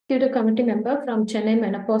Executive Committee member from Chennai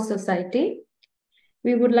Menopause Society.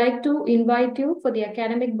 We would like to invite you for the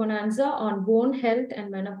academic bonanza on bone health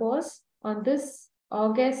and menopause on this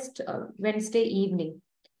August Wednesday evening.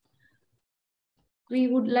 We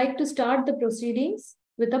would like to start the proceedings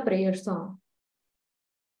with a prayer song.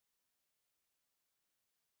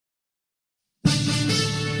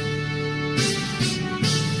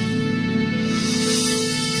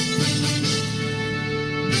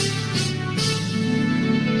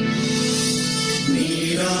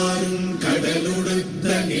 கடலுடுத்த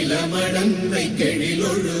நிலமடந்தை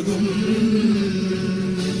கெழிலொழுகும்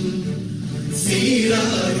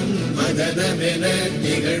சீராரும் மதனமென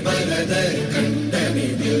நிகழ்வரத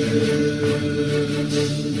கண்டனிதில்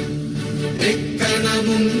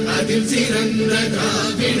எக்கணமும் அதில் சிறந்த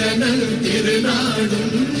திராவிடனல்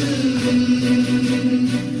திருநாடும்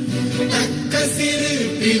தக்க சிறு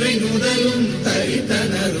திரை முதலும்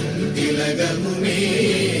தரித்தனரும் திலகமுமே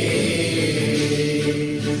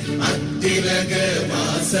திலக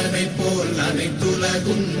வாசனை போல்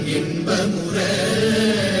அனைத்துலகும் இன்பமுற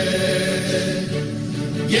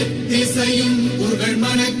எத்திசையும் புகழ்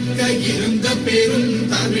மணக்க இருந்த பெரும்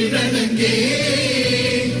தமிழனங்கே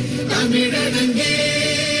தமிழனங்கே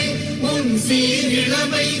உன்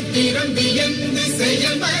சீரிழமை திறம்பியந்து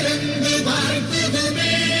செயல் மறந்து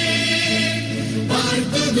வாழ்த்துதுமே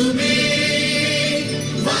வாழ்த்துதுமே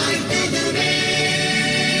வாழ்த்துதுமே.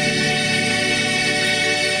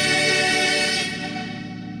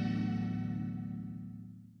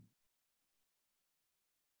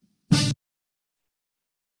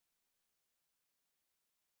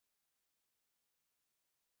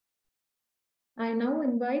 I now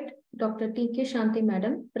invite Dr. T.K. Shanti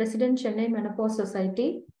Madam, President Chennai Menopause Society,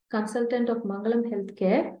 Consultant of Mangalam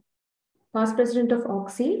Healthcare, Past President of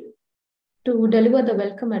Oxy, to deliver the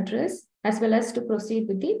welcome address as well as to proceed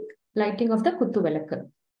with the lighting of the Kuttu Velakku.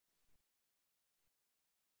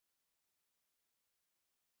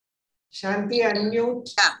 Shanti,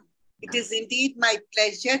 unmute. Yeah, it is indeed my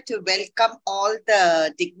pleasure to welcome all the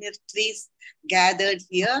dignitaries gathered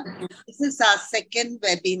here. This is our second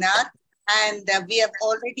webinar. And we have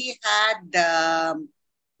already had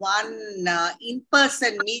one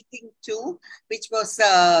in-person meeting too, which was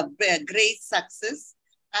a great success.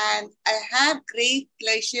 And I have great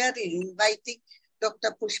pleasure in inviting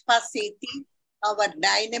Dr. Pushpa Sethi, our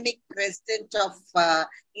dynamic president of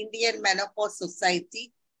Indian Menopause Society,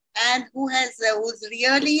 and who's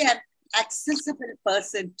really an accessible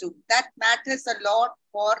person too. That matters a lot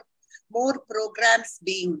for more programs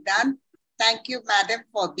being done. Thank you, Madam,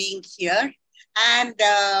 for being here and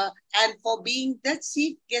for being the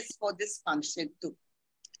chief guest for this function too.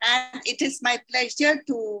 And it is my pleasure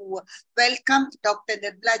to welcome Dr.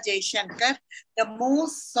 Nirbala Jaishankar, the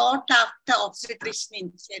most sought after obstetrician in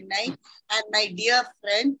Chennai and my dear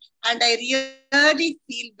friend. And I really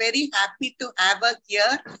feel very happy to have her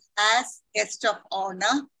here as guest of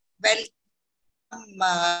honor. Welcome,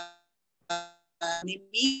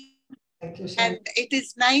 Nimi. And it is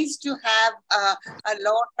nice to have a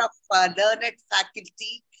lot of learned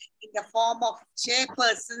faculty in the form of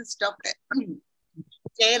chairpersons, Dr.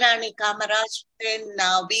 Jairani Kamaraj. Then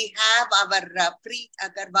we have our Preet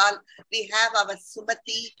Agarwal, we have our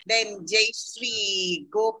Sumati, then Jayshree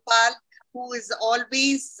Gopal, who is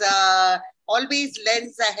always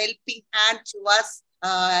lends a helping hand to us,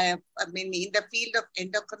 in the field of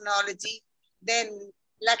endocrinology. Then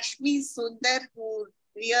Lakshmi Sundar, who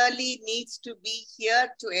really needs to be here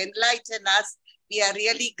to enlighten us. We are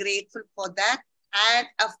really grateful for that. And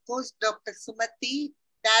of course, Dr. Sumati,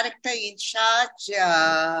 Director in charge,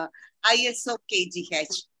 ISO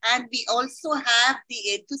KGH. And we also have the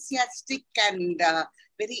enthusiastic and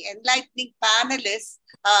very enlightening panelists.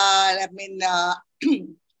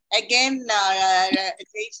 Again,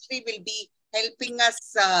 Jayshree will be helping us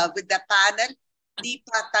with the panel,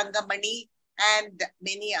 Deepa Tangamani, and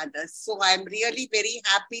many others. So I'm really very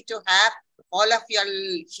happy to have all of you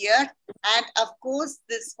all here. And of course,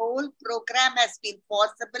 this whole program has been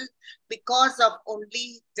possible because of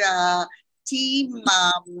only the team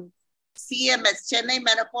CMS, Chennai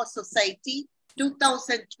Menopause Society,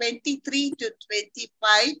 2023 to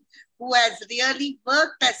 25, who has really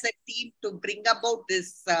worked as a team to bring about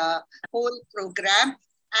this whole program.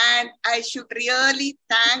 And I should really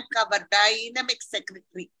thank our dynamic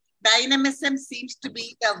secretary. Dynamism seems to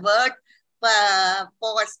be the word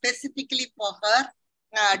specifically for her,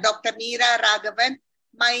 Dr. Meera Raghavan,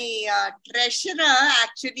 my treasurer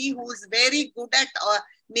actually, who's very good at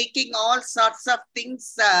making all sorts of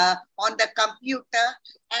things on the computer,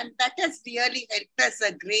 and that has really helped us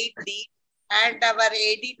a great deal. And our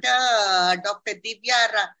editor, Dr. Divya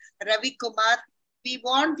Ravi Kumar, we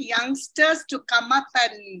want youngsters to come up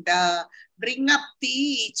and bring up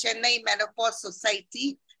the Chennai Menopause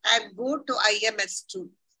Society and go to IMS too.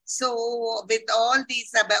 So with all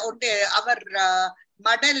these about our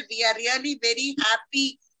model, we are really very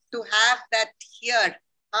happy to have that here,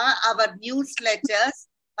 our newsletters.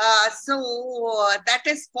 So that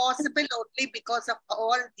is possible only because of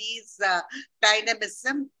all these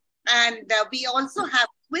dynamism. And we also have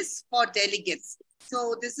quiz for delegates.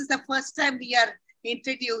 So this is the first time we are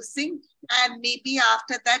introducing, and maybe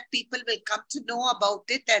after that people will come to know about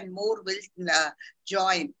it and more will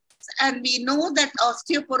join. And we know that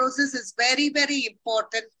osteoporosis is very, very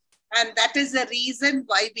important, and that is the reason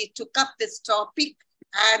why we took up this topic,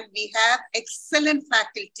 and we have excellent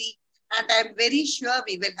faculty, and I'm very sure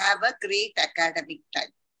we will have a great academic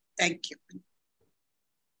time. Thank you.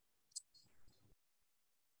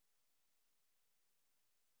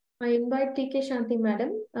 I invite TK Shanti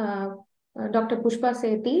Madam, Dr. Pushpa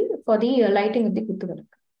Sethi for the lighting of the Kuttuvilakku.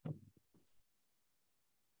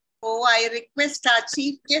 Oh, I request our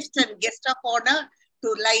chief guest and guest of honor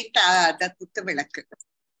to light the Kuttuvilakku.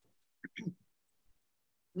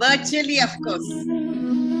 Virtually, of course.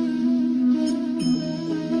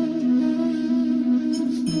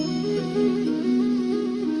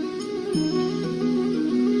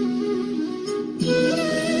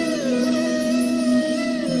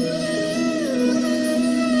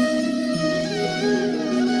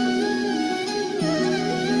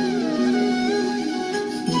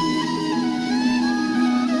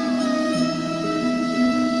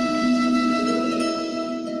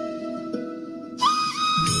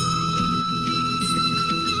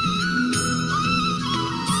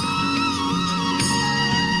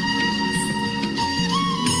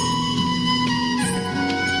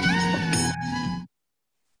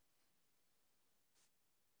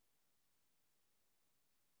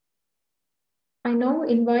 I now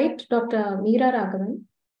invite Dr. Meera Raghavan,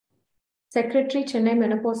 Secretary, Chennai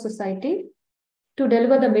Menopause Society, to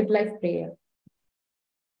deliver the midlife prayer.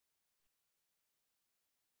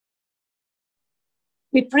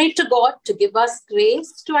 We pray to God to give us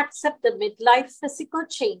grace to accept the midlife physical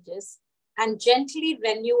changes and gently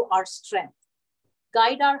renew our strength.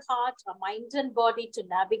 Guide our heart, our mind and body to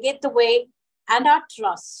navigate the way, and our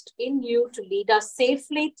trust in you to lead us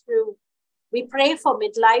safely through. We pray for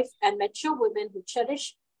midlife and mature women who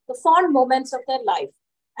cherish the fond moments of their life,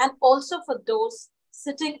 and also for those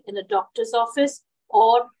sitting in a doctor's office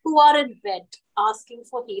or who are in bed asking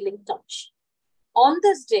for healing touch. On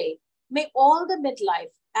this day, may all the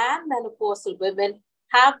midlife and menopausal women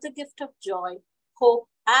have the gift of joy, hope,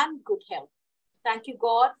 and good health. Thank you,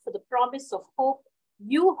 God, for the promise of hope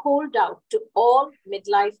you hold out to all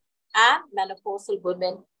midlife and menopausal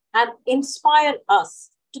women, and inspire us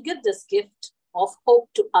to give this gift of hope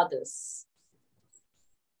to others.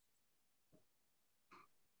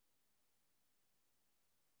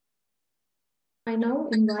 I now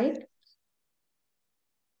invite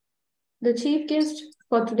the chief guest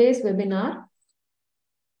for today's webinar,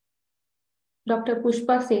 Dr.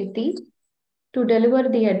 Pushpa Sethi, to deliver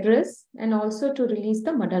the address and also to release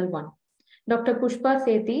the Medal 1. Dr. Pushpa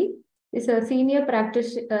Sethi is a senior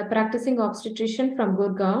practicing obstetrician from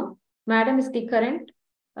Gurgaon. Madam is the current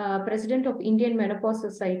president of Indian Menopause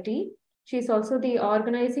Society. She is also the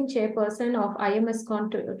organizing chairperson of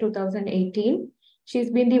IMSCon 2018. She's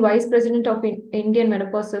been the vice president of Indian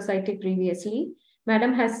Menopause Society previously.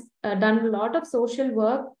 Madam has done a lot of social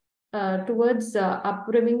work towards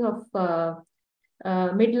upbringing of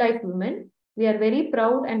midlife women. We are very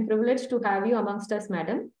proud and privileged to have you amongst us,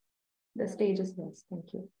 Madam. The stage is yours.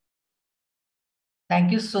 Thank you.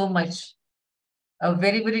 Thank you so much. A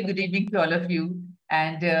very, very good evening to all of you.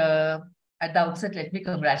 And at the outset, let me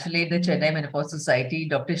congratulate the Chennai Menopause Society,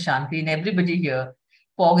 Dr. Shanti, and everybody here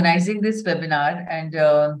for organizing this webinar. And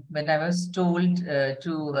when I was told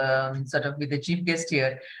to sort of be the chief guest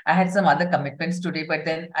here, I had some other commitments today, but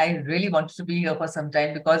then I really wanted to be here for some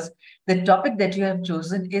time because the topic that you have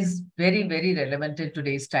chosen is very, very relevant in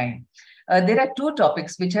today's time. There are two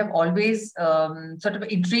topics which have always sort of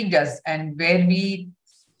intrigued us and where we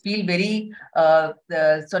feel very we are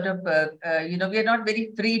not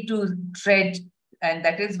very free to tread, and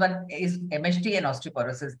that is one is MHT and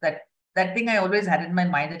osteoporosis. That that thing I always had in my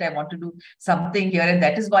mind, that I want to do something here. And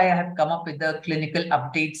that is why I have come up with the clinical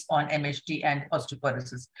updates on MHT and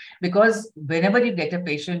osteoporosis. Because whenever you get a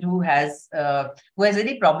patient who has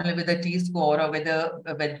any problem with a T-score, or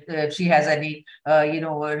whether she has any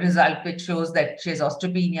result which shows that she has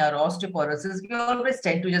osteopenia or osteoporosis, we always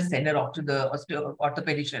tend to just send her off to the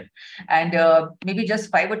orthopedician. And maybe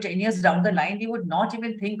just 5 or 10 years down the line, we would not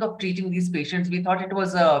even think of treating these patients. We thought it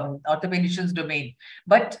was orthopedician's domain.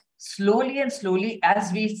 But slowly and slowly,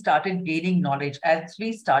 as we started gaining knowledge, as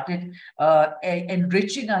we started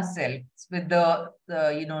enriching ourselves with the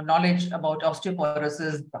knowledge about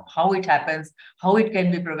osteoporosis, how it happens, how it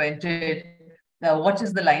can be prevented, what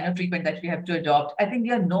is the line of treatment that we have to adopt, I think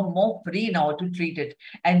we are no more free now to treat it.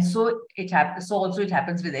 And so it happens. So also it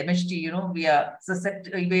happens with MHT. We are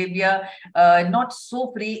susceptible. We are not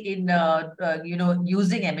so free in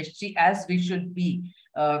using MHT as we should be.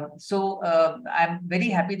 So I'm very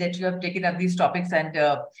happy that you have taken up these topics, and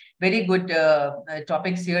very good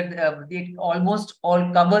topics here. It almost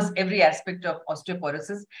all covers every aspect of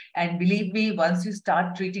osteoporosis. And believe me, once you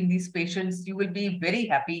start treating these patients, you will be very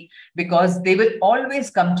happy, because they will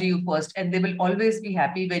always come to you first, and they will always be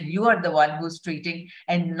happy when you are the one who's treating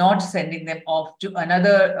and not sending them off to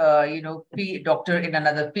another doctor in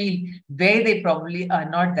another field where they probably are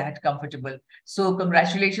not that comfortable. So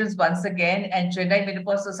congratulations once again. And Chennai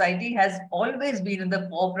Menopause Society has always been in the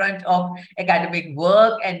forefront of academic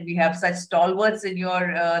work, and we have such stalwarts in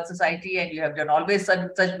your society, and you have done always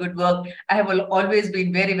such good work. I have always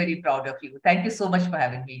been very, very proud of you. Thank you so much for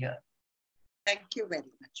having me here. Thank you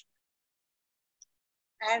very much.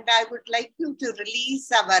 And I would like you to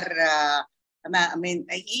release our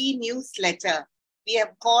e-newsletter. We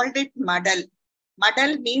have called it Madal.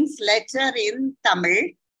 Madal means letter in Tamil,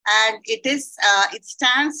 and it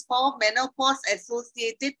stands for Menopause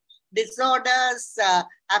Associated Disorders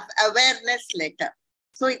Awareness Letter.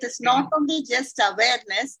 So it is not only just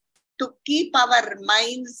awareness to keep our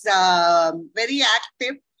minds very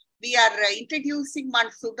active. We are introducing one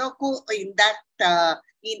Sudoku in that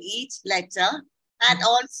in each letter, and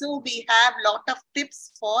also we have a lot of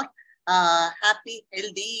tips for happy,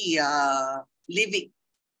 healthy living.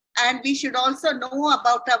 And we should also know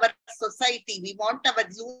about our society. We want our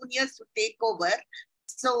juniors to take over.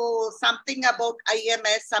 So something about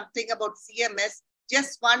IMS, something about CMS,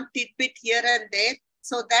 just one tidbit here and there,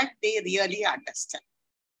 so that they really understand.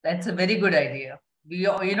 That's a very good idea. We,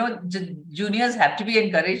 juniors have to be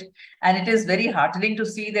encouraged, and it is very heartening to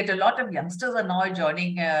see that a lot of youngsters are now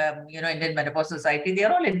joining, Indian Menopause Society. They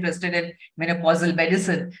are all interested in menopausal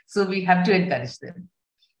medicine, so we have to encourage them.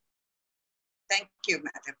 Thank you,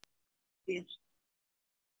 madam. Yes.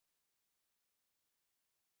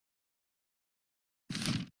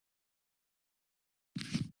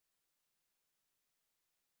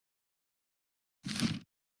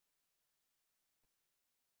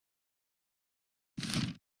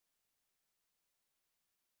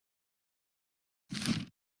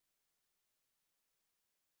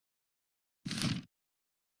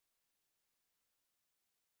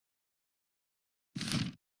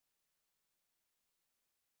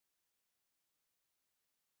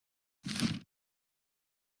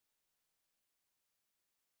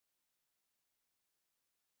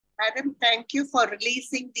 Madam, thank you for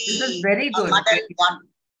releasing the This is very good. Madal one.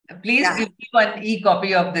 Please give me one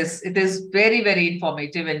e-copy of this. It is very, very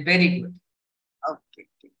informative and very good. Okay,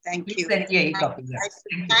 thank Please you. send me an e-copy. I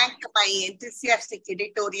thank my enthusiastic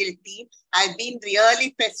editorial team. I've been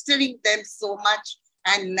really pestering them so much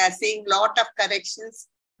and saying a lot of corrections.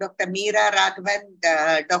 Dr. Meera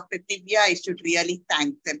Raghavan, Dr. Divya, I should really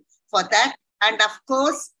thank them for that. And of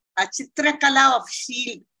course, Chitrakala of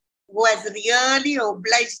Shield, who has really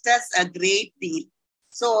obliged us a great deal.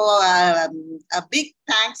 So a big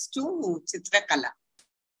thanks to Chitrakala.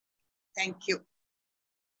 Thank you.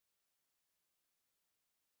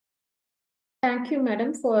 Thank you,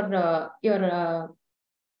 madam, for your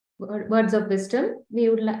words of wisdom.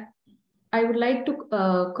 I would like to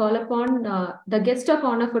call upon the guest of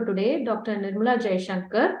honor for today, Dr. Nirmala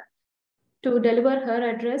Jaishankar, to deliver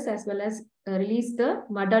her address as well as release the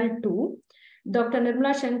Madal 2. Dr.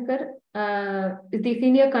 Nirmala Shankar is the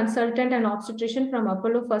senior consultant and obstetrician from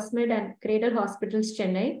Apollo First Med and Cradle Hospitals,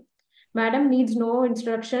 Chennai. Madam needs no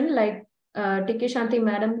instruction, like T.K. Shanti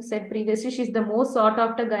madam said previously. She's the most sought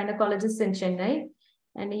after gynecologist in Chennai.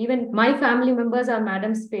 And even my family members are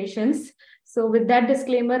madam's patients. So with that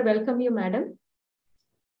disclaimer, welcome you, madam.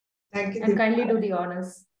 Thank you, and Divya. kindly do the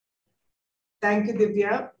honors. Thank you,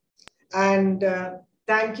 Divya. And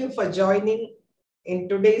thank you for joining in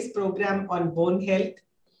today's program on bone health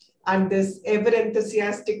and this ever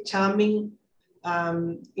enthusiastic, charming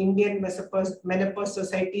Indian Menopause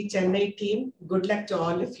Society Chennai team. Good luck to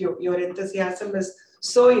all of you. Your enthusiasm is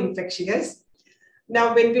so infectious.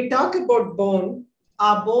 Now, when we talk about bone,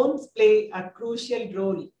 our bones play a crucial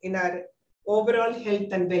role in our overall health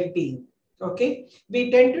and well-being. Okay, we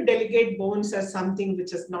tend to delegate bones as something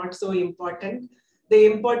which is not so important. The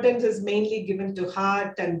importance is mainly given to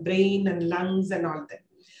heart and brain and lungs and all that.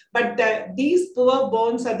 But these poor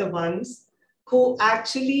bones are the ones who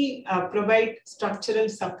actually provide structural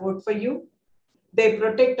support for you. They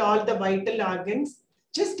protect all the vital organs.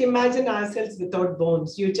 Just imagine ourselves without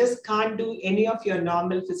bones. You just can't do any of your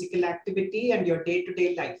normal physical activity and your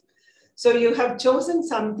day-to-day life. So you have chosen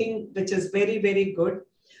something which is very, very good.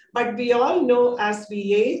 But we all know as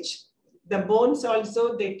we age, the bones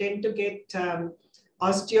also, they tend to get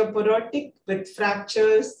osteoporotic with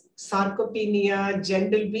fractures, sarcopenia,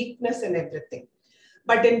 general weakness and everything.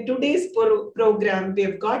 But in today's program, we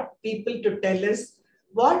have got people to tell us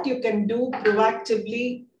what you can do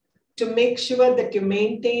proactively to make sure that you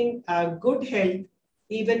maintain good health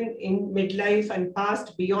even in midlife and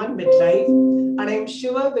past beyond midlife. And I'm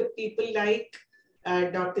sure with people like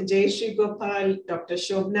Dr. Jayashree Gopal, Dr.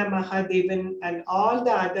 Shobna Mahadevan, and all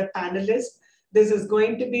the other panelists, this is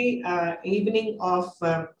going to be an evening of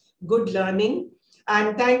good learning.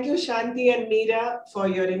 And thank you, Shanti and Meera, for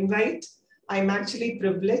your invite. I'm actually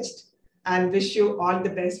privileged and wish you all the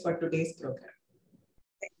best for today's program.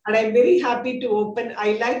 And I'm very happy to open.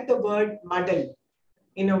 I like the word muddle,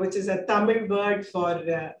 which is a Tamil word for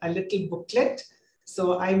a little booklet.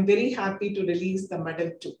 So I'm very happy to release the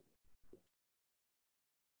muddle too.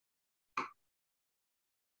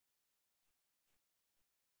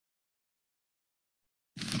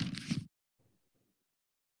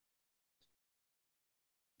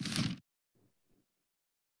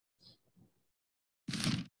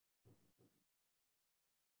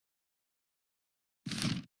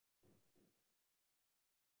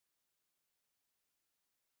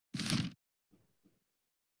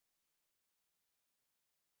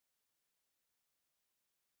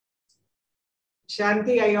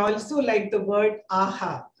 Shanti, I also like the word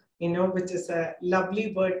aha, which is a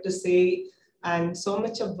lovely word to say. And so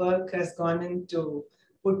much of work has gone into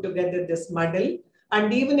put together this muddle.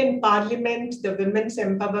 And even in Parliament, the Women's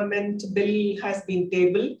Empowerment Bill has been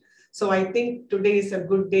tabled. So I think today is a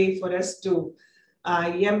good day for us to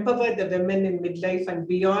empower the women in midlife and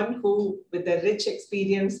beyond who, with a rich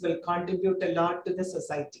experience, will contribute a lot to the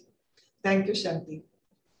society. Thank you, Shanti.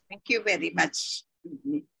 Thank you very much.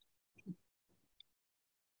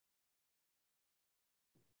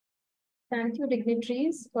 Thank you,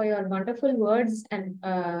 dignitaries, for your wonderful words and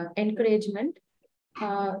encouragement.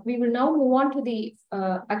 We will now move on to the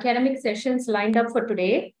academic sessions lined up for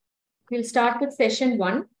today. We'll start with session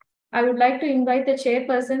 1. I would like to invite the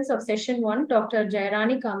chairpersons of session 1, Dr.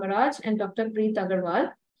 Jairani Kamaraj and Dr. Preet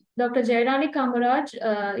Agarwal. Dr. Jairani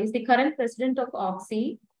Kamaraj is the current president of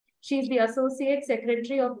OXI. She is the associate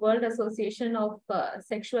secretary of World Association of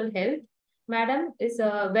Sexual Health. Madam is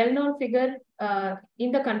a well-known figure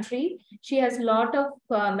in the country. She has a lot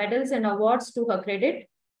of medals and awards to her credit.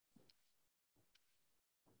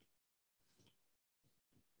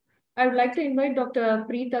 I would like to invite Dr.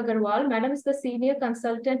 Preet Agarwal. Madam is the senior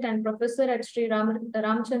consultant and professor at Sri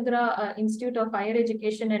Ramchandra Institute of Higher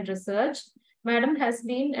Education and Research. Madam has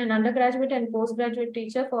been an undergraduate and postgraduate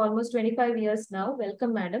teacher for almost 25 years now.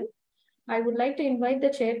 Welcome, Madam. I would like to invite the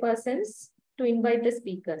chairpersons to invite the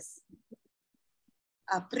speakers.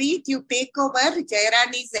 Preet, you take over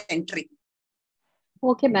Jairani's entry.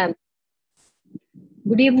 Okay, ma'am.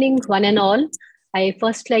 Good evening, one and all. I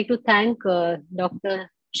first like to thank Dr.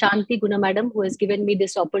 Shanti Guna Madam, who has given me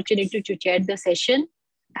this opportunity to chair the session,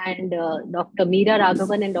 and Dr. Meera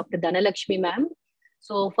Raghavan and Dr. Dhanalakshmi ma'am.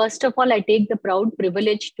 So first of all, I take the proud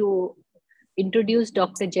privilege to introduce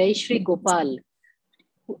Dr. Jayashree Gopal.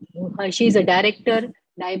 She is a director,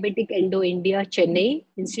 Diabetic Endo India, Chennai,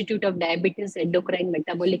 Institute of Diabetes, Endocrine,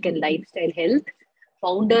 Metabolic and Lifestyle Health,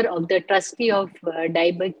 founder of the trustee of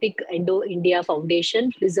Diabetic Endo India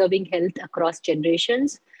Foundation, Preserving Health Across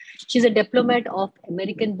Generations. She's a diplomat of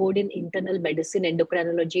American Board in Internal Medicine,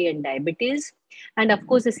 Endocrinology and Diabetes. And of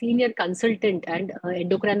course, a senior consultant and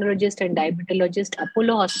endocrinologist and diabetologist,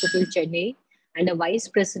 Apollo Hospital, Chennai, and a vice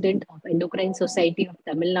president of Endocrine Society of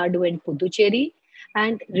Tamil Nadu and Puducherry,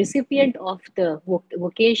 and recipient of the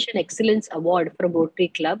Vocation Excellence Award from Rotary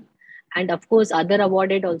Club. And of course, other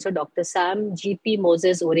awarded also Dr. Sam G.P.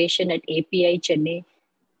 Moses Oration at API Chennai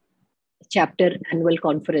Chapter Annual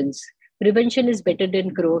Conference. Prevention is better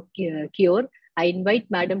than cure. I invite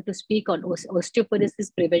Madam to speak on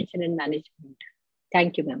osteoporosis prevention and management.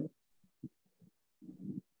 Thank you, ma'am.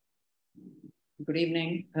 Good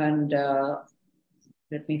evening, and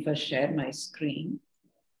let me first share my screen.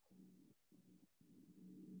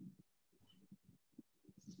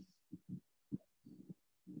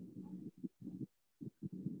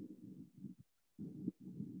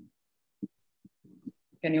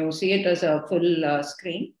 Can you see it as a full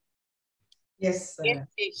screen? Yes.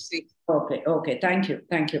 Yes. Okay, okay. Thank you.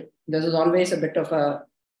 Thank you. This is always a bit of a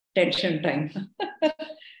tension time.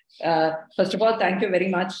 First of all, thank you very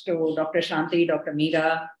much to Dr. Shanti, Dr.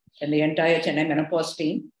 Meera, and the entire Chennai Menopause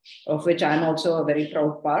team, of which I'm also a very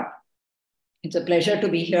proud part. It's a pleasure to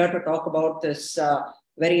be here to talk about this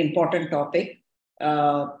very important topic,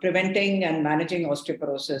 preventing and managing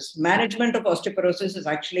osteoporosis. Management of osteoporosis is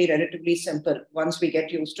actually relatively simple once we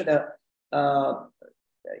get used to the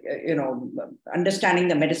understanding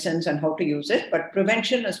the medicines and how to use it. But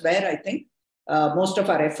prevention is where I think most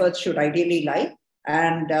of our efforts should ideally lie.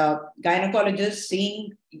 And gynecologists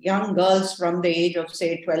seeing young girls from the age of,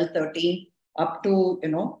 say, 12, 13 up to,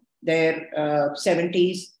 their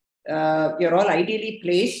 70s, you're all ideally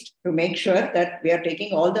placed to make sure that we are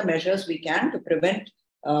taking all the measures we can to prevent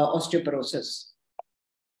osteoporosis.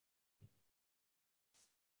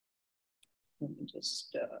 Let me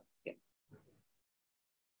just,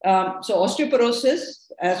 so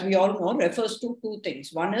osteoporosis, as we all know, refers to two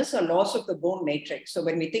things. One is a loss of the bone matrix. So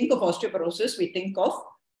when we think of osteoporosis, we think of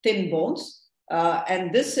thin bones.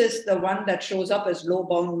 And this is the one that shows up as low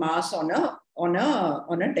bone mass on a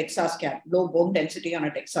DEXA scan, low bone density on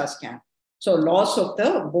a DEXA scan. So loss of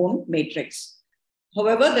the bone matrix.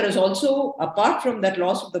 However, there is also, apart from that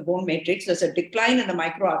loss of the bone matrix, there's a decline in the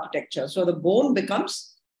microarchitecture. So the bone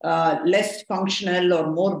becomes less functional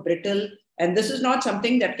or more brittle. And this is not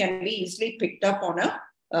something that can be easily picked up on a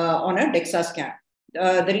DEXA scan.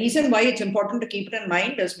 The reason why it's important to keep it in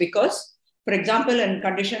mind is because, for example, in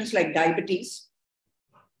conditions like diabetes,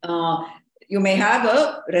 you may have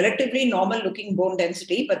a relatively normal looking bone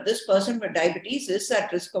density, but this person with diabetes is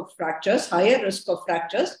at risk of fractures, higher risk of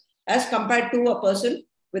fractures as compared to a person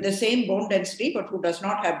with the same bone density, but who does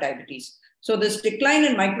not have diabetes. So this decline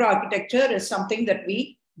in microarchitecture is something that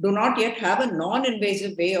we do not yet have a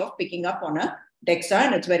non-invasive way of picking up on a DEXA,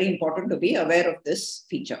 and it's very important to be aware of this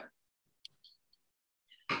feature.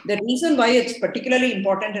 The reason why it's particularly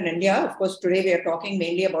important in India, of course, today we are talking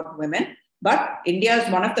mainly about women, but India is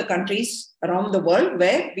one of the countries around the world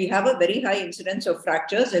where we have a very high incidence of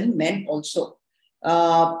fractures in men also.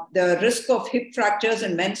 The risk of hip fractures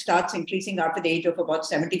in men starts increasing after the age of about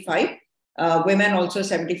 75. Women also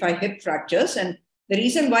 75 hip fractures. And the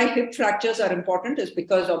reason why hip fractures are important is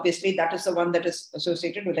because obviously that is the one that is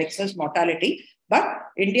associated with excess mortality. But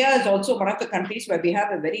India is also one of the countries where we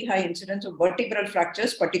have a very high incidence of vertebral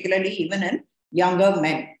fractures, particularly even in younger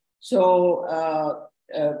men. So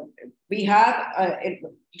we have,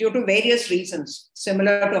 due to various reasons,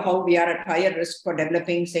 similar to how we are at higher risk for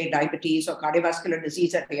developing, say, diabetes or cardiovascular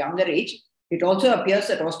disease at a younger age, it also appears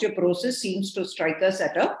that osteoporosis seems to strike us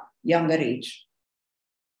at a younger age.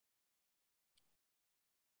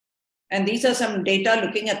 And these are some data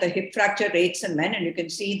looking at the hip fracture rates in men. And you can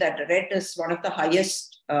see that red is one of the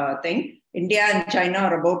highest thing. India and China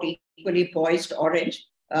are about equally poised orange.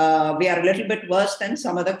 We are a little bit worse than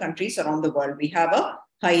some other countries around the world. We have a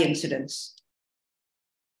high incidence.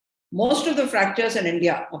 Most of the fractures in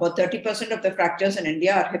India, about 30% of the fractures in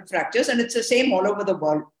India are hip fractures. And it's the same all over the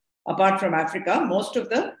world, apart from Africa. Most of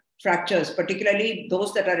the fractures, particularly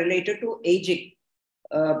those that are related to aging,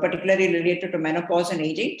 particularly related to menopause and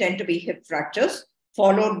aging, tend to be hip fractures,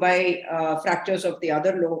 followed by fractures of the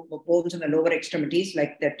other bones in the lower extremities,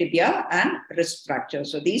 like the tibia and wrist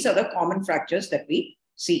fractures. So these are the common fractures that we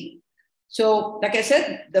see. So, like I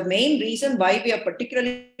said, the main reason why we are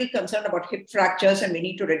particularly concerned about hip fractures and we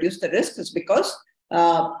need to reduce the risk is because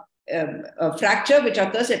a fracture which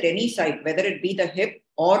occurs at any site, whether it be the hip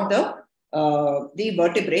or the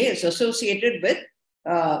vertebrae, is associated with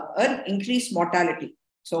an increased mortality.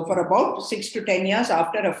 So for about 6 to 10 years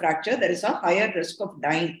after a fracture, there is a higher risk of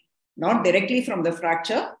dying, not directly from the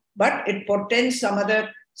fracture, but it portends some other,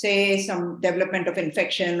 say, some development of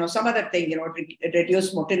infection or some other thing,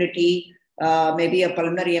 reduced motility, maybe a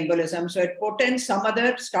pulmonary embolism. So it portends some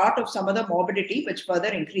other start of some other morbidity, which further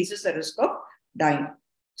increases the risk of dying.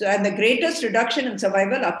 So, and the greatest reduction in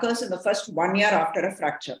survival occurs in the first 1 year after a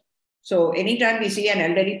fracture. So anytime we see an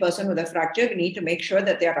elderly person with a fracture, we need to make sure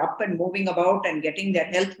that they are up and moving about and getting their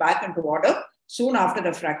health back into order soon after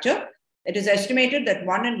the fracture. It is estimated that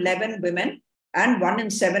 1 in 11 women and 1 in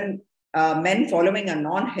 7 men following a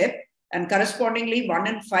non-hip, and correspondingly 1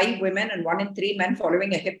 in 5 women and 1 in 3 men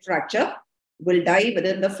following a hip fracture will die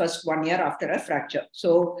within the first 1 year after a fracture.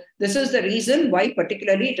 So this is the reason why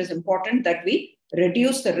particularly it is important that we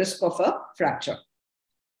reduce the risk of a fracture.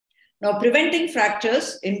 Now, preventing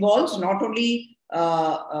fractures involves not only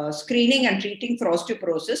screening and treating for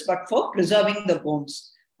osteoporosis, but for preserving the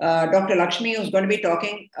bones. Dr. Lakshmi, who's going to be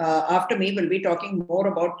talking after me, will be talking more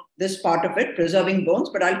about this part of it, preserving bones,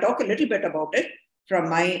 but I'll talk a little bit about it from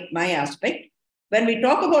my aspect. When we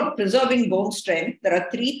talk about preserving bone strength, there are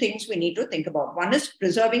three things we need to think about. One is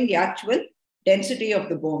preserving the actual density of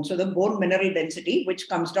the bone, so the bone mineral density, which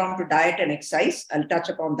comes down to diet and exercise. I'll touch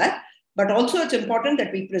upon that. But also it's important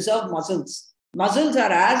that we preserve muscles. Muscles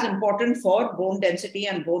are as important for bone density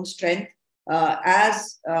and bone strength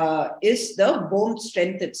as is the bone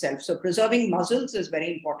strength itself. So preserving muscles is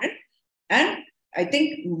very important. And I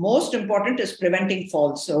think most important is preventing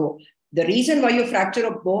falls. So the reason why you fracture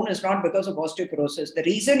a bone is not because of osteoporosis. The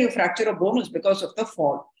reason you fracture a bone is because of the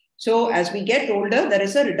fall. So as we get older, there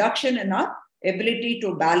is a reduction in our ability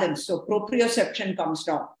to balance. So proprioception comes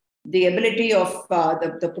down. The ability of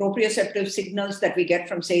the proprioceptive signals that we get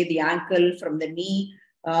from, say, the ankle, from the knee,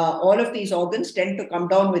 all of these organs tend to come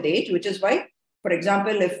down with age, which is why, for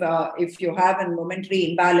example, if you have a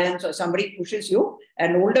momentary imbalance or somebody pushes you,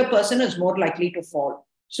 an older person is more likely to fall.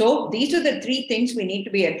 So these are the three things we need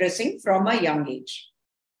to be addressing from a young age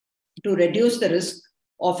to reduce the risk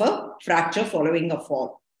of a fracture following a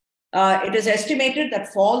fall. It is estimated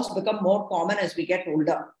that falls become more common as we get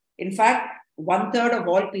older. In fact, 1/3 of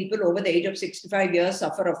all people over the age of 65 years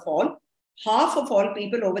suffer a fall. Half of all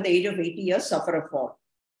people over the age of 80 years suffer a fall.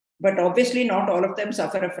 But obviously not all of them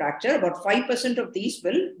suffer a fracture. About 5% of these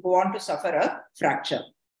will go on to suffer a fracture.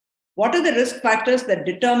 What are the risk factors that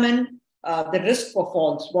determine the risk for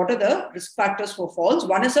falls? What are the risk factors for falls?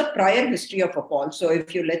 One is a prior history of a fall. So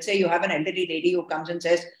if you, let's say you have an elderly lady who comes and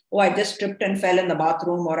says, oh, I just tripped and fell in the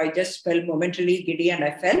bathroom, or I just felt momentarily giddy and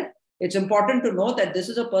I fell. It's important to know that this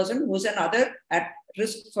is a person who's another at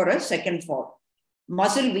risk for a second fall.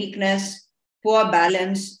 Muscle weakness, poor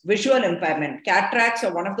balance, visual impairment. Cataracts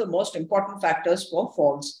are one of the most important factors for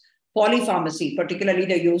falls. Polypharmacy, particularly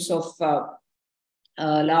the use of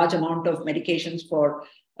a large amount of medications for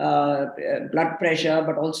blood pressure,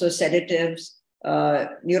 but also sedatives,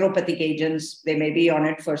 neuropathic agents. They may be on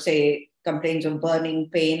it for, say, complaints of burning,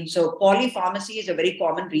 pain. So polypharmacy is a very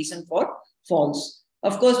common reason for falls.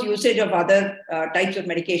 Of course, usage of other types of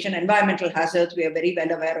medication, environmental hazards, we are very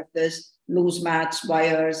well aware of this, loose mats,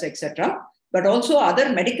 wires, etc. But also other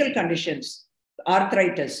medical conditions,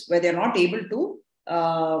 arthritis, where they're not able to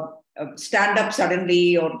stand up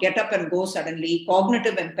suddenly or get up and go suddenly,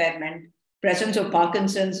 cognitive impairment, presence of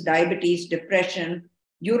Parkinson's, diabetes, depression,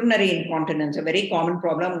 urinary incontinence, a very common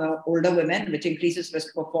problem among older women, which increases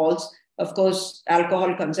risk for falls. Of course,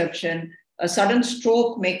 alcohol consumption, a sudden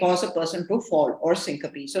stroke may cause a person to fall, or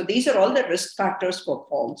syncope. So these are all the risk factors for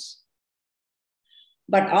falls.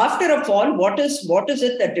 But after a fall, what is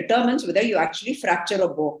it that determines whether you actually fracture a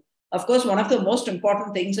bone? Of course, one of the most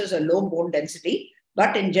important things is a low bone density.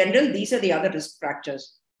 But in general, these are the other risk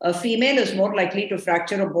factors. A female is more likely to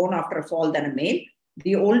fracture a bone after a fall than a male.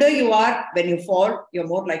 The older you are when you fall, you're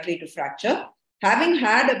more likely to fracture. Having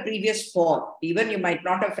had a previous fall, even you might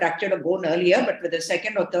not have fractured a bone earlier, but with a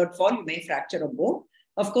second or third fall, you may fracture a bone.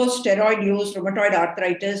 Of course, steroid use, rheumatoid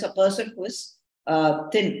arthritis, a person who is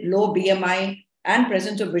thin, low BMI, and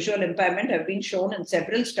presence of visual impairment have been shown in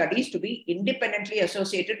several studies to be independently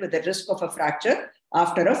associated with the risk of a fracture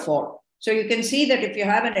after a fall. So you can see that if you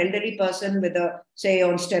have an elderly person with a, say,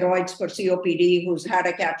 on steroids for COPD, who's had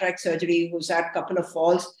a cataract surgery, who's had a couple of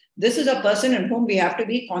falls, this is a person in whom we have to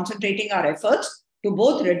be concentrating our efforts to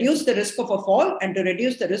both reduce the risk of a fall and to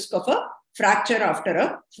reduce the risk of a fracture after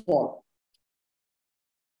a fall.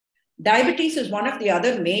 Diabetes is one of the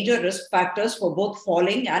other major risk factors for both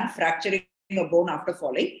falling and fracturing a bone after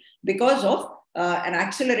falling because of an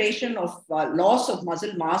acceleration of loss of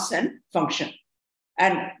muscle mass and function.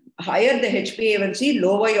 And higher the HbA1c,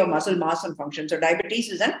 lower your muscle mass and function. So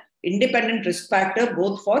diabetes is an independent risk factor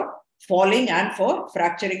both for falling and for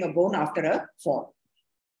fracturing a bone after a fall.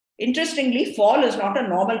 Interestingly, fall is not a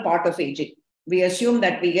normal part of aging. We assume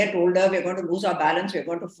that we get older, we're going to lose our balance, we're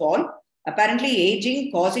going to fall. Apparently,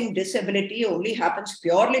 aging causing disability only happens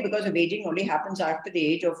purely because of aging only happens after the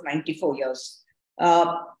age of 94 years.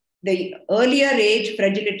 The earlier age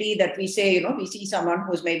fragility that we say, we see someone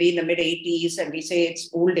who's maybe in the mid 80s and we say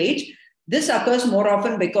it's old age. This occurs more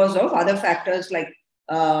often because of other factors like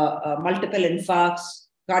multiple infarcts,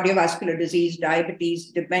 cardiovascular disease,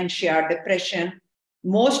 diabetes, dementia, depression.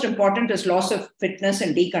 Most important is loss of fitness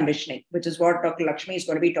and deconditioning, which is what Dr. Lakshmi is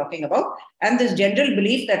going to be talking about. And this general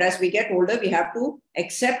belief that as we get older, we have to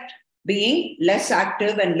accept being less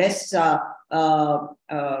active and less, less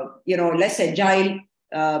agile.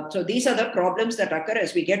 So these are the problems that occur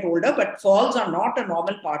as we get older, but falls are not a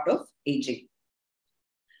normal part of aging.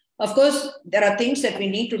 Of course, there are things that we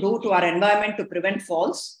need to do to our environment to prevent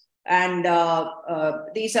falls. And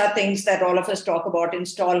these are things that all of us talk about: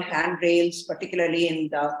 install handrails,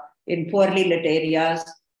 particularly in poorly lit areas.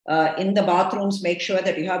 In the bathrooms, make sure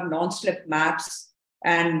that you have non-slip mats,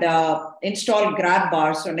 and install grab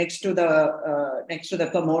bars. So next to the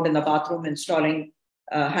commode in the bathroom, installing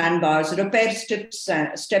hand bars. Repair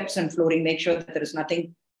steps and flooring. Make sure that there is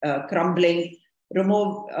nothing crumbling.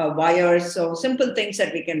 Remove wires. So simple things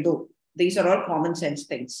that we can do. These are all common sense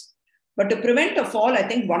things. But to prevent a fall, I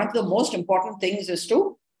think one of the most important things is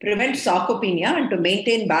to prevent sarcopenia and to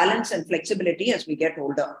maintain balance and flexibility as we get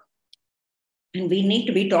older. And we need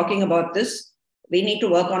to be talking about this. We need to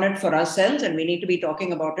work on it for ourselves, and we need to be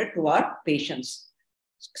talking about it to our patients.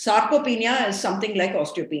 Sarcopenia is something like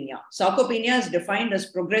osteopenia. Sarcopenia is defined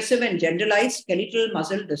as progressive and generalized skeletal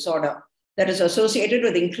muscle disorder that is associated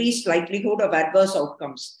with increased likelihood of adverse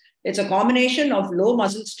outcomes. It's a combination of low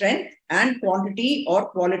muscle strength and quantity or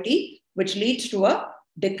quality, which leads to a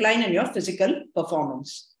decline in your physical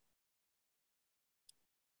performance.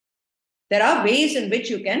 There are ways in which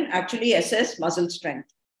you can actually assess muscle strength.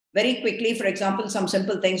 Very quickly, for example, some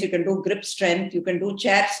simple things: you can do grip strength, you can do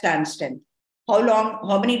chair stand strength.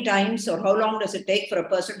 How many times, or how long does it take for a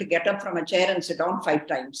person to get up from a chair and sit down 5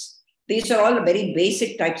 times? These are all very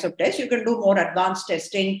basic types of tests. You can do more advanced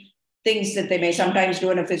testing, things that they may sometimes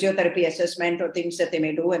do in a physiotherapy assessment, or things that they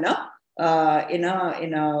may do in a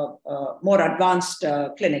more advanced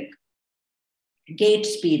clinic. Gait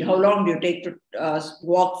speed: how long do you take to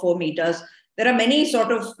walk 4 meters? There are many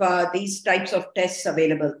sort of these types of tests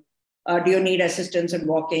available. Do you need assistance in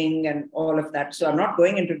walking and all of that? So I'm not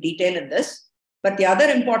going into detail in this. But the other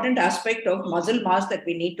important aspect of muscle mass that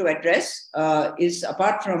we need to address is,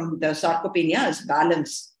 apart from the sarcopenia, is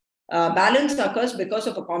balance. Balance occurs because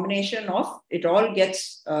of a combination of, it all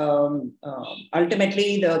gets,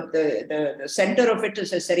 ultimately the center of it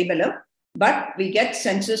is a cerebellum, but we get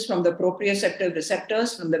senses from the proprioceptive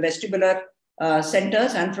receptors, from the vestibular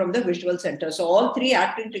centers, and from the visual centers. So all three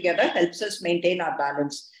acting together helps us maintain our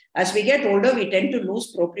balance. As we get older, we tend to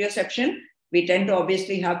lose proprioception. We tend to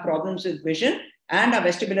obviously have problems with vision, and our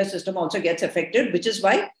vestibular system also gets affected, which is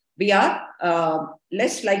why we are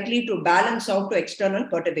less likely to balance out to external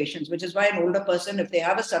perturbations, which is why an older person, if they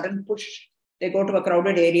have a sudden push, they go to a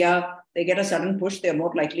crowded area, they get a sudden push, they're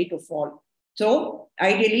more likely to fall. So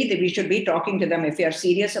ideally, we should be talking to them. If we are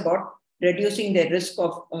serious about reducing the risk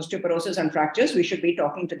of osteoporosis and fractures, we should be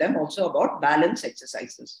talking to them also about balance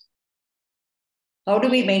exercises. How do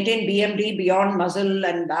we maintain BMD beyond muscle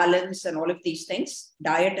and balance and all of these things?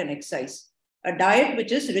 Diet and exercise. A diet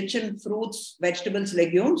which is rich in fruits, vegetables,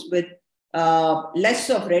 legumes, with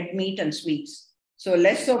less of red meat and sweets. So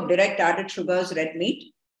less of direct added sugars, red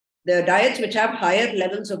meat. The diets which have higher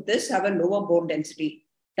levels of this have a lower bone density.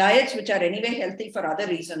 Diets which are anyway healthy for other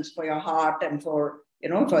reasons, for your heart and for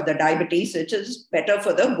the diabetes, which is better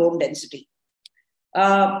for the bone density.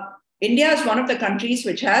 India is one of the countries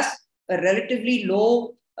which has a relatively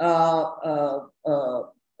low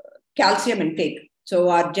calcium intake. So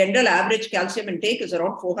our general average calcium intake is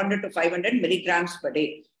around 400 to 500 milligrams per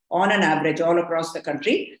day on an average all across the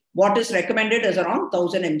country. What is recommended is around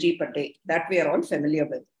 1000 mg per day. That we are all familiar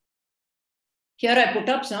with. Here I put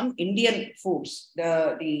up some Indian foods.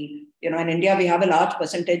 In India, we have a large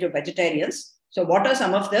percentage of vegetarians. So what are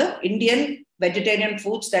some of the Indian vegetarian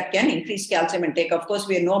foods that can increase calcium intake? Of course,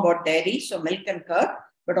 we know about dairy, so milk and curd,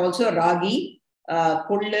 but also ragi,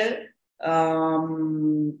 kullu,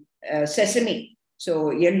 sesame.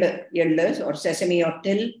 So yellow or sesame or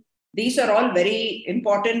till. These are all very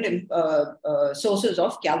important sources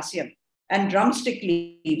of calcium. And drumstick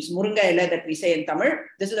leaves, murunga ela that we say in Tamil,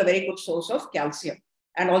 this is a very good source of calcium.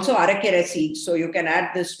 And also arakere seeds. So you can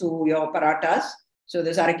add this to your parathas. So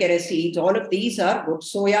this arakere seeds, all of these are good.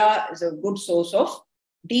 Soya is a good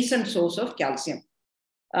decent source of calcium.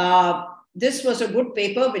 This was a good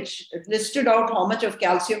paper which listed out how much of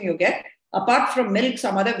calcium you get. Apart from milk,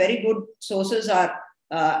 some other very good sources are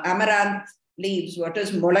amaranth leaves, what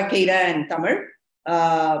is molakeira in Tamil.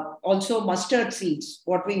 Also mustard seeds,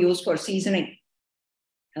 what we use for seasoning.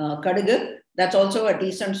 Kadugu, that's also a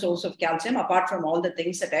decent source of calcium, apart from all the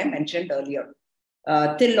things that I mentioned earlier.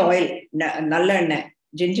 Till oil, nallanne,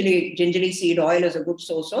 gingerly seed oil is a good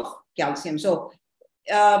source of calcium. So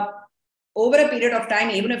over a period of time,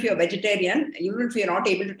 even if you're vegetarian, even if you're not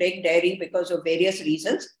able to take dairy because of various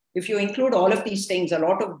reasons, if you include all of these things, a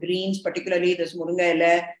lot of greens, particularly this murunga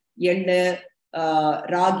ela, yellow,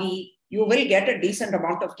 ragi, you will get a decent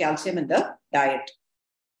amount of calcium in the diet.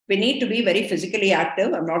 We need to be very physically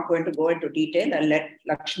active. I'm not going to go into detail. I'll let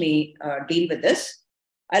Lakshmi deal with this.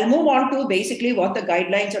 I'll move on to basically what the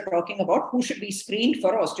guidelines are talking about, who should be screened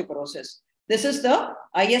for osteoporosis. This is the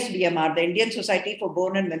ISBMR, the Indian Society for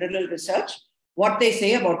Bone and Mineral Research, what they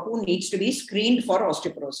say about who needs to be screened for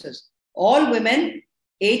osteoporosis. All women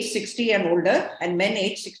age 60 and older and men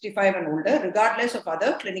age 65 and older, regardless of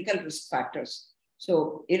other clinical risk factors.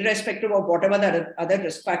 So irrespective of whatever the other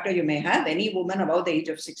risk factor you may have, any woman above the age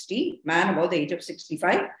of 60, man above the age of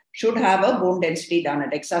 65 should have a bone density done, a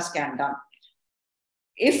DEXA scan done.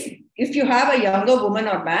 If you have a younger woman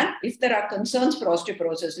or man, if there are concerns for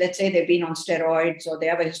osteoporosis, let's say they've been on steroids or they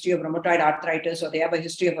have a history of rheumatoid arthritis or they have a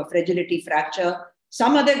history of a fragility fracture,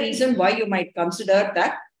 some other reason why you might consider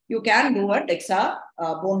that, you can do a DEXA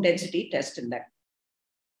bone density test in that.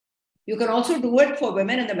 You can also do it for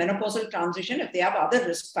women in the menopausal transition if they have other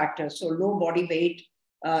risk factors. So low body weight,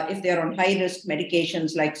 if they're on high risk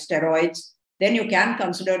medications like steroids, then you can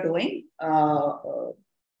consider doing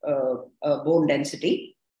bone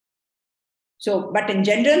density. So, but in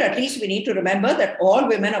general, at least we need to remember that all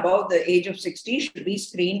women above the age of 60 should be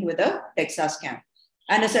screened with a DEXA scan.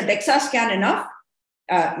 And is a DEXA scan enough?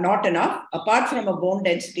 Not enough. Apart from a bone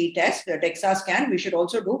density test, the DEXA scan, we should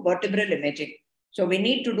also do vertebral imaging. So we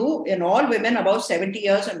need to do in all women above 70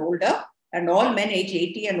 years and older and all men age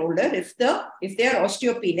 80 and older. If they are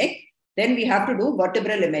osteopenic, then we have to do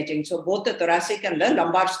vertebral imaging. So both the thoracic and the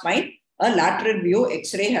lumbar spine, a lateral view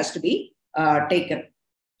X-ray has to be taken.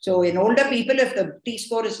 So in older people, if the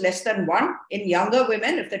T-score is less than 1, in younger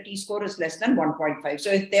women, if the T-score is less than 1.5.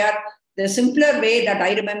 So if they are, the simpler way that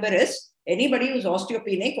I remember is, anybody who's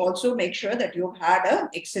osteopenic, also make sure that you've had an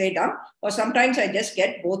X-ray done, or sometimes I just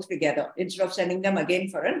get both together instead of sending them again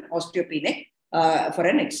for an osteopenic, for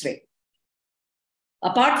an X-ray.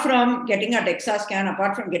 Apart from getting a DEXA scan,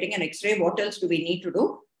 apart from getting an X-ray, what else do we need to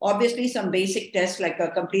do? Obviously, some basic tests like a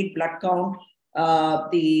complete blood count,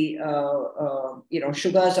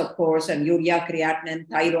 sugars, of course, and urea, creatinine,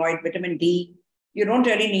 thyroid, vitamin D. You don't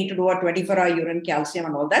really need to do a 24-hour urine calcium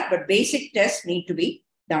and all that, but basic tests need to be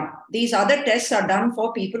done. These other tests are done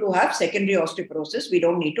for people who have secondary osteoporosis. We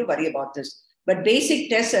don't need to worry about this. But basic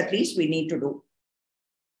tests, at least, we need to do.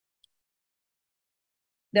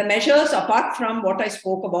 The measures, apart from what I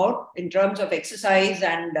spoke about in terms of exercise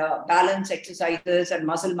and balance exercises and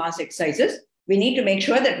muscle mass exercises, we need to make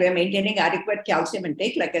sure that we're maintaining adequate calcium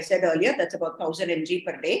intake. Like I said earlier, that's about 1000 mg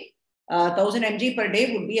per day. 1000 mg per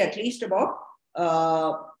day would be at least about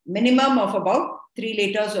minimum of about 3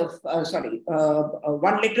 liters of,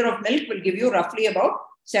 1 liter of milk will give you roughly about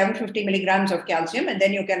 750 milligrams of calcium. And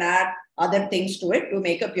then you can add other things to it to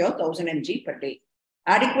make up your 1000 mg per day.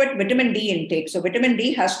 Adequate vitamin D intake. So vitamin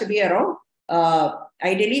D has to be around,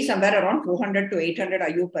 ideally somewhere around 400 to 800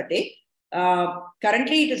 IU per day.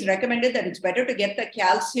 Currently, it is recommended that it's better to get the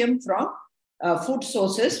calcium from food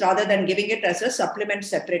sources rather than giving it as a supplement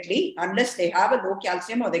separately, unless they have a low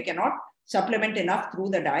calcium or they cannot supplement enough through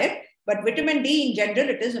the diet. But vitamin D in general,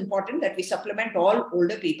 it is important that we supplement all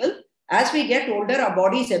older people. As we get older, our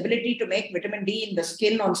body's ability to make vitamin D in the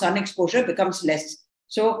skin on sun exposure becomes less.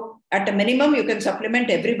 So at a minimum, you can supplement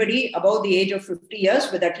everybody above the age of 50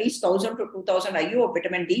 years with at least 1000 to 2000 IU of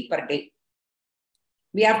vitamin D per day.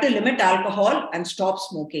 We have to limit alcohol and stop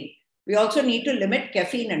smoking. We also need to limit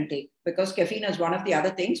caffeine intake because caffeine is one of the other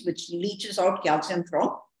things which leaches out calcium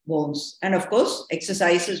from bones. And of course,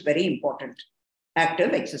 exercise is very important.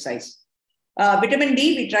 Active exercise. Vitamin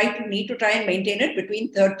D, we need to try and maintain it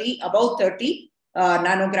between about 30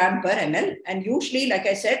 nanogram per ml. And usually, like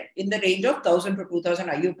I said, in the range of 1000 to 2000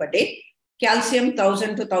 IU per day. Calcium,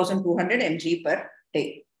 1000 to 1200 mg per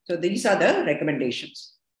day. So these are the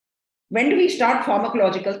recommendations. When do we start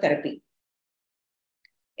pharmacological therapy?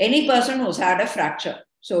 Any person who's had a fracture.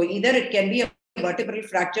 So either it can be a vertebral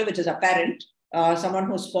fracture, which is apparent, someone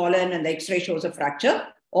who's fallen and the X-ray shows a fracture,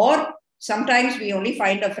 or sometimes we only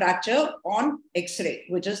find a fracture on X-ray,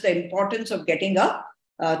 which is the importance of getting a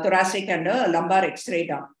thoracic and a lumbar X-ray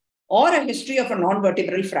done, or a history of a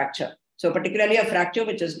non-vertebral fracture. So particularly a fracture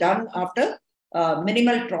which is done after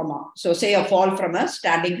minimal trauma. So say a fall from a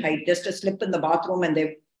standing height, just a slip in the bathroom and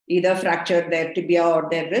they've either fractured their tibia or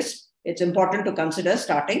their wrist. It's important to consider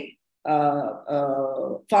starting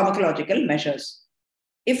pharmacological measures.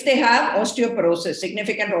 If they have osteoporosis,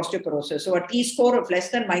 significant osteoporosis, so a T-score of less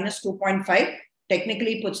than minus 2.5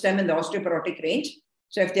 technically puts them in the osteoporotic range.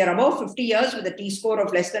 So if they're above 50 years with a T-score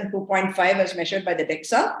of less than 2.5 as measured by the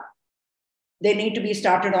DEXA, they need to be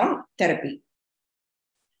started on therapy.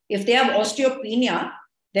 If they have osteopenia,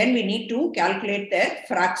 then we need to calculate their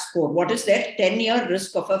FRAC score. What is their 10-year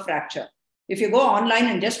risk of a fracture? If you go online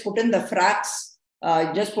and just put in the FRACs,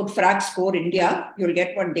 just put FRAC score India, you'll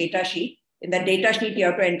get one data sheet. In the data sheet, you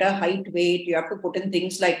have to enter height, weight. You have to put in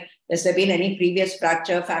things like, has there been any previous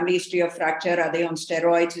fracture, family history of fracture, are they on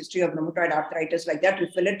steroids, history of rheumatoid arthritis, like that. You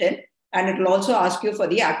fill it in. And it will also ask you for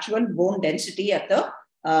the actual bone density at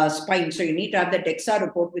the spine. So you need to have the DEXA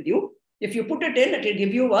report with you. If you put it in, it will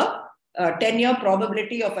give you a 10-year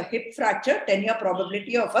probability of a hip fracture, 10-year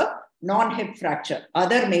probability of a non-hip fracture,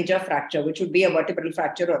 other major fracture, which would be a vertebral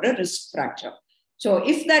fracture or a wrist fracture. So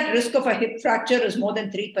if that risk of a hip fracture is more than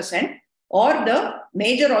 3%, or the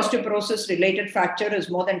major osteoporosis related fracture is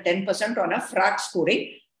more than 10% on a FRAC scoring,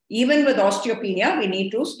 even with osteopenia, we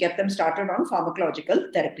need to get them started on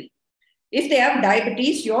pharmacological therapy. If they have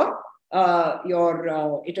diabetes,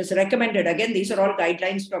 it is recommended, again, these are all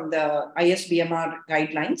guidelines from the ISBMR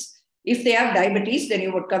guidelines. If they have diabetes, then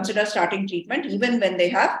you would consider starting treatment even when they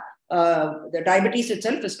have the diabetes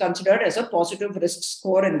itself is considered as a positive risk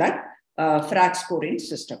score in that FRAC scoring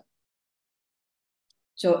system.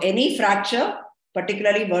 So any fracture,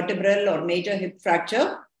 particularly vertebral or major hip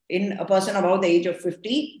fracture in a person above the age of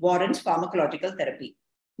 50 warrants pharmacological therapy.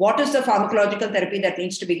 What is the pharmacological therapy that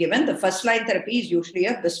needs to be given? The first line therapy is usually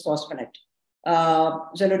a bisphosphonate.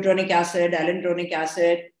 Zoledronic acid, alendronic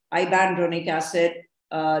acid, ibandronic acid.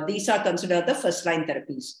 These are considered the first line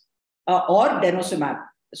therapies. Or denosumab.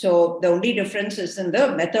 So the only difference is in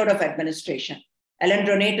the method of administration.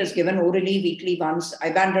 Alendronate is given orally weekly once.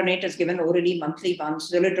 Ibandronate is given orally monthly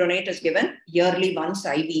once. Zoledronate is given yearly once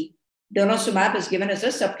IV. Denosumab is given as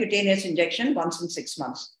a subcutaneous injection once in 6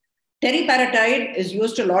 months. Teriparatide is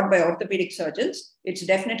used a lot by orthopedic surgeons. It's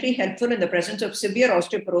definitely helpful in the presence of severe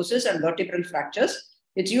osteoporosis and vertebral fractures.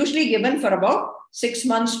 It's usually given for about 6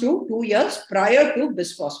 months to 2 years prior to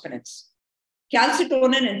bisphosphonates.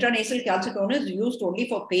 Calcitonin, intranasal calcitonin is used only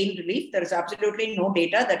for pain relief. There is absolutely no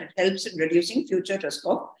data that it helps in reducing future risk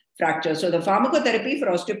of fracture. So the pharmacotherapy for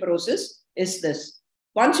osteoporosis is this.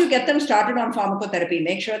 Once you get them started on pharmacotherapy,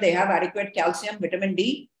 make sure they have adequate calcium, vitamin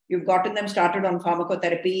D. You've gotten them started on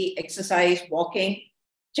pharmacotherapy, exercise, walking.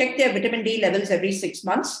 Check their vitamin D levels every 6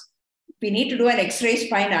 months. We need to do an X-ray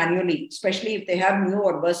spine annually, especially if they have new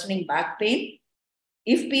or worsening back pain.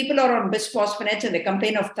 If people are on bisphosphonates and they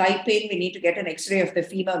complain of thigh pain, we need to get an X-ray of the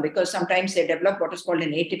femur because sometimes they develop what is called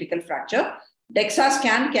an atypical fracture. DEXA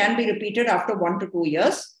scan can be repeated after 1 to 2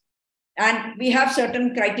 years. And we have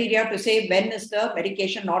certain criteria to say when is the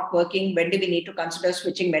medication not working, when do we need to consider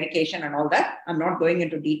switching medication and all that. I'm not going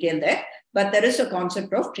into detail there, but there is a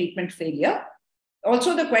concept of treatment failure.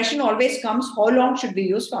 Also, the question always comes, how long should we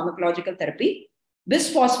use pharmacological therapy?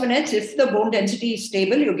 Bisphosphonates, if the bone density is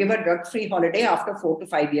stable, you give a drug-free holiday after 4 to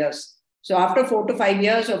 5 years. So after 4 to 5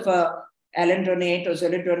 years of alendronate or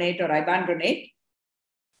zoledronate or ibandronate,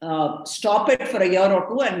 stop it for a year or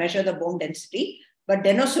 2 and measure the bone density. But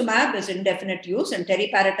denosumab is indefinite use and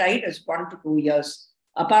teriparatide is 1 to 2 years.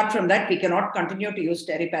 Apart from that, we cannot continue to use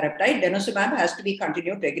teriparatide. Denosumab has to be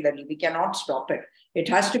continued regularly. We cannot stop it. It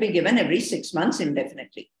has to be given every 6 months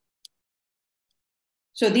indefinitely.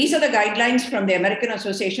 So these are the guidelines from the American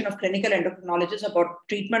Association of Clinical Endocrinologists about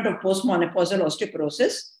treatment of postmenopausal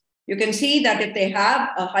osteoporosis. You can see that if they have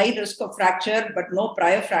a high risk of fracture but no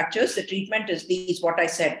prior fractures, the treatment is these, what I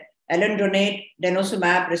said, alendronate,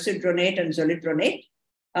 denosumab, risidronate, and zoledronate.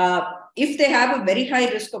 If they have a very high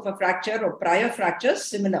risk of a fracture or prior fractures,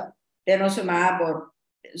 similar, denosumab or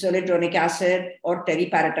zoledronic acid or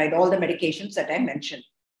teriparatide, all the medications that I mentioned.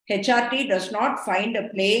 HRT does not find a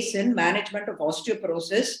place in management of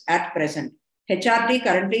osteoporosis at present. HRT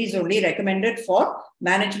currently is only recommended for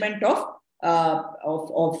management of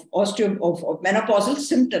menopausal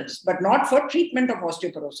symptoms, but not for treatment of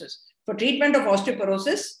osteoporosis. For treatment of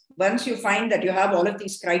osteoporosis, once you find that you have all of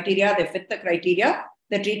these criteria, they fit the criteria,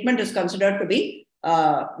 the treatment is considered to be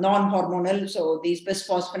non-hormonal. So these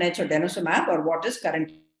bisphosphonates or denosumab are what is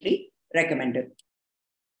currently recommended.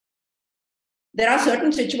 There are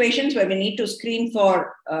certain situations where we need to screen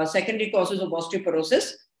for secondary causes of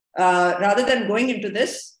osteoporosis. Rather than going into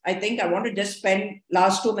this, I think I want to just spend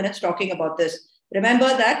last 2 minutes talking about this. Remember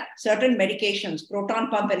that certain medications, proton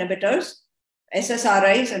pump inhibitors,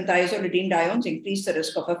 SSRIs and thiazolidinediones increase the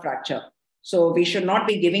risk of a fracture. So we should not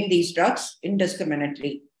be giving these drugs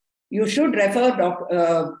indiscriminately. You should refer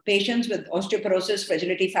patients with osteoporosis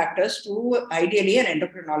fragility factors to ideally an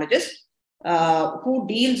endocrinologist who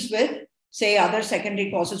deals with, say, other secondary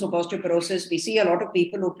causes of osteoporosis. We see a lot of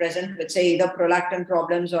people who present with, say, either prolactin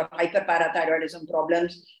problems or hyperparathyroidism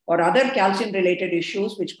problems or other calcium-related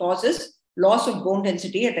issues which causes loss of bone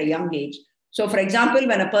density at a young age. So, for example,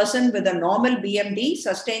 when a person with a normal BMD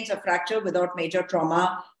sustains a fracture without major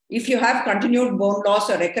trauma, if you have continued bone loss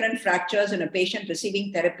or recurrent fractures in a patient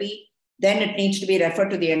receiving therapy, then it needs to be referred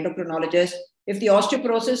to the endocrinologist. If the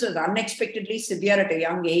osteoporosis is unexpectedly severe at a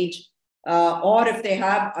young age, or if they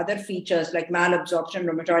have other features like malabsorption,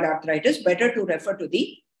 rheumatoid arthritis, better to refer to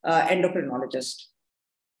the endocrinologist.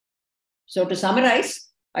 So to summarize,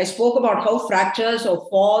 I spoke about how fractures or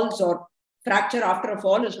falls or fracture after a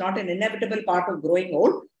fall is not an inevitable part of growing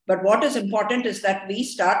old. But what is important is that we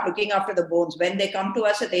start looking after the bones. When they come to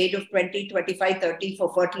us at the age of 20, 25, 30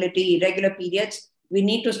 for fertility, irregular periods, we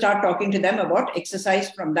need to start talking to them about exercise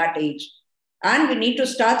from that age. And we need to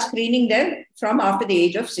start screening them from after the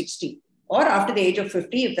age of 60 or after the age of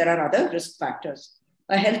 50 if there are other risk factors.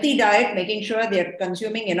 A healthy diet, making sure they're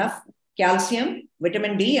consuming enough calcium,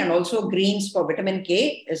 vitamin D, and also greens for vitamin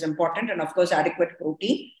K is important. And of course, adequate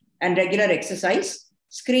protein and regular exercise.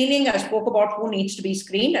 Screening, I spoke about who needs to be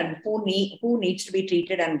screened and who needs to be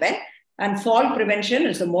treated and when. And fall prevention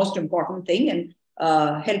is the most important thing in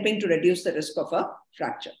helping to reduce the risk of a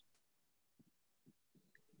fracture.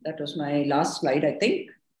 That was my last slide, I think.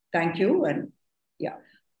 Thank you. And yeah,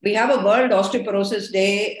 we have a World Osteoporosis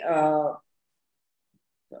Day.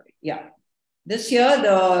 This year,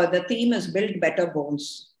 the theme is Build Better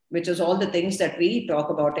Bones, which is all the things that we talk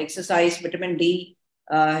about: exercise, vitamin D,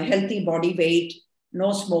 healthy body weight,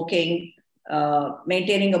 no smoking,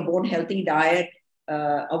 maintaining a bone healthy diet,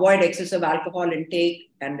 avoid excessive alcohol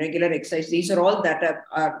intake, and regular exercise. These are all that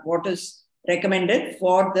are what is recommended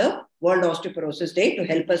for the World Osteoporosis Day to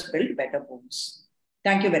help us build better bones.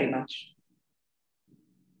 Thank you very much.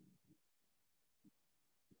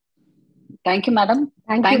 Thank you, madam.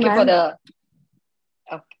 Thank you for the...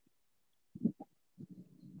 Okay.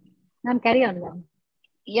 Ma'am, carry on, ma'am.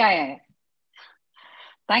 Yeah.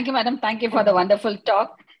 Thank you, madam. Thank you for the wonderful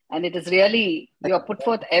talk. And it is really, you have put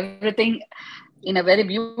forth everything in a very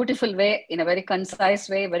beautiful way, in a very concise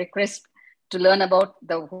way, very crisp, to learn about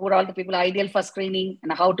who are all the people ideal for screening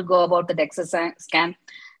and how to go about the DEXA scan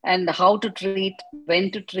and how to treat,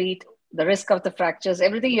 when to treat, the risk of the fractures,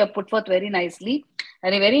 everything you have put forth very nicely.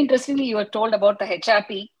 And very interestingly, you were told about the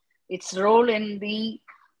HRT, its role in the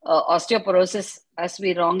osteoporosis, as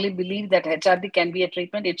we wrongly believe that HRT can be a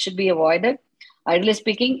treatment. It should be avoided. Ideally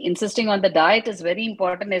speaking, insisting on the diet is very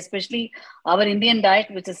important, especially our Indian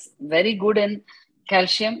diet, which is very good in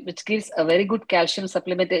calcium, which gives a very good calcium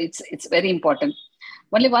supplement. It's very important.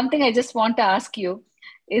 Only one thing I just want to ask you,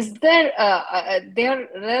 is there are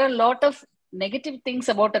a lot of negative things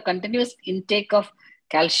about a continuous intake of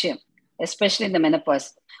calcium, especially in the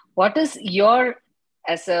menopause. What is your,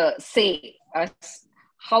 as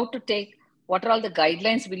how to take, what are all the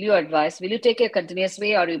guidelines will you advise? Will you take a continuous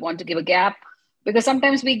way or you want to give a gap? Because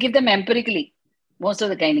sometimes we give them empirically, most of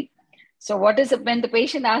the gynae. So what is it when the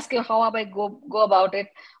patient asks you, how I go about it?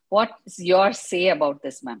 What is your say about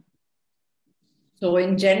this, ma'am? So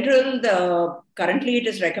in general, currently it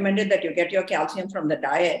is recommended that you get your calcium from the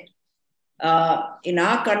diet. In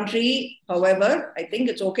our country, however, I think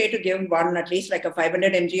it's okay to give one at least like a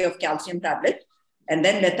 500 mg of calcium tablet and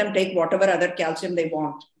then let them take whatever other calcium they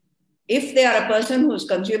want. If they are a person who's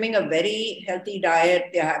consuming a very healthy diet,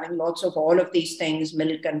 they're having lots of all of these things,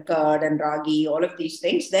 milk and curd and ragi, all of these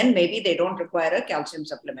things, then maybe they don't require a calcium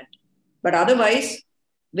supplement. But otherwise,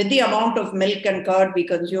 with the amount of milk and curd we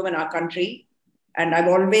consume in our country, and I've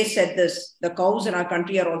always said this, the cows in our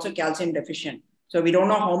country are also calcium deficient. So we don't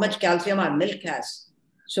know how much calcium our milk has.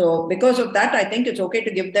 So because of that, I think it's okay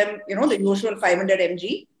to give them, the usual 500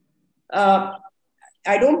 mg.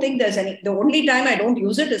 I don't think there's any, the only time I don't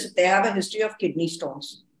use it is if they have a history of kidney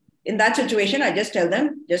stones. In that situation, I just tell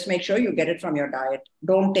them, just make sure you get it from your diet.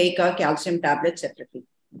 Don't take a calcium tablet separately.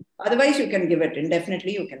 Otherwise, you can give it.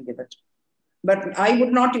 Indefinitely, you can give it. But I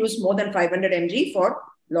would not use more than 500 mg for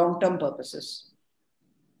long-term purposes.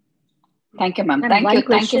 Thank you, ma'am.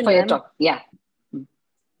 Thank you for your talk. Yeah.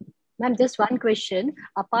 Ma'am, just one question.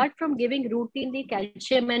 Apart from giving routinely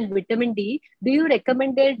calcium and vitamin D, do you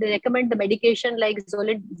recommend the medication like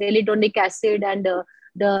zelidonic acid and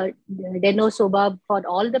the denosumab for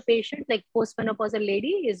all the patients, like postmenopausal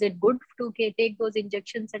lady? Is it good to take those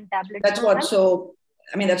injections and tablets? That's what. So,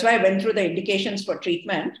 that's why I went through the indications for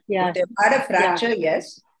treatment. Yeah. If they've had a fracture,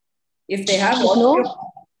 yes. If they have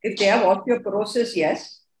osteoporosis,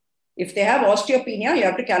 yes. If they have osteopenia, you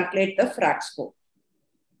have to calculate the frac score.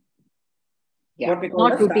 Yeah.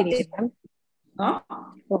 Not routinely. Huh?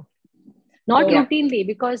 Oh. Not routinely,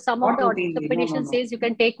 because some of the orthopedicians says you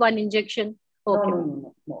can take one injection. Okay.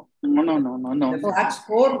 No. The frac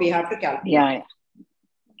score we have to calculate. Yeah.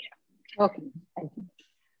 Okay. Thank you.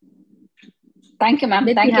 Thank you, ma'am.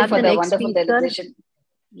 Let Thank me you have for the the next wonderful speaker. deliberation.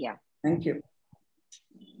 Yeah. Thank you.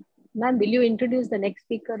 Ma'am, will you introduce the next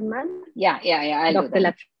speaker, ma'am? Yeah. I'll do Dr. that.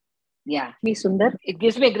 Lakshmi Yeah. Sundar. It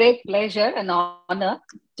gives me great pleasure and honor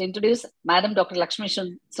to introduce Madam Dr. Lakshmi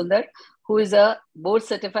Sundar, who is a board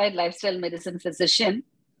certified lifestyle medicine physician,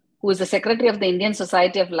 who is the secretary of the Indian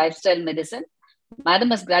Society of Lifestyle Medicine. Madam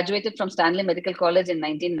has graduated from Stanley Medical College in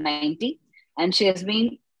 1990, and she has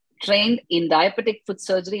been trained in diabetic foot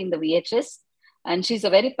surgery in the VHS. And she's a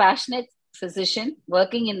very passionate physician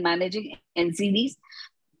working in managing NCDs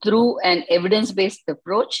through an evidence-based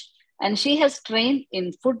approach. And she has trained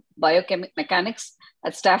in food biomechanics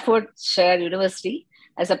at Staffordshire University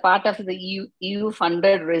as a part of the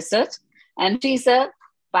EU-funded research. And she's a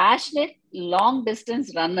passionate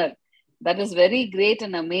long-distance runner. That is very great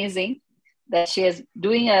and amazing that she is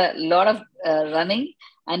doing a lot of running.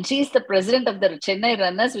 And she's the president of the Chennai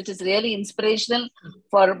Runners, which is really inspirational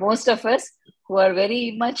for most of us who are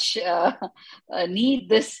very much need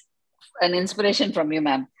this an inspiration from you,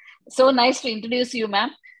 ma'am. So nice to introduce you,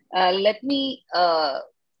 ma'am. Let me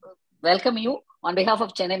welcome you on behalf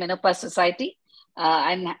of Chennai Menopause Society.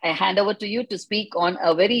 And I hand over to you to speak on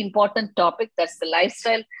a very important topic, that's the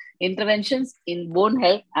lifestyle interventions in bone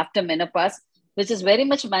health after menopause, which is very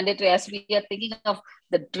much mandatory as we are thinking of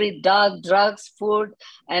the drugs, food,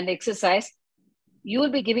 and exercise. You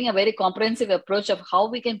will be giving a very comprehensive approach of how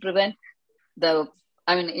we can prevent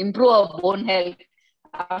improve our bone health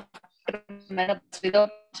after menopause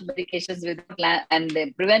without medications,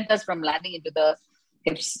 and prevent us from landing into the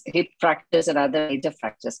hip fractures and other major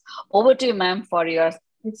fractures. Over to you, ma'am, for your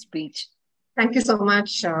speech. Thank you so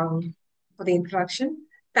much for the introduction.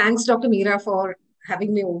 Thanks, Dr. Meera, for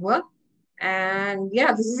having me over. And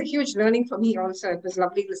yeah, this is a huge learning for me also. It was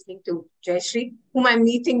lovely listening to Jayashree, whom I'm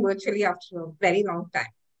meeting virtually after a very long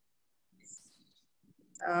time.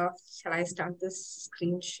 Shall I start this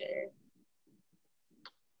screen share?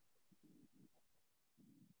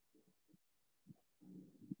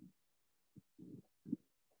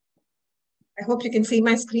 I hope you can see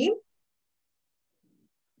my screen.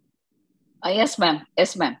 Yes, ma'am.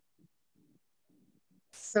 Yes, ma'am.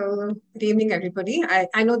 So good evening, everybody.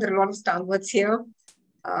 I know there are a lot of stalwarts here.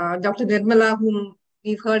 Dr. Nirmala, whom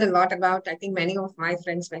we've heard a lot about. I think many of my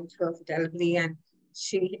friends went to her for delivery, and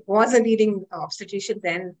she was a leading obstetrician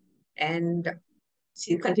then, and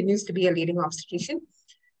she continues to be a leading obstetrician.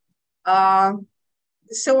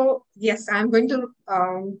 So yes, I'm going to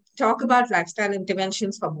talk about lifestyle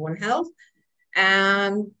interventions for bone health,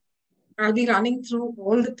 and I'll be running through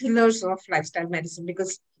all the pillars of lifestyle medicine,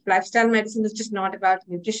 because lifestyle medicine is just not about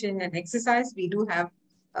nutrition and exercise. We do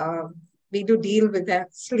deal with the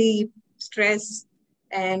sleep, stress,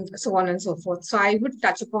 and so on and so forth. So I would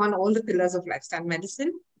touch upon all the pillars of lifestyle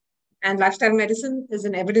medicine. And lifestyle medicine is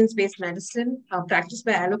an evidence-based medicine practiced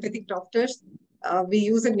by allopathic doctors. We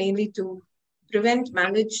use it mainly to prevent,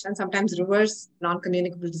 manage, and sometimes reverse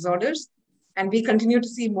non-communicable disorders. And we continue to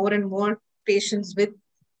see more and more patients with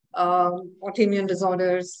autoimmune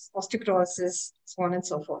disorders, osteoporosis, so on and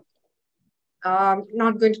so forth.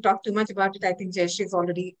 Not going to talk too much about it. I think Jayashree has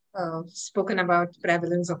already spoken about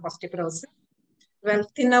prevalence of osteoporosis. Well,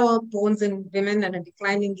 thinner bones in women and a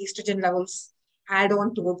declining estrogen levels add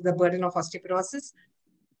on to the burden of osteoporosis.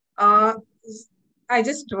 I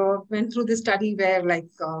just went through this study where,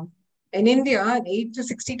 in India, 8 to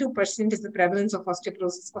 62% is the prevalence of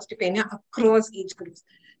osteoporosis, osteopenia across age groups.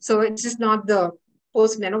 So it's just not the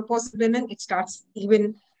post-menopause women, it starts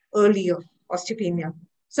even earlier, osteopenia.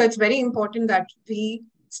 So it's very important that we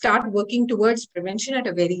start working towards prevention at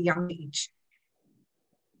a very young age.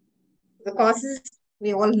 The causes,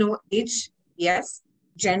 we all know age, yes,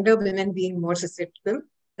 gender, women being more susceptible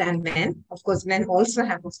than men. Of course, men also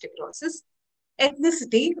have osteoporosis.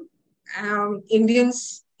 Ethnicity,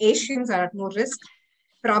 Indians, Asians are at more risk,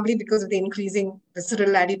 probably because of the increasing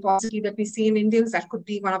visceral adiposity that we see in Indians. That could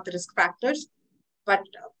be one of the risk factors. But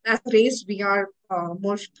as a race, we are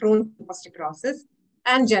more prone to osteoporosis.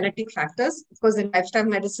 And genetic factors. Because in lifestyle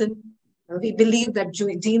medicine, we believe that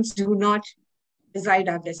genes do not decide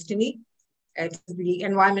our destiny. It's the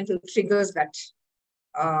environmental triggers that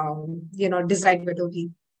decide whether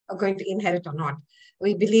we are going to inherit or not.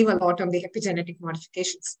 We believe a lot on the epigenetic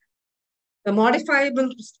modifications. The modifiable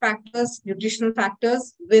risk factors, nutritional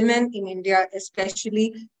factors, women in India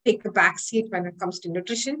especially take the backseat when it comes to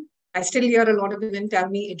nutrition. I still hear a lot of women tell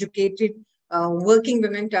me, educated, working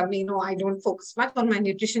women tell me, no, I don't focus much on my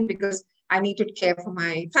nutrition because I need to care for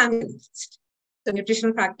my family. So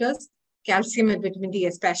nutritional factors, calcium and vitamin D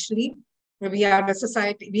especially. We are a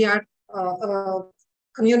society, we are a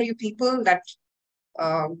community of people that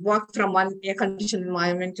walk from one air-conditioned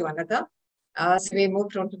environment to another. So we're more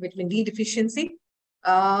prone to vitamin D deficiency.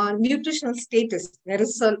 Nutritional status, there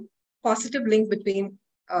is a positive link between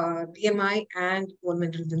BMI and bone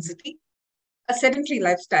mineral density. A sedentary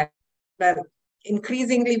lifestyle. Well,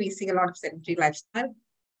 increasingly we see a lot of sedentary lifestyle,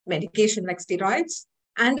 medication like steroids,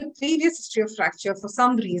 and a previous history of fracture for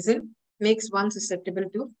some reason makes one susceptible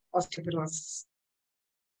to osteoporosis.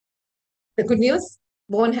 The good news,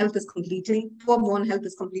 poor bone health is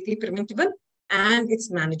completely preventable and it's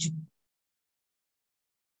manageable.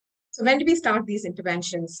 So when do we start these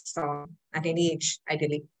interventions? At any age,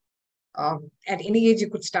 ideally. At any age, you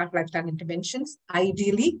could start lifestyle interventions.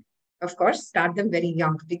 Ideally, of course, start them very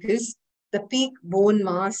young because the peak bone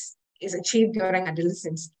mass is achieved during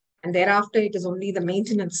adolescence. And thereafter, it is only the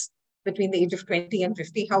maintenance between the age of 20 and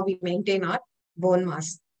 50, how we maintain our bone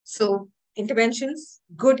mass. So interventions,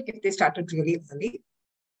 good if they started really early.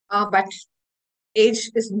 But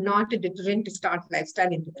age is not a deterrent to start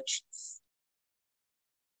lifestyle interventions.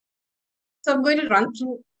 So I'm going to run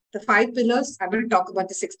through the 5 pillars. I will talk about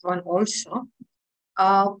the 6th one also.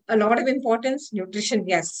 A lot of importance, nutrition,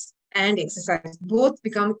 yes, and exercise. Both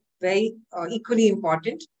become very equally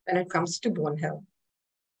important when it comes to bone health.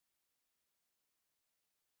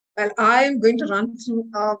 Well, I am going to run through,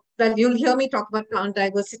 well, you'll hear me talk about plant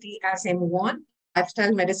diversity as I move on.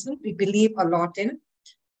 Lifestyle medicine, we believe a lot in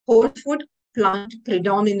whole food, plant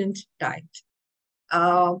predominant diet.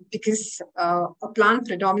 Because a plant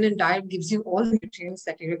predominant diet gives you all the nutrients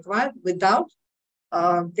that you require without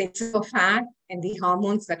the excess of fat and the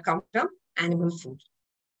hormones that come from animal food.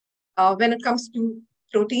 When it comes to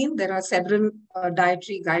protein, there are several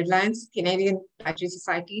dietary guidelines. Canadian Dietary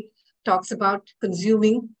Society talks about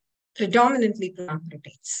consuming predominantly plant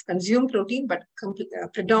proteins. Consume protein, but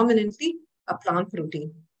predominantly a plant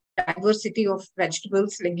protein. Diversity of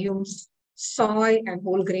vegetables, legumes, soy, and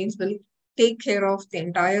whole grains will take care of the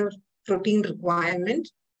entire protein requirement.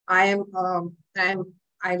 I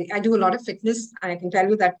do a lot of fitness. I can tell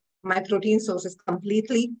you that my protein source is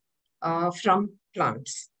completely from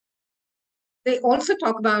plants. They also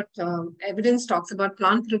talk about, evidence talks about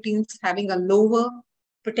plant proteins having a lower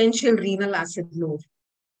potential renal acid load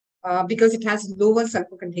because it has lower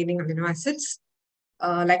sulfur-containing amino acids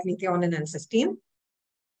like methionine and cysteine.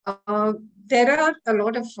 There are a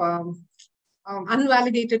lot of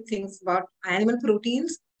unvalidated things about animal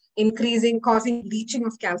proteins causing leaching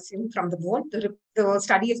of calcium from the bone. The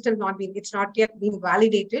study is still it's not yet been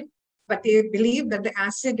validated, but they believe that the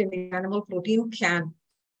acid in the animal protein can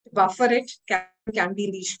buffer it, can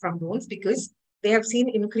be leached from bones because they have seen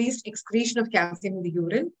increased excretion of calcium in the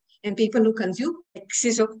urine in people who consume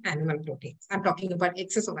excess of animal proteins. I'm talking about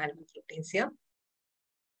excess of animal proteins here.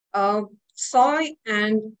 Soy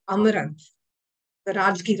and amaranth, the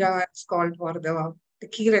Rajgira it's called, or the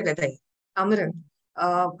Kira Vedai, amaranth,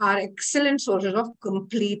 are excellent sources of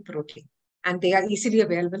complete protein. And they are easily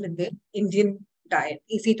available in the Indian diet,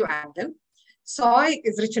 easy to add them. Soy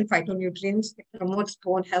is rich in phytonutrients. It promotes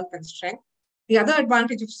bone health and strength. The other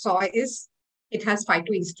advantage of soy is it has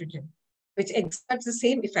phytoestrogen, which exerts the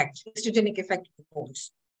same effect, estrogenic effect of the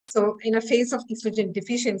bones. So in a phase of estrogen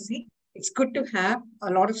deficiency, it's good to have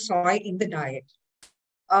a lot of soy in the diet.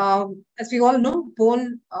 As we all know,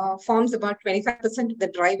 bone forms about 25% of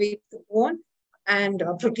the dry weight of the bone and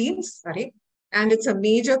proteins, and it's a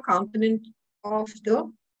major component of the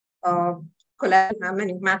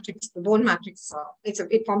collagen matrix, the bone matrix.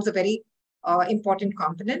 It forms a very important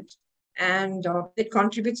component, and it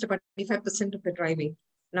contributes to about 25% of the dry weight.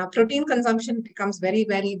 Now, protein consumption becomes very,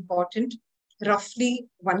 very important, roughly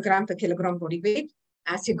 1 gram per kilogram body weight.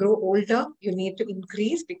 As you grow older, you need to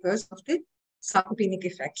increase because of the sarcopenic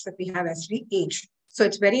effects that we have as we age. So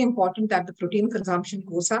it's very important that the protein consumption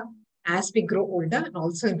goes up as we grow older and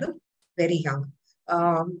also in the very young.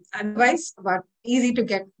 Otherwise, about easy to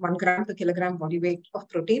get 1 gram per kilogram body weight of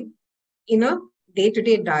protein in a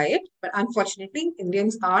day-to-day diet. But unfortunately,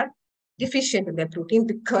 Indians are deficient in their protein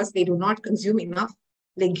because they do not consume enough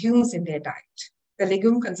legumes in their diet. The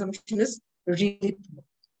legume consumption is really poor.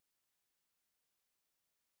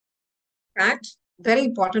 Fat, very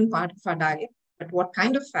important part of our diet, but what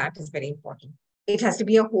kind of fat is very important? It has to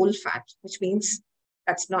be a whole fat, which means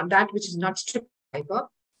that's not that which is not stripped fiber.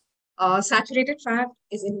 Saturated fat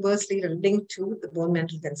is inversely linked to the bone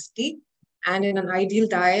mineral density. And in an ideal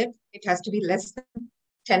diet, it has to be less than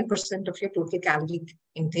 10% of your total calorie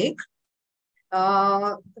intake.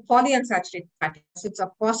 The polyunsaturated fatty acids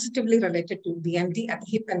are positively related to BMD at the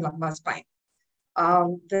hip and lumbar spine.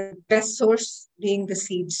 The best source being the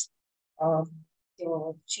seeds.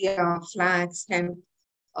 Chia, flax, hemp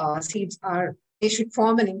seeds they should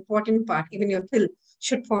form an important part, even your pill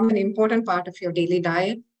should form an important part of your daily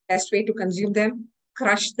diet Best way to consume them,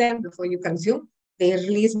 crush them before you consume. They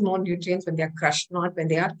release more nutrients when they are crushed, not when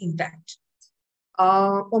they are intact.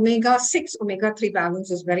 Omega-6, omega-3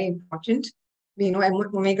 balance is very important. We know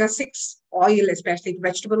omega-6 oil, especially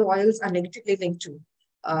vegetable oils, are negatively linked to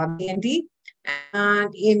BND.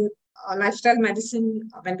 And in lifestyle medicine,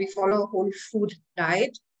 when we follow a whole food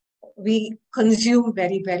diet, we consume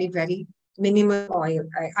very, very, very minimal oil.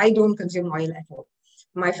 I don't consume oil at all.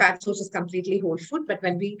 My fat source is completely whole food, but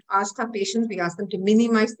when we ask our patients, we ask them to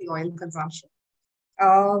minimize the oil consumption.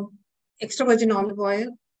 Extra virgin olive oil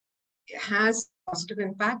has positive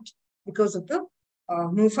impact because of the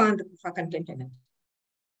MUFA and the PUFA content in it.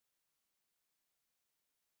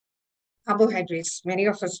 Carbohydrates. Many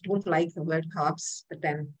of us don't like the word carbs, but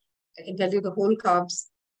then I can tell you the whole carbs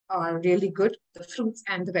are really good. The fruits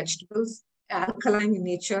and the vegetables, alkaline in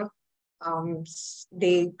nature,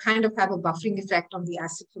 they kind of have a buffering effect on the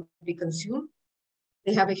acid food we consume.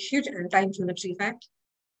 They have a huge anti-inflammatory effect.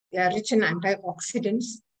 They are rich in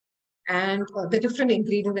antioxidants. And the different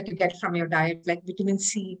ingredients that you get from your diet, like vitamin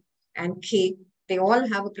C and K, they all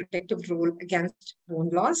have a protective role against bone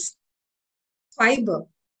loss. Fiber.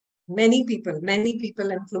 Many people,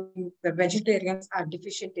 including the vegetarians, are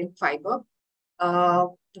deficient in fiber. The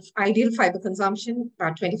ideal fiber consumption,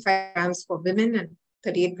 about 25 grams for women and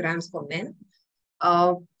 38 grams for men.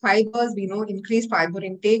 Fibers, we know increased fiber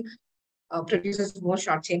intake produces more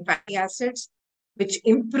short-chain fatty acids, which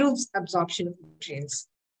improves absorption of nutrients.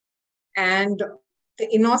 And the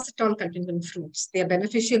inositol content in fruits, they are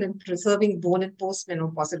beneficial in preserving bone and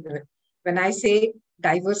postmenopausal women. When I say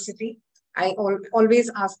diversity, I always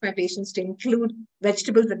ask my patients to include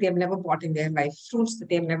vegetables that they have never bought in their life, fruits that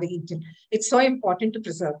they have never eaten. It's so important to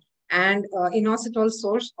preserve. And inositol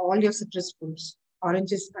source, all your citrus fruits.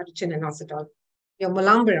 Oranges are rich in inositol. Your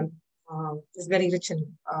mulambaram is very rich in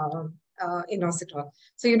inositol.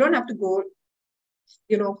 So you don't have to go,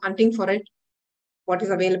 hunting for it. What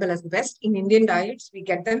is available as the best. In Indian diets, we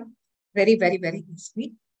get them very, very, very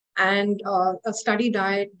easily. And a study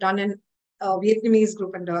diet done in a Vietnamese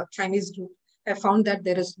group and a Chinese group have found that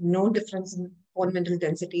there is no difference in bone mineral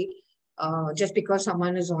density just because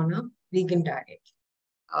someone is on a vegan diet.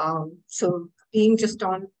 So being just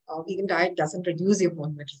on a vegan diet doesn't reduce your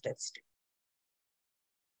bone mineral density.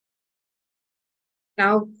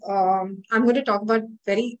 Now, I'm going to talk about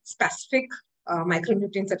very specific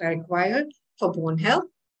micronutrients that are required for bone health.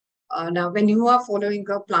 Now, when you are following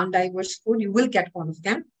a plant diverse food, you will get all of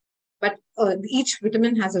them, but each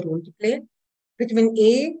vitamin has a role to play. Vitamin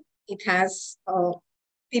A, it has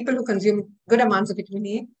people who consume good amounts of vitamin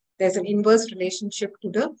A, there's an inverse relationship to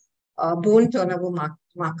the bone turnover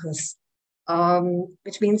markers,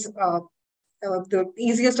 which means the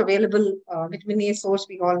easiest available vitamin A source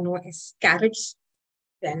we all know is carrots.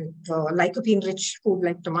 Then the lycopene-rich food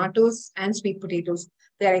like tomatoes and sweet potatoes,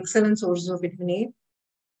 they are excellent sources of vitamin A.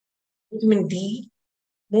 Vitamin D,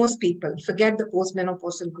 most people forget the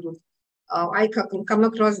postmenopausal group. I come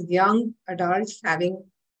across young adults having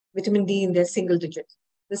vitamin D in their single digits.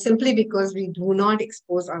 This simply because we do not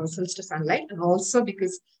expose ourselves to sunlight, and also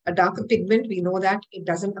because a darker pigment, we know that it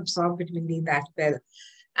doesn't absorb vitamin D that well.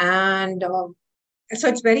 And so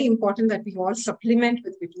it's very important that we all supplement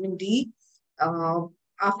with vitamin D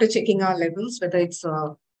after checking our levels, whether it's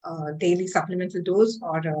a daily supplemental dose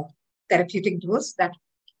or a therapeutic dose that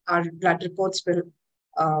our blood reports will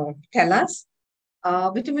tell us.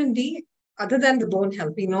 Vitamin D, other than the bone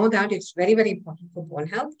health, we know that it's very, very important for bone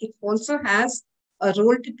health. It also has a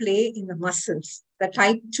role to play in the muscles, the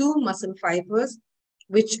type 2 muscle fibers,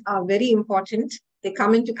 which are very important. They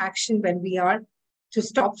come into action when we are to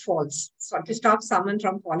stop falls. So to stop someone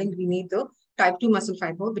from falling, we need the type 2 muscle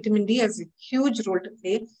fiber. Vitamin D has a huge role to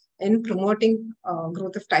play in promoting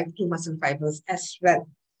growth of type 2 muscle fibers as well.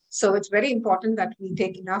 So it's very important that we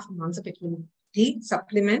take enough amounts of vitamin D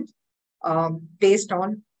supplement based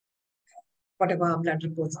on whatever our blood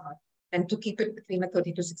reports are, and to keep it between a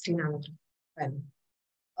 30 to 60 nanogram.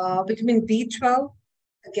 Vitamin B12,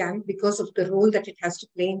 again, because of the role that it has to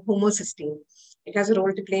play in homocysteine. It has a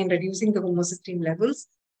role to play in reducing the homocysteine levels,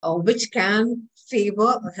 which can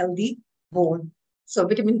favor a healthy bone. So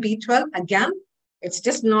vitamin B12, again, it's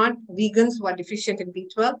just not vegans who are deficient in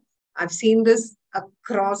B12. I've seen this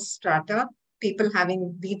across strata, people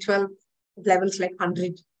having B12 levels like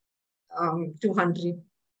 100, 200.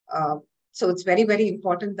 So it's very, very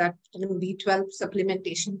important that vitamin B12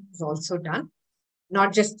 supplementation is also done,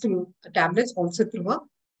 not just through tablets, also through a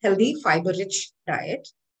healthy fiber-rich diet.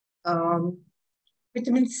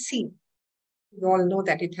 Vitamin C, you all know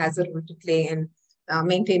that it has a role to play in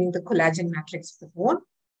maintaining the collagen matrix of the bone.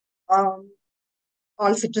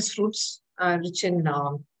 All citrus fruits are rich in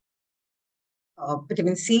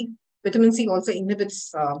vitamin C. Vitamin C also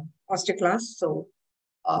inhibits osteoclast. So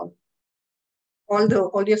all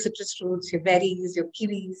your citrus fruits, your berries, your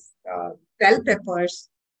kiwis, bell peppers,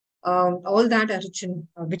 all that are rich in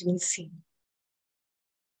vitamin C.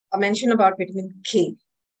 A mention about vitamin K.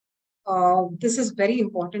 This is very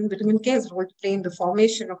important. Vitamin K has a role to play in the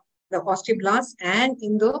formation of the osteoblasts and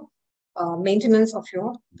in the maintenance of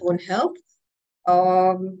your bone health.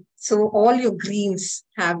 So all your greens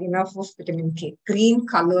have enough of vitamin K, green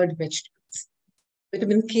colored vegetables.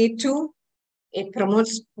 Vitamin K2, it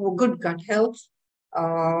promotes good gut health.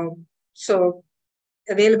 So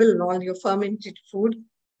available in all your fermented food.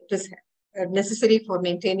 It is necessary for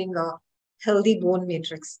maintaining a healthy bone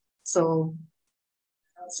matrix. So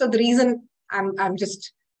the reason I'm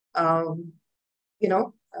just, kind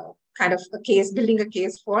of building a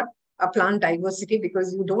case for a plant diversity,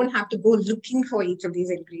 because you don't have to go looking for each of these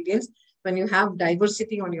ingredients. When you have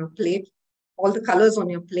diversity on your plate, all the colors on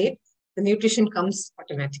your plate, the nutrition comes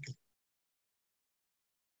automatically.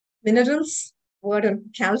 Minerals, word on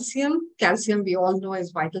calcium. Calcium, we all know, is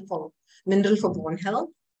vital for mineral for bone health.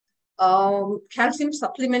 Calcium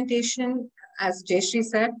supplementation, as Jayashree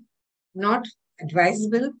said, not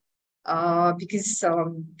advisable because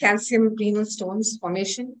calcium renal stones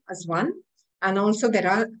formation is one. And also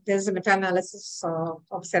there's a meta-analysis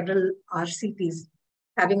of several RCPs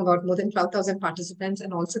having about more than 12,000 participants.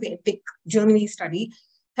 And also the EPIC Germany study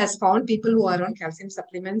has found people who are on calcium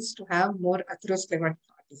supplements to have more atherosclerotic heart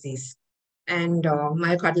disease and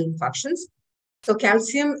myocardial infarctions. So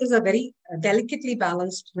calcium is a very delicately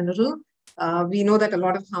balanced mineral. We know that a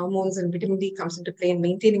lot of hormones and vitamin D comes into play in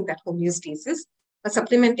maintaining that homeostasis. A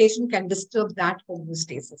supplementation can disturb that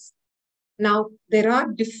homeostasis. Now, there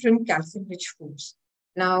are different calcium-rich foods.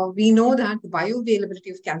 Now, we know that the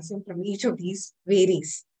bioavailability of calcium from each of these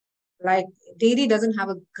varies. Like dairy doesn't have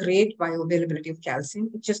a great bioavailability of calcium.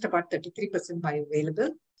 It's just about 33% bioavailable.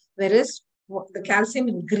 Whereas the calcium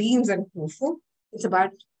in greens and tofu, it's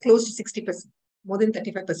about close to 60%, more than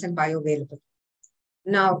 35% bioavailable.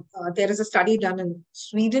 Now, there is a study done in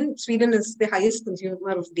Sweden. Sweden is the highest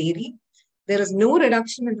consumer of dairy. There is no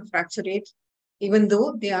reduction in the fracture rate, even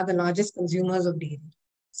though they are the largest consumers of dairy.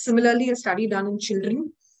 Similarly, a study done in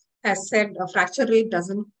children has said a fracture rate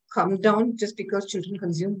doesn't come down just because children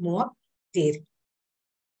consume more dairy.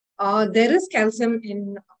 There is calcium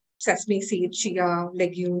in sesame seeds, chia,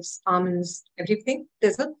 legumes, almonds, everything.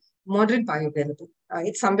 There's a moderate bioavailable.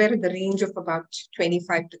 It's somewhere in the range of about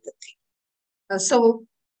 25 to 30. So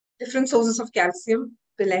different sources of calcium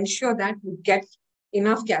will ensure that you get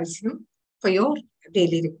enough calcium for your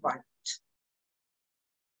daily requirement.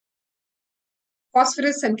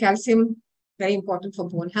 Phosphorus and calcium, very important for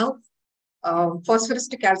bone health. Phosphorus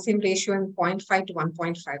to calcium ratio in 0.5 to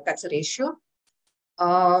 1.5, that's a ratio.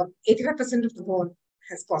 85% of the bone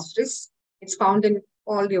has phosphorus. It's found in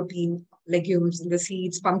all your bean, legumes, in the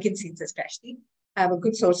seeds, pumpkin seeds especially, have a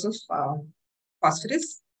good source of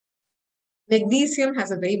phosphorus. Magnesium has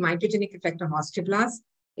a very mitogenic effect on osteoblasts.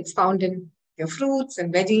 It's found in your fruits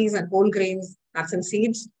and veggies and whole grains, nuts and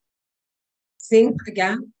seeds. Zinc,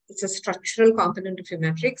 again, it's a structural component of your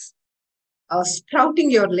matrix.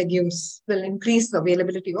 Sprouting your legumes will increase the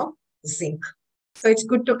availability of zinc. So it's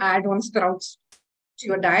good to add on sprouts to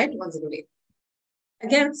your diet once a day.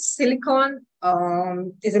 Again, silicon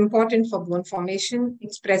is important for bone formation.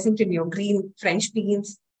 It's present in your green French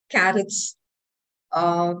beans, carrots.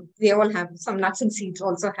 They all have, some nuts and seeds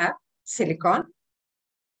also have silicon.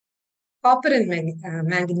 Copper and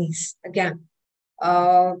manganese, again.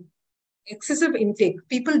 Excessive intake.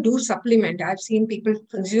 People do supplement. I've seen people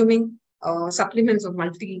consuming supplements of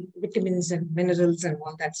multivitamins and minerals and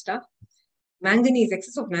all that stuff. Manganese,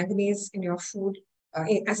 excess of manganese in your food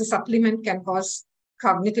as a supplement can cause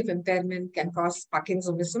cognitive impairment, can cause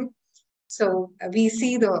Parkinsonism. So we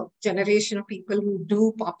see the generation of people who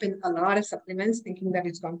do pop in a lot of supplements thinking that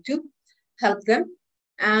it's going to help them.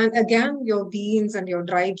 And again, your beans and your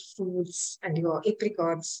dried fruits and your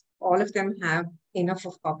apricots, all of them have enough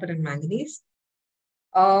of copper and manganese.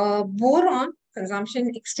 Boron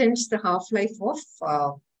consumption extends the half-life of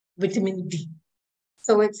vitamin D.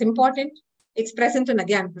 So it's important. It's present in,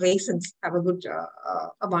 again, raisins have a good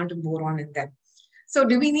amount of boron in them. So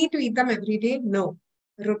do we need to eat them every day? No.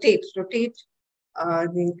 Rotate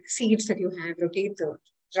the seeds that you have, rotate the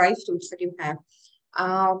dry fruits that you have.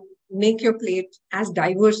 Make your plate as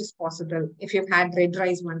diverse as possible. If you've had red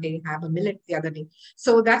rice one day, have a millet the other day.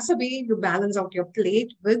 So that's the way you balance out your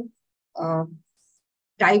plate with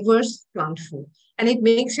diverse plant food. And it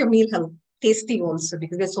makes your meal healthy, tasty also,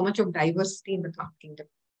 because there's so much of diversity in the plant kingdom.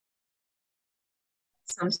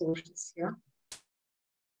 Some sources, yeah.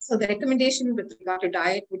 So the recommendation with regard to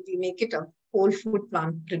diet would be make it a whole food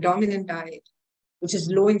plant predominant diet, which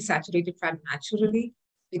is low in saturated fat naturally,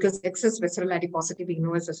 because excess visceral adiposity we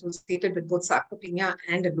know is associated with both sarcopenia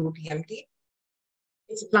and a low BMD.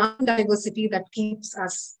 It's plant diversity that keeps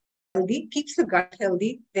us healthy, keeps the gut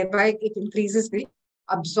healthy, thereby it increases the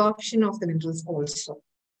absorption of the minerals also.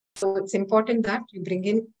 So it's important that you bring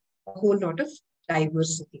in a whole lot of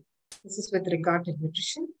diversity. This is with regard to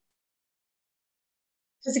nutrition.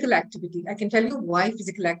 Physical activity. I can tell you why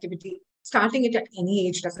physical activity, starting it at any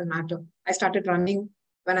age doesn't matter. I started running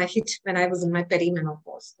when I was in my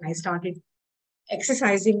perimenopause. And I started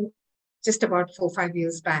exercising just about 4 or 5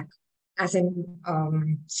 years back, as in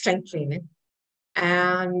strength training.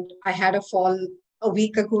 And I had a fall a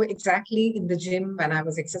week ago exactly in the gym when I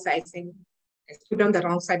was exercising. I stood on the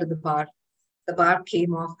wrong side of the bar. The bar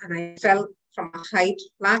came off and I fell from a height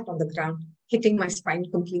flat on the ground, hitting my spine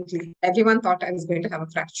completely. Everyone thought I was going to have a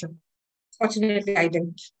fracture. Fortunately, I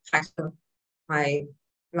didn't fracture my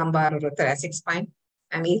lumbar or thoracic spine.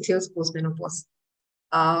 I'm 8 years post-menopause.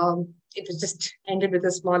 It was just ended with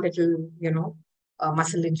a small little,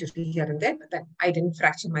 muscle injury here and there, but then I didn't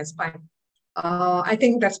fracture my spine. I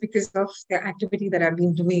think that's because of the activity that I've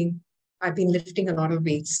been doing. I've been lifting a lot of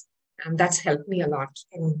weights, and that's helped me a lot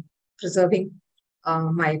in preserving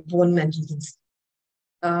my bone mental density.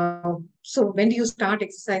 So when do you start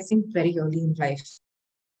exercising? Very early in life.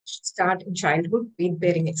 Start in childhood,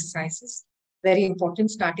 weight-bearing exercises. Very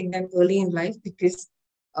important, starting them early in life, because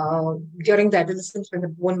during the adolescence, when the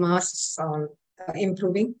bone mass is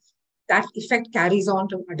improving, that effect carries on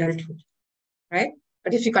to adulthood, right?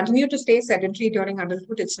 But if you continue to stay sedentary during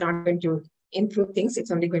adulthood, it's not going to improve things.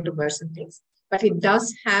 It's only going to worsen things. But it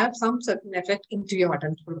does have some certain effect into your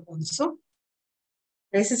adulthood also.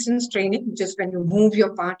 Resistance training, which is when you move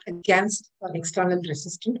your part against an external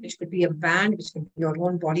resistance, which could be a band, which could be your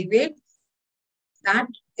own body weight. That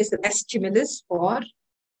is the best stimulus for,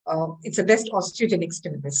 it's the best osteogenic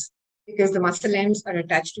stimulus, because the muscle ends are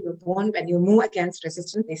attached to your bone. When you move against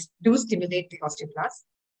resistance, they do stimulate the osteoblasts.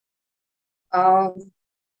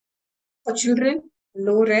 For children,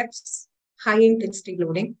 low reps, high intensity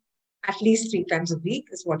loading, at least 3 times a week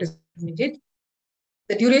is what is needed.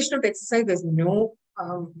 The duration of exercise, there's no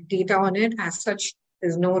data on it. As such,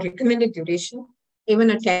 there's no recommended duration. Even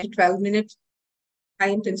a 10 to 12 minute high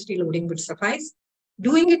intensity loading would suffice.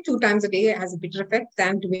 Doing it 2 times a day has a better effect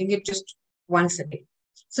than doing it just once a day.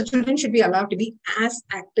 So children should be allowed to be as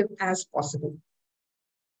active as possible.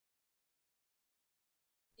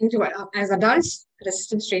 As adults,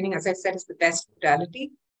 resistance training, as I said, is the best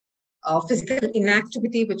modality. Physical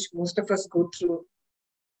inactivity, which most of us go through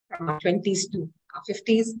from our 20s to our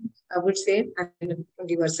 50s, I would say, and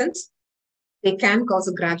only worsens. They can cause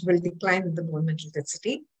a gradual decline in the bone mineral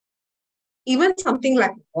density. Even something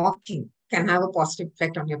like walking can have a positive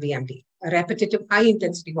effect on your BMD. A repetitive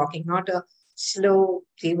high-intensity walking, not a slow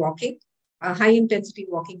play walking. A high-intensity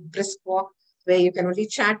walking, brisk walk, where you can only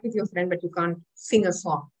chat with your friend, but you can't sing a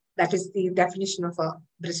song. That is the definition of a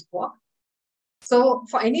brisk walk. So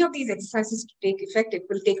for any of these exercises to take effect, it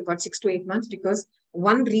will take about 6 to 8 months, because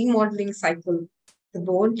one remodeling cycle, the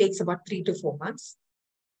bone, takes about 3 to 4 months.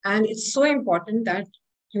 And it's so important that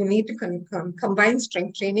you need to combine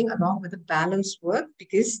strength training along with the balanced work,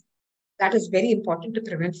 because that is very important to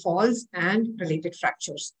prevent falls and related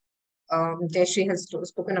fractures. Jayashree has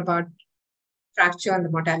spoken about fracture and the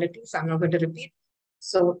modality, so I'm not going to repeat.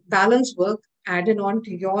 So balanced work added on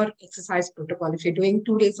to your exercise protocol. If you're doing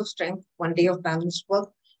 2 days of strength, 1 day of balanced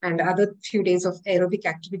work, and other few days of aerobic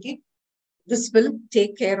activity, this will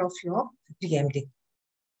take care of your BMD.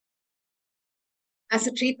 As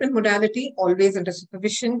a treatment modality, always under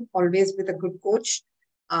supervision, always with a good coach,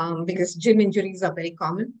 because gym injuries are very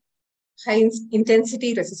common. High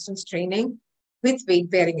intensity resistance training with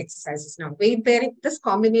weight-bearing exercises. Now, weight-bearing, this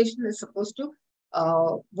combination is supposed to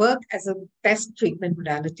work as a best treatment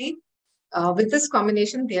modality. With this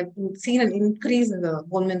combination, they have seen an increase in the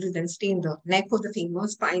bone mineral density in the neck of the femur,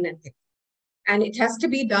 spine, and hip. And it has to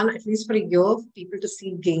be done at least for a year for people to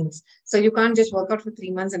see gains. So you can't just work out for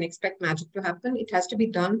 3 months and expect magic to happen. It has to be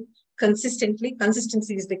done consistently.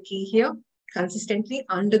 Consistency is the key here. Consistently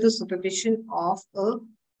under the supervision of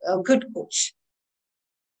a good coach.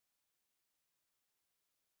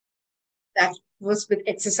 That was with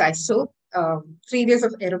exercise. So 3 days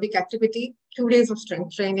of aerobic activity, 2 days of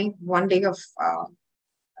strength training, 1 day of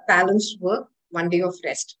balanced work, 1 day of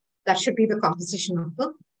rest. That should be the composition of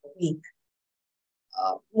the week.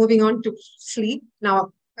 Moving on to sleep.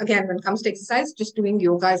 Now, again, when it comes to exercise, just doing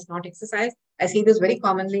yoga is not exercise. I see this very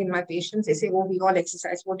commonly in my patients. They say, oh, we all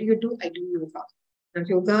exercise. What do you do? I do yoga. And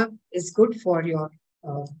yoga is good for your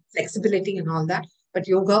flexibility and all that. But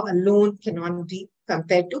yoga alone cannot be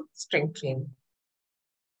compared to strength training.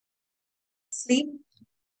 Sleep,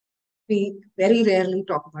 we very rarely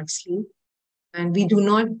talk about sleep, and we do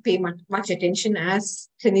not pay much attention as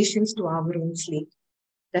clinicians to our own sleep.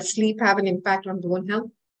 Does sleep have an impact on bone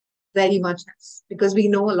health? Very much does, because we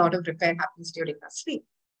know a lot of repair happens during our sleep,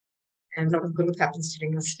 and a lot of growth happens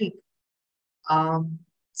during our sleep.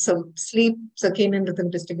 So sleep, circadian rhythm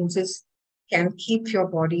disturbances can keep your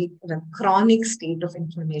body in a chronic state of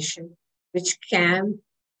inflammation, which can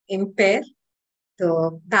impair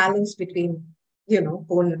the balance between,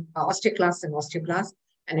 bone osteoclast and osteoblast,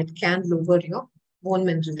 and it can lower your bone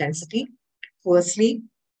mineral density. Poor sleep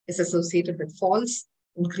is associated with falls,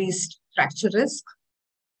 increased fracture risk,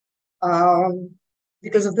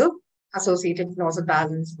 because of the associated loss of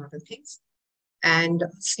balance and other things. And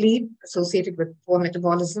sleep associated with poor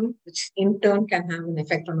metabolism, which in turn can have an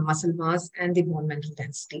effect on the muscle mass and the bone mineral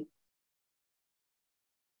density.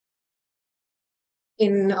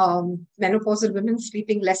 In menopausal women,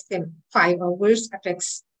 sleeping less than 5 hours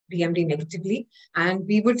affects BMD negatively. And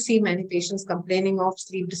we would see many patients complaining of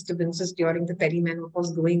sleep disturbances during the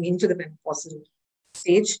perimenopause going into the menopausal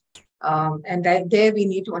stage. And there we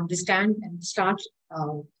need to understand and start,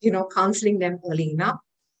 counseling them early enough.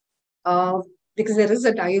 Because there is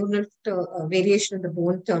a diurnal variation in the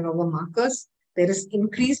bone turnover markers. There is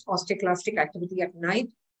increased osteoclastic activity at night,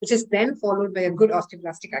 which is then followed by a good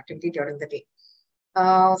osteoblastic activity during the day.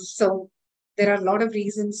 So there are a lot of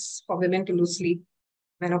reasons for women to lose sleep.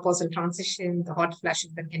 Menopausal transition, the hot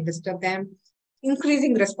flashes that can disturb them,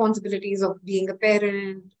 increasing responsibilities of being a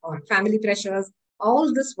parent or family pressures,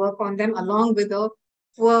 all this work on them, along with the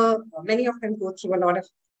poor, many of them go through a lot of,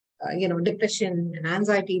 depression and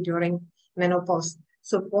anxiety during menopause.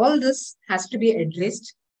 So all this has to be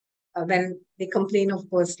addressed when they complain of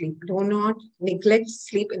poor sleep. Do not neglect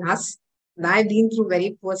sleep in us. And I've been through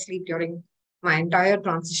very poor sleep during my entire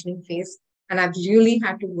transitioning phase, and I've really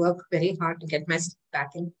had to work very hard to get my sleep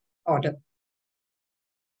back in order.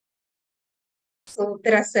 So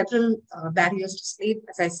there are several barriers to sleep,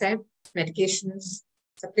 as I said: medications,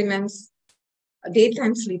 supplements,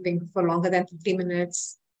 daytime sleeping for longer than 50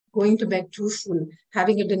 minutes, going to bed too full,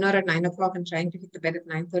 having a dinner at 9 o'clock and trying to hit the bed at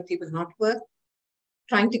 9:30 will not work.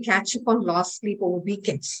 Trying to catch up on lost sleep over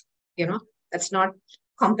weekends, that's not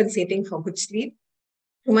compensating for good sleep.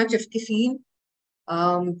 Too much of caffeine.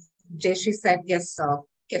 Jayashree said, yes,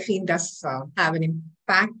 caffeine does have an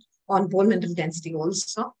impact on bone mineral density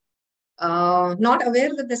also. Not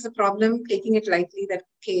aware that there's a problem, taking it lightly that,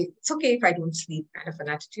 okay, it's okay if I don't sleep, kind of an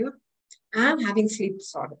attitude, and having sleep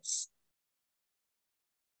disorders.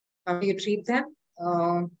 How do you treat them?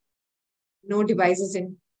 No devices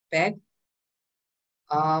in bed.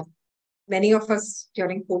 Many of us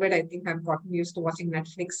during COVID, I think, have gotten used to watching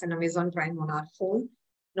Netflix and Amazon Prime on our phone.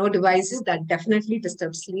 No devices, that definitely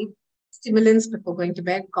disturb sleep. Stimulants before going to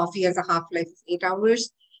bed. Coffee has a half-life of 8 hours.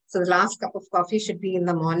 So the last cup of coffee should be in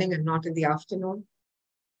the morning and not in the afternoon.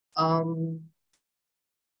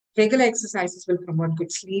 Regular exercises will promote good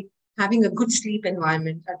sleep. Having a good sleep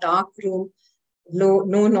environment, a dark room, no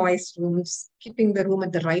noise rooms, keeping the room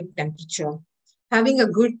at the right temperature. Having a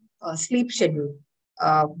good sleep schedule.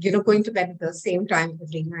 Going to bed at the same time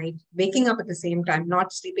every night, waking up at the same time,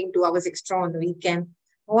 not sleeping 2 hours extra on the weekend.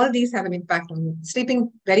 All these have an impact on sleeping.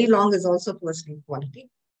 Very long is also poor sleep quality.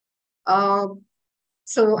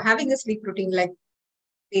 So having a sleep routine like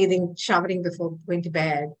bathing, showering before going to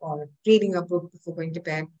bed, or reading a book before going to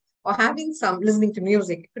bed, or listening to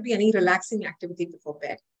music, it could be any relaxing activity before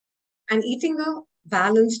bed. And eating a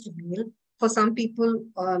balanced meal. For some people,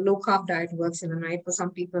 low carb diet works in the night. For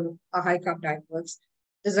some people, a high carb diet works.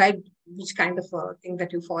 Decide which kind of thing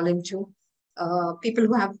that you fall into. People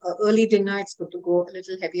who have early dinner, it's good to go a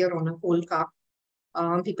little heavier on a whole carb.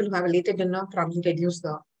 People who have a later dinner probably reduce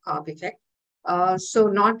the carb effect. So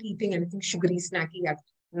not eating anything sugary, snacky at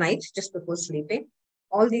night just before sleeping.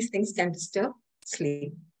 All these things can disturb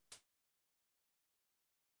sleep.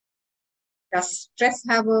 Does stress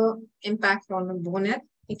have an impact on the bone health?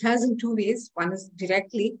 It has in two ways. One is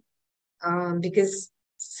directly, because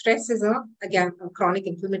stress is again a chronic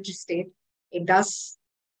inflammatory state. It does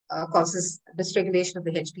causes dysregulation of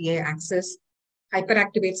the HPA axis,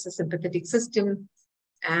 hyperactivates the sympathetic system,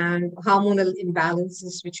 and hormonal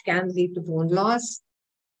imbalances, which can lead to bone loss.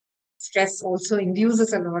 Stress also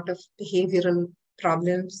induces a lot of behavioral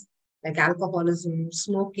problems like alcoholism,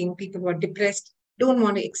 smoking. People who are depressed don't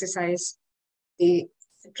want to exercise. They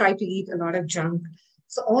try to eat a lot of junk.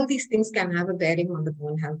 So all these things can have a bearing on the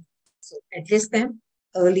bone health. So address them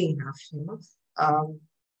early enough,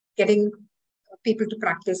 getting people to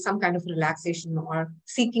practice some kind of relaxation or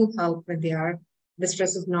seeking help when the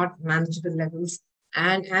stress is not manageable levels.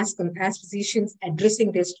 And as physicians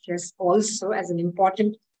addressing their stress also as an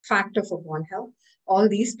important factor for bone health, all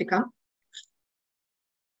these become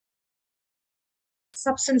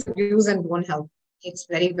substance abuse and bone health. It's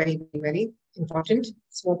very, very, very important.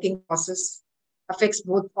 Smoking affects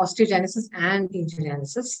both osteogenesis and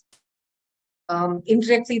angiogenesis.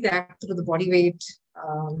 Indirectly, they act through the body weight,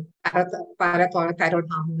 parathyroid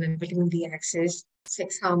hormone, and vitamin D axis,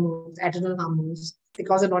 sex hormones, adrenal hormones. They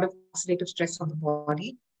cause a lot of oxidative stress on the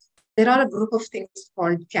body. There are a group of things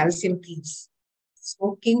called calcium thieves.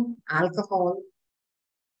 Smoking, alcohol,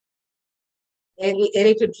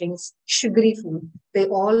 aerated drinks, sugary food, they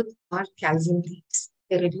all are calcium thieves.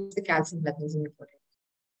 They reduce the calcium levels in the body.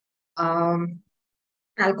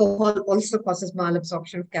 Alcohol also causes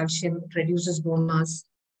malabsorption of calcium, it reduces bone mass.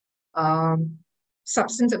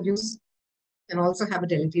 Substance abuse can also have a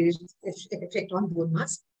deleterious effect on bone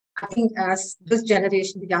mass. I think as this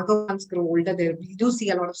generation, the younger ones grow older, we do see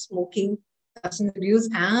a lot of smoking, substance abuse,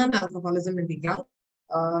 and alcoholism in the young.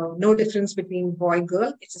 No difference between boy,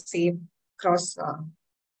 girl. It's the same across,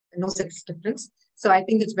 no sex difference. So I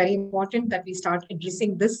think it's very important that we start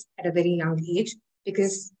addressing this at a very young age,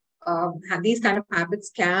 because these kind of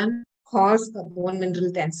habits can cause a bone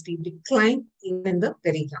mineral density decline even in the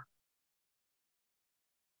very young.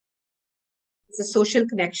 The social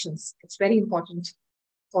connections. It's very important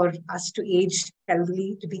for us to age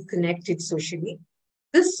healthily, to be connected socially.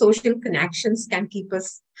 These social connections can keep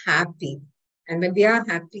us happy. And when we are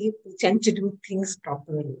happy, we tend to do things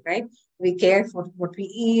properly, right? We care for what we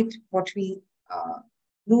eat, what we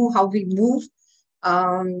do, how we move.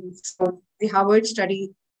 So the Harvard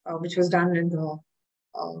study, which was done in the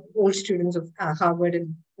old students of Harvard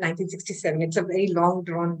in 1967, it's a very long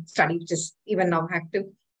drawn study, which is even now active,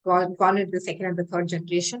 gone into the second and the third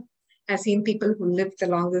generation. I've seen people who lived the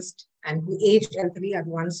longest and who aged healthily are the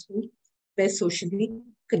ones who were socially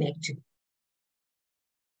connected.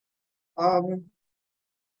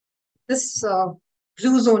 This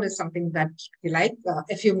Blue Zone is something that we like.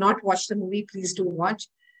 If you've not watched the movie, please do watch.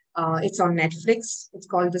 It's on Netflix. It's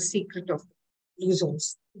called The Secret of Blue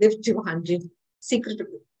Zones. Live 200, Secret of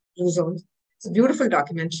Blue Zones. It's a beautiful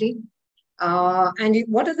documentary. And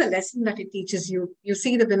what is the lesson that it teaches you? You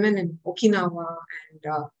see the women in Okinawa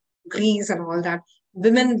and Greece and all that.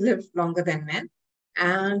 Women live longer than men.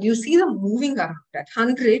 And you see them moving around. At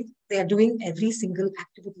 100, they are doing every single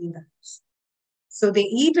activity in the house. So they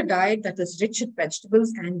eat a diet that is rich in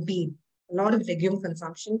vegetables and bean, a lot of legume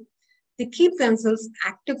consumption. They keep themselves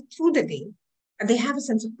active through the day, and they have a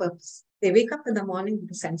sense of purpose. They wake up in the morning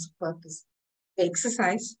with a sense of purpose. They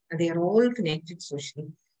exercise, and they are all connected socially.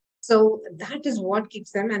 So that is what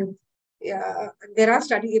keeps them. And there are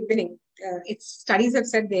studies studies have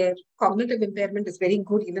said their cognitive impairment is very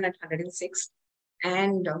good even at 106,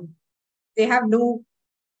 and they have no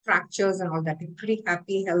fractures and all that. They're pretty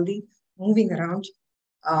happy, healthy, moving around,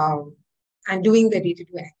 and doing their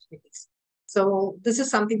day-to-day activities. So this is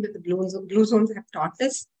something that the Blue Zones have taught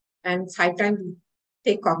us, and it's high time we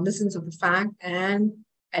take cognizance of the fact and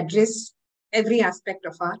address every aspect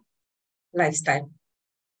of our lifestyle.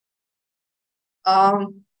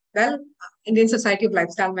 Well, Indian Society of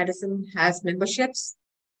Lifestyle Medicine has memberships.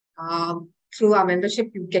 Through our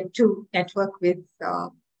membership, you get to network with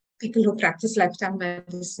people who practice lifestyle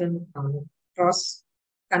medicine across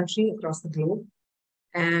country, across the globe.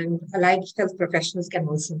 And allied health professionals can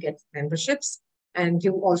also get memberships. And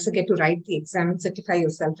you also get to write the exam and certify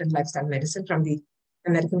yourself in lifestyle medicine from the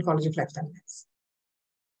American College of Lifestyle Medicine.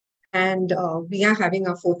 And we are having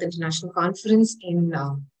our 4th International Conference in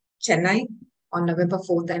Chennai on November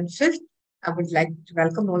 4th and 5th. I would like to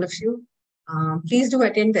welcome all of you. Please do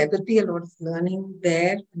attend. There will be a lot of learning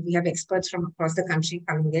there. We have experts from across the country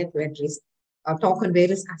coming there to address, talk on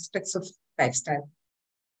various aspects of lifestyle.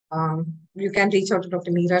 You can reach out to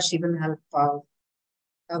Dr. Meera. She will help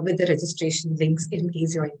with the registration links in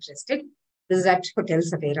case you're interested. This is at Hotel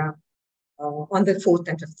Savera on the 4th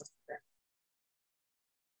and 5th of November.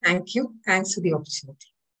 Thank you. Thanks for the opportunity.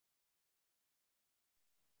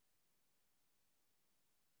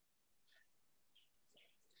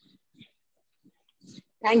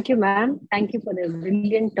 Thank you, ma'am. Thank you for the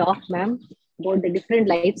brilliant talk, ma'am, about the different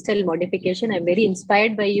lifestyle modification. I'm very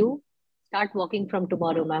inspired by you. Start walking from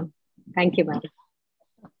tomorrow, ma'am. Thank you, ma'am.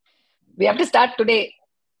 We have to start today.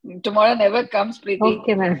 Tomorrow never comes, Preeti.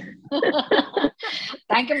 Okay, ma'am.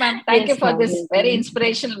 Thank you, ma'am. Thank you for this very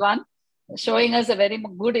inspirational one, showing us a very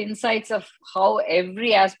good insights of how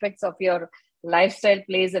every aspects of your lifestyle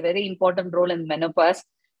plays a very important role in menopause.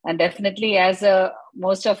 And definitely, as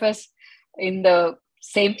most of us in the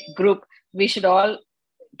same group, we should all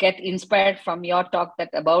get inspired from your talk that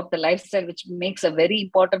about the lifestyle, which makes a very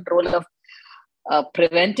important role of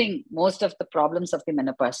preventing most of the problems of the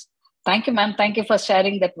menopause. Thank you, ma'am. Thank you for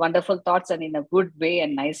sharing that wonderful thoughts and in a good way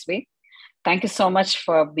and nice way. Thank you so much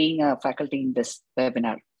for being a faculty in this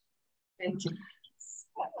webinar. Thank you.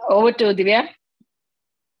 Over to Divya.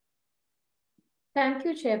 Thank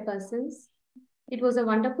you, chairpersons. It was a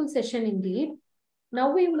wonderful session indeed.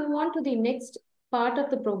 Now we move on to the next part of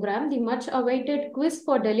the program, the much awaited quiz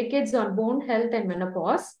for delegates on bone health and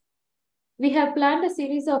menopause. We have planned a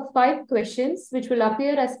series of 5 questions which will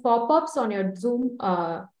appear as pop-ups on your Zoom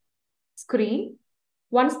screen.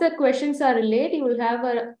 Once the questions are relayed, you will have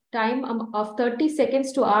a time of 30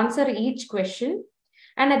 seconds to answer each question.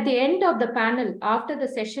 And at the end of the panel, after the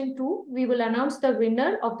session 2, we will announce the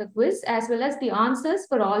winner of the quiz as well as the answers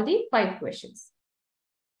for all the 5 questions.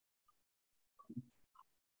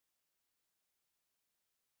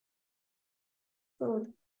 So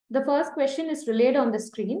the first question is relayed on the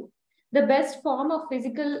screen. The best form of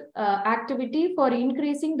physical activity for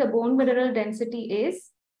increasing the bone mineral density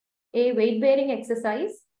is A, weight-bearing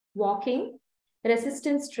exercise, walking,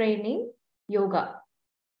 resistance training, yoga.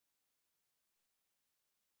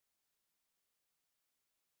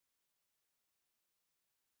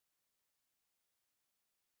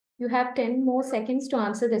 You have 10 more seconds to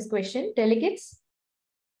answer this question. Delegates?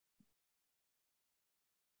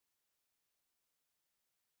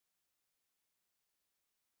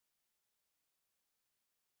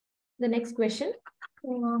 The next question.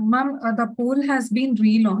 Ma'am, the poll has been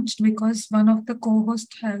relaunched because one of the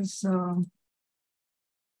co-hosts has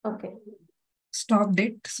stopped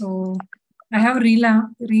it. So I have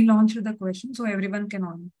relaunched the question so everyone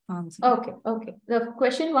can answer. Okay. The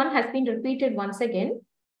question 1 has been repeated once again.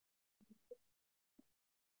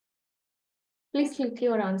 Please click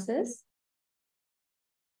your answers.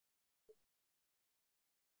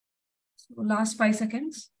 So last 5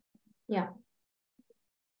 seconds. Yeah.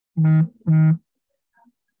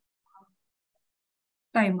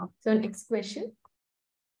 Time up. So next question.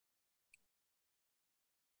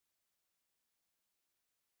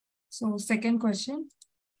 So second question.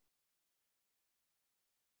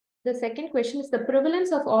 The second question is the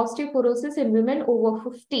prevalence of osteoporosis in women over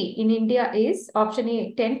 50 in India is option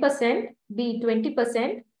A 10%, B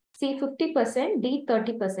 20%, C 50%, D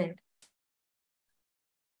 30%.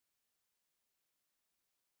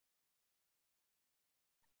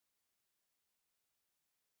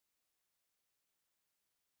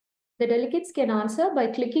 The delegates can answer by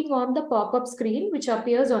clicking on the pop-up screen which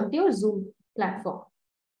appears on your Zoom platform.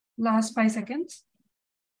 Last 5 seconds.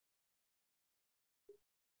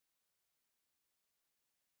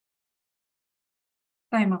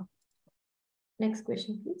 Time up. Next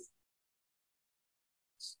question, please.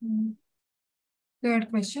 Third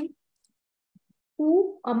question.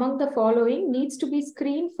 Who among the following needs to be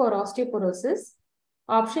screened for osteoporosis?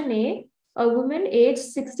 Option A, a woman aged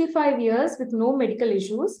 65 years with no medical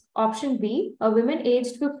issues. Option B, a woman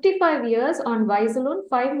aged 55 years on Vizolone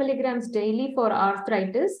 5 milligrams daily for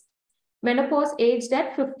arthritis. Menopause aged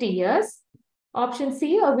at 50 years. Option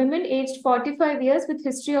C, a woman aged 45 years with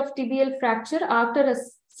history of tibial fracture after a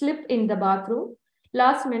slip in the bathroom.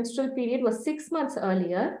 Last menstrual period was 6 months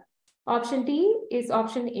earlier. Option D is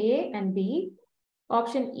option A and B.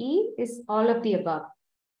 Option E is all of the above.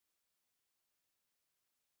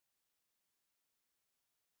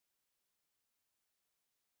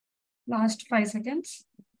 Last 5 seconds.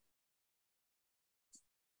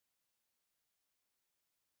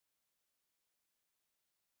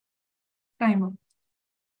 Time up.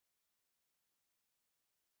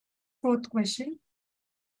 Fourth question.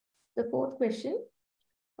 The fourth question.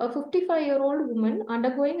 A 55-year-old woman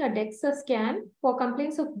undergoing a DEXA scan for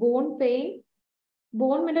complaints of bone pain,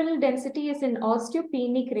 bone mineral density is in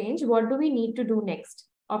osteopenic range. What do we need to do next?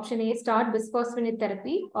 Option A, start bisphosphonate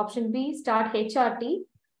therapy. Option B, start HRT.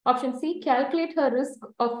 Option C, calculate her risk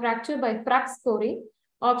of fracture by FRAX scoring.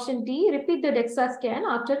 Option D, repeat the DEXA scan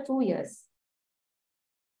after 2 years.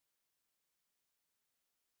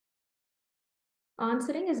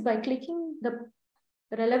 Answering is by clicking the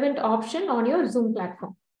relevant option on your Zoom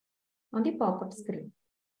platform on the pop-up screen.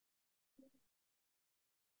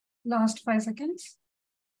 Last 5 seconds.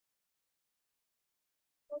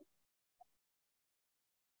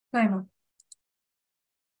 Time up.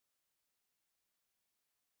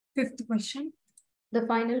 Fifth question. The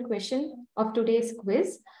final question of today's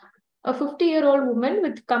quiz. A 50-year-old woman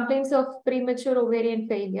with complaints of premature ovarian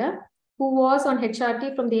failure who was on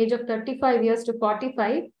HRT from the age of 35 years to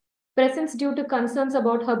 45 presents due to concerns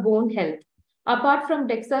about her bone health. Apart from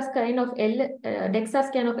DEXA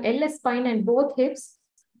scan of LS spine and both hips,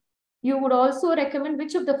 you would also recommend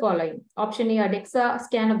which of the following? Option A, a DEXA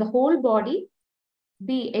scan of the whole body.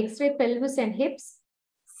 B, X-ray pelvis and hips.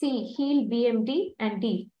 C, heel BMD. And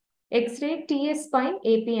D, X-ray TS spine,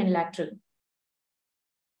 AP and lateral.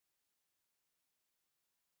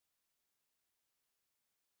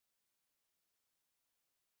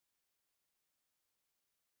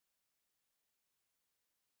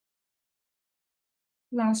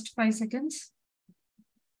 Last 5 seconds.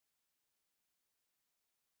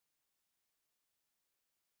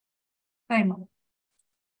 Time out.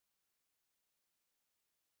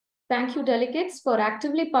 Thank you, delegates, for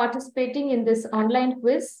actively participating in this online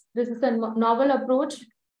quiz. This is a novel approach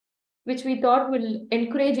which we thought will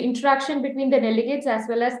encourage interaction between the delegates as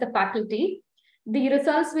well as the faculty. The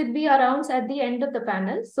results will be announced at the end of the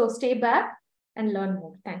panel, so stay back and learn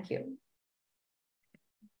more. Thank you.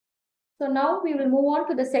 So now we will move on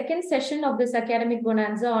to the second session of this academic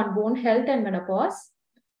bonanza on bone health and menopause.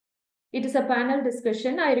 It is a panel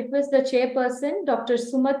discussion. I request the chairperson, Dr.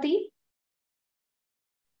 Sumati.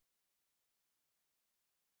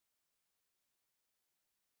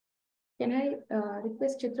 Can I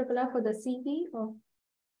request Chitrapala for the CV of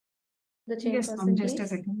the chairperson, yes, just please? a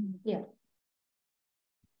second. Yeah.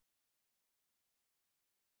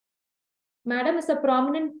 Madam is a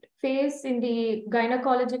prominent face in the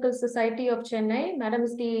Gynecological Society of Chennai. Madam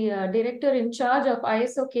is the director in charge of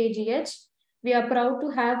ISO KGH. We are proud to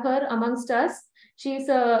have her amongst us. She is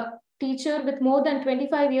a teacher with more than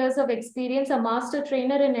 25 years of experience, a master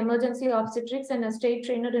trainer in emergency obstetrics and a state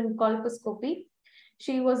trainer in colposcopy.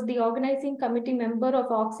 She was the organizing committee member of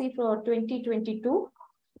OXY for 2022.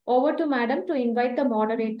 Over to Madam to invite the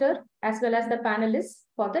moderator as well as the panelists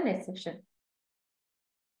for the next session.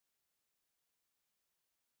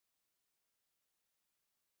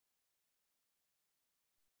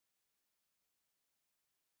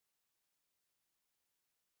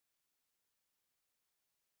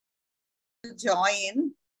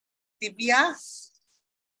 Join. Divya?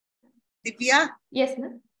 Divya? Yes,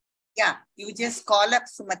 ma'am. Yeah, you just call up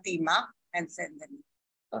Sumatima and send them.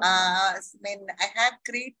 Okay. I have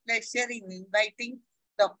great pleasure in inviting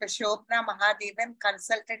Dr. Shobna Mahadevan,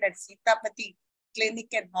 consultant at Sitapati Clinic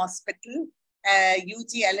and Hospital,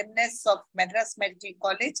 UG alumnus of Madras Medical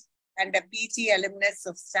College and a PG alumnus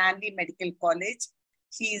of Stanley Medical College.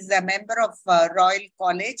 She is a member of Royal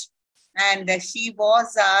College and she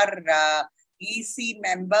was our EC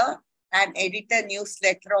member and editor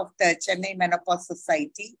newsletter of the Chennai Menopause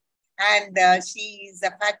Society. And she is a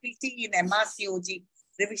faculty in MRCOG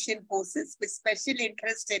revision courses with special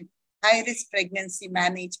interest in high-risk pregnancy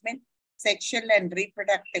management, sexual and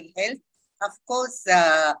reproductive health. Of course,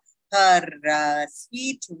 her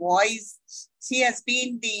sweet voice, she has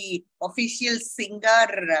been the official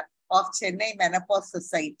singer of Chennai Menopause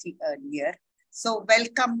Society earlier. So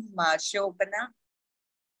welcome, Shobana.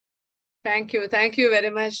 Thank you. Thank you very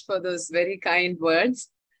much for those very kind words.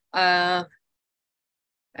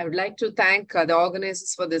 I would like to thank the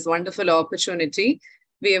organizers for this wonderful opportunity.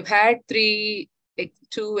 We have had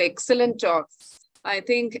two excellent talks. I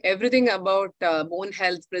think everything about bone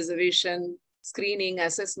health preservation, screening,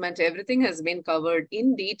 assessment, everything has been covered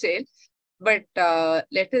in detail. But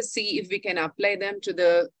let us see if we can apply them to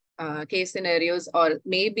the case scenarios or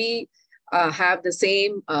maybe have the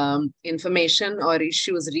same information or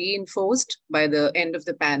issues reinforced by the end of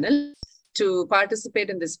the panel. To participate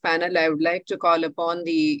in this panel, I would like to call upon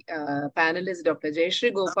the panelist, Dr.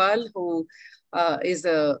 Jayashree Gopal, who is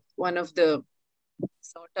one of the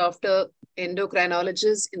sought-after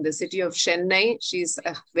endocrinologists in the city of Chennai. She's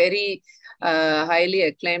a very highly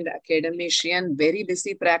acclaimed academician, very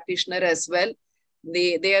busy practitioner as well.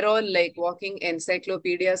 They are all like walking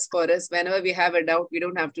encyclopedias for us. Whenever we have a doubt, we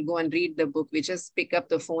don't have to go and read the book. We just pick up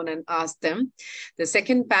the phone and ask them. The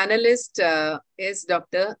second panelist is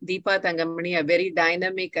Dr. Deepa Thangamani, a very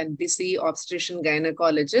dynamic and busy obstetrician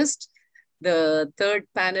gynecologist. The third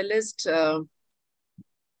panelist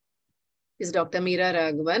is Dr. Meera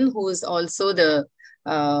Raghavan, who is also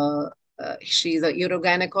she's a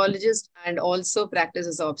urogynecologist and also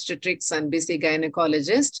practices obstetrics and busy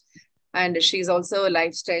gynecologist. And she's also a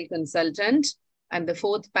lifestyle consultant. And the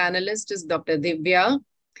fourth panelist is Dr. Divya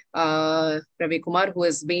Ravi Kumar, who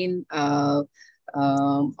has been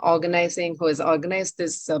organized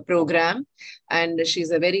this program. And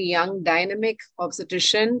she's a very young, dynamic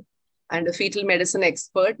obstetrician and a fetal medicine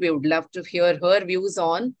expert. We would love to hear her views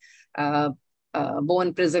on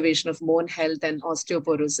bone preservation of bone health and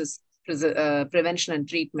osteoporosis prevention and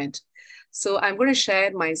treatment. So I'm going to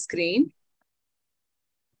share my screen.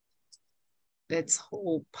 Let's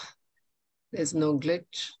hope There's no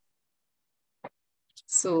glitch.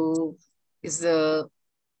 So is it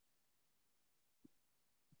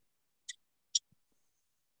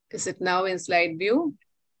now in slide view?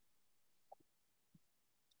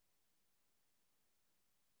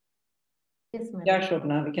 Yes, ma'am. Yeah, sure.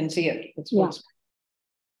 Now we can see it. It's full screen.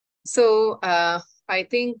 So I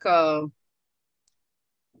think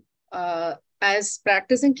as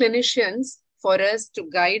practicing clinicians, for us to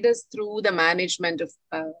guide us through the management of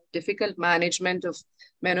difficult management of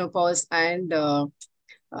menopause and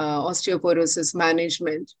osteoporosis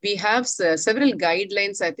management, we have several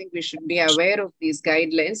guidelines. I think we should be aware of these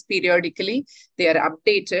guidelines. Periodically, they are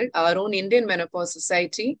updated. Our own Indian Menopause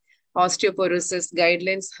Society osteoporosis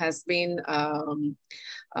guidelines has been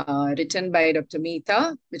written by Dr.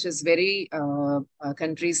 Meeta, which is very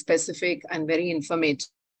country specific and very informative.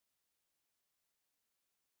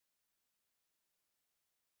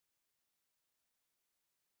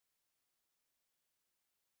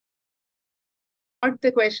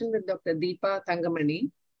 The question with Dr. Deepa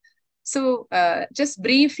Thangamani. So just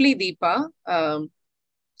briefly, Deepa,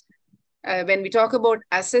 when we talk about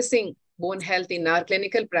assessing bone health in our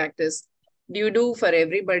clinical practice, do you do for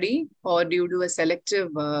everybody or do you do a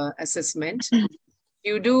selective assessment? Do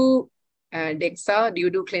you do DEXA? Do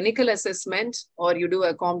you do clinical assessment or you do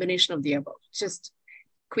a combination of the above? Just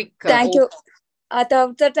quick. Thank you. At the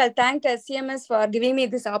outset, I thank SCMS for giving me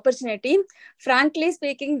this opportunity. Frankly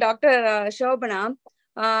speaking, Dr. Shobana,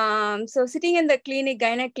 so sitting in the clinic,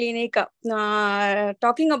 gynec clinic,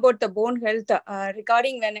 talking about the bone health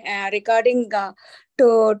regarding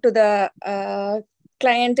to the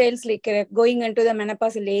clientele like going into the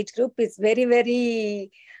menopausal age group is very,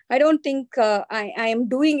 very. I don't think I am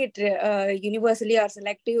doing it universally or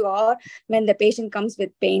selective or when the patient comes with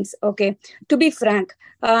pains. Okay, to be frank.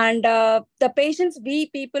 And the patients we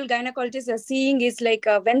people gynecologists are seeing is like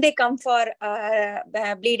when they come for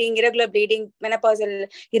bleeding, irregular bleeding, menopausal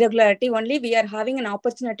irregularity, only we are having an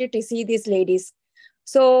opportunity to see these ladies.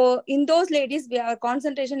 So in those ladies, our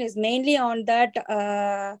concentration is mainly on that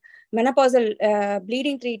menopausal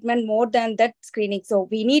bleeding treatment more than that screening. So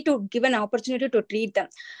we need to give an opportunity to treat them.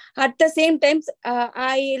 At the same time,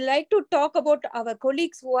 I like to talk about our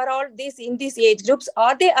colleagues who are all in these age groups.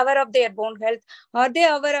 Are they aware of their bone health? Are they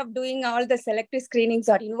aware of doing all the selective screenings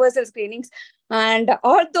or universal screenings? And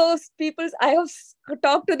all those people I have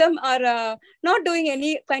talked to them are not doing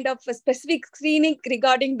any kind of specific screening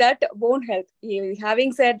regarding that bone health.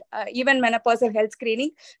 Having said, even menopausal health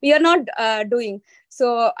screening, we are not doing.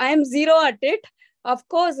 So I am zero at it. Of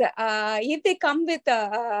course, if they come with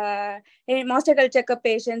master health checkup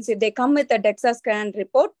patients, if they come with a DEXA scan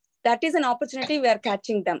report, that is an opportunity we are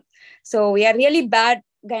catching them. So we are really bad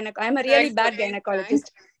I'm a really bad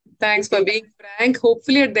gynecologist. Thanks for being frank.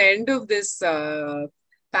 Hopefully at the end of this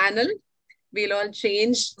panel, we'll all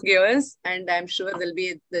change gears and I'm sure there'll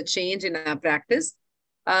be the change in our practice.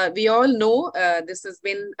 We all know this has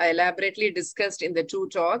been elaborately discussed in the two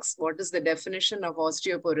talks. What is the definition of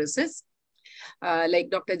osteoporosis? Like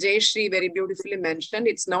Dr. Jayashree very beautifully mentioned,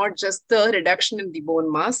 it's not just the reduction in the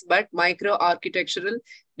bone mass, but microarchitectural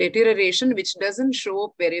deterioration, which doesn't show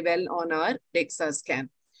up very well on our DEXA scan.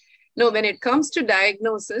 Now, when it comes to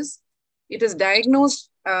diagnosis, it is diagnosed,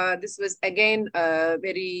 this was again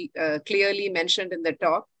very clearly mentioned in the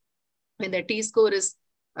talk, when the T-score is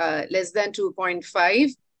less than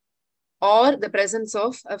 2.5 or the presence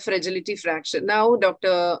of a fragility fracture. Now,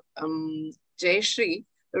 Dr. Jayashree,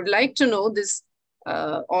 I would like to know this,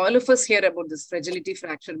 all of us hear about this fragility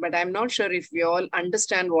fracture, but I'm not sure if we all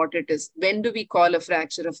understand what it is. When do we call a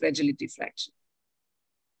fracture a fragility fracture?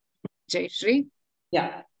 Jayashree?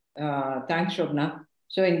 Yeah, thanks, Shobna.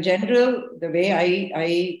 So in general, the way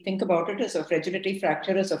I think about it is a fragility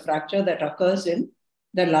fracture is a fracture that occurs in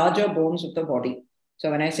the larger bones of the body. So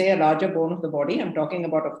when I say a larger bone of the body, I'm talking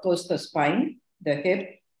about, of course, the spine, the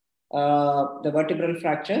hip, the vertebral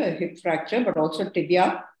fracture, a hip fracture, but also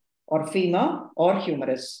tibia or femur or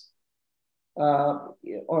humerus. Or,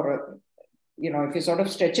 if you sort of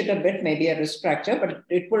stretch it a bit, maybe a wrist fracture, but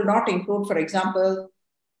it will not include, for example,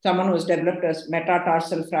 someone who's developed a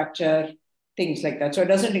metatarsal fracture, things like that. So it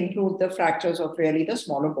doesn't include the fractures of really the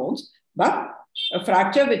smaller bones, but a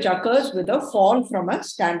fracture which occurs with a fall from a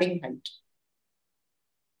standing height.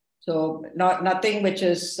 So nothing which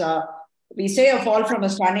is, we say a fall from a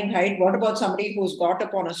standing height. What about somebody who's got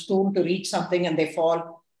up on a stool to reach something and they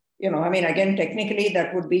fall? Again, technically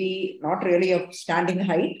that would be not really a standing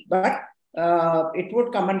height, but it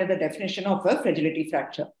would come under the definition of a fragility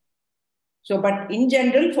fracture. So, but in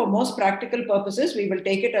general, for most practical purposes, we will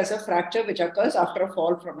take it as a fracture which occurs after a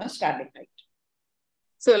fall from a standing height.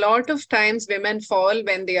 So a lot of times women fall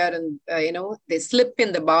when they are in, they slip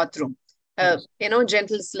in the bathroom.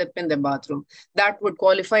 Gentle slip in the bathroom. That would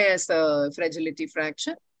qualify as a fragility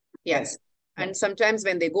fracture. Yes. And sometimes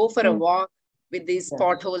when they go for a walk with these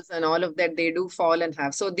potholes and all of that, they do fall and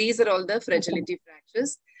have. So these are all the fragility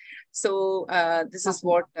fractures. So this is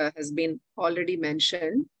what has been already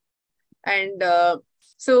mentioned. And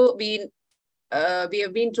so we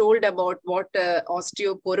have been told about what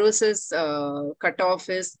osteoporosis cutoff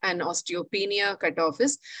is and osteopenia cutoff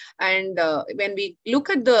is. And when we look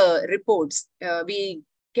at the reports, we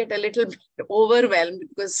get a little bit overwhelmed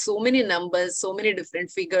because so many numbers, so many different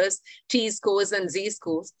figures, T scores and Z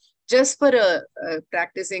scores. Just for a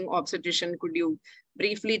practicing obstetrician, could you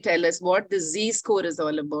briefly tell us what the Z score is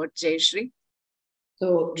all about, Jayashree?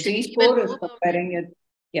 So Z score is comparing it.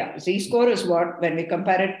 Yeah, Z score is what, when we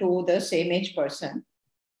compare it to the same age person,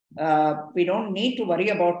 we don't need to worry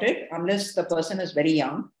about it unless the person is very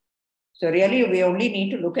young. So really, we only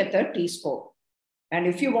need to look at the T score. And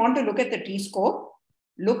if you want to look at the T score,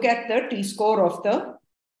 look at the T score of the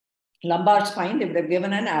lumbar spine if they've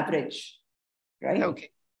given an average, right?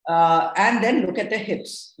 Okay. And then look at the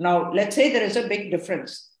hips. Now, let's say there is a big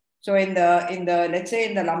difference. So let's say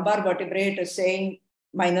in the lumbar vertebrae, it is saying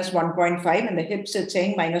minus 1.5 and the hips it's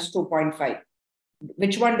saying minus 2.5.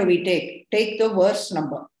 Which one do we take? Take the worst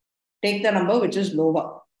number. Take the number which is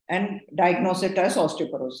lower and diagnose it as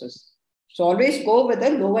osteoporosis. So always go with the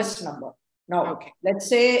lowest number. Now, let's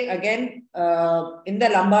say again, in the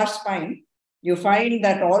lumbar spine, you find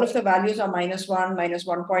that all of the values are minus 1, minus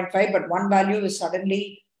 1.5, but one value is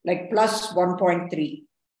suddenly like plus 1.3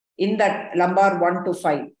 in that lumbar 1 to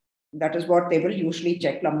 5. That is what they will usually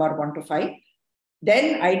check, lumbar 1 to 5.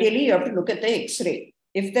 Then ideally you have to look at the X-ray.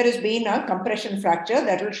 If there has been a compression fracture,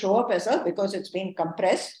 that will show up as because it's been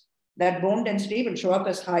compressed, that bone density will show up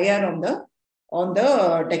as higher on the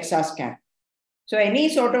DEXA scan. So any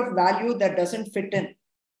sort of value that doesn't fit in,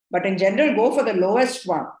 but in general, go for the lowest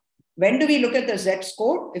one. When do we look at the Z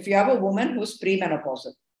score? If you have a woman who's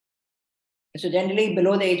premenopausal. So generally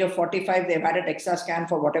below the age of 45, they've had a DEXA scan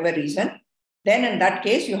for whatever reason. Then in that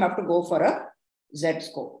case, you have to go for a Z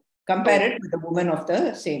score. Compare it with a woman of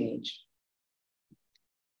the same age.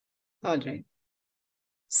 All right.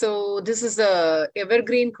 So this is a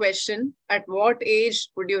evergreen question. At what age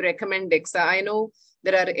would you recommend DEXA? I know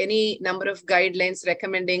there are any number of guidelines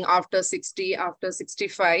recommending after 60, after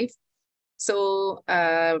 65. So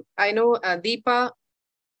I know, Deepa,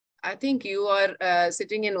 I think you are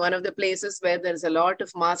sitting in one of the places where there's a lot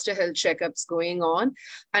of master health checkups going on.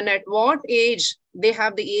 And at what age they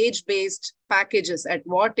have the age-based packages? At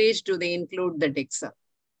what age do they include the DEXA?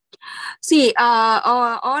 See,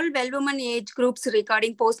 all well-woman age groups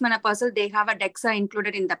regarding postmenopausal, they have a DEXA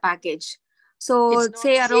included in the package. So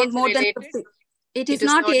say around more than 50. It is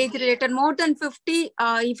not age related. More than 50,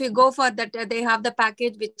 if you go for that, they have the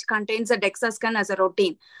package which contains a DEXA scan as a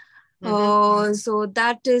routine. So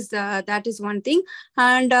that is one thing.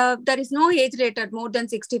 And there is no age rated more than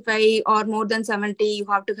 65 or more than 70. You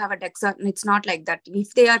have to have a DEXA. It's not like that.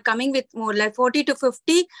 If they are coming with more like 40 to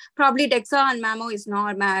 50, probably DEXA and mammo is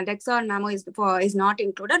not. DEXA and mammo is not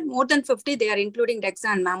included. More than 50, they are including DEXA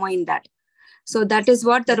and mammo in that. So that is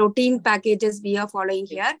what the routine packages we are following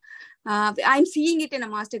here. I'm seeing it in a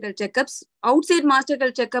master health checkups. Outside master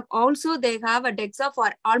health checkup, also they have a DEXA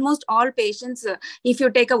for almost all patients. If you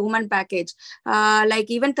take a woman package, like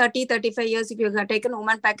even 30, 35 years, if you have taken a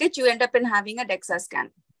woman package, you end up in having a DEXA scan.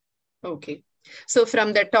 Okay. So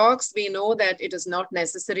from the talks, we know that it is not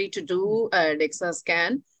necessary to do a DEXA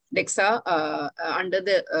scan, under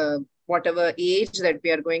the whatever age that we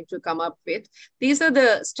are going to come up with. These are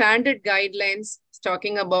the standard guidelines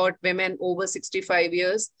talking about women over 65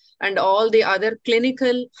 years and all the other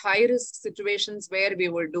clinical high-risk situations where we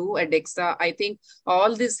will do a DEXA. I think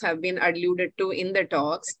all this have been alluded to in the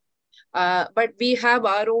talks. But we have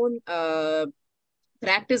our own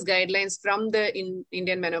practice guidelines from the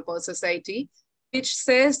Indian Menopause Society, which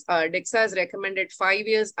says DEXA is recommended 5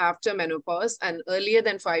 years after menopause, and earlier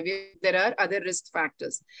than 5 years, there are other risk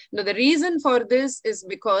factors. Now, the reason for this is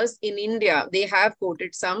because in India, they have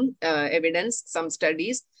quoted some evidence, some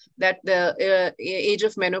studies, that the age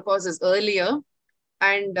of menopause is earlier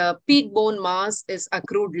and peak bone mass is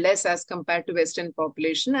accrued less as compared to Western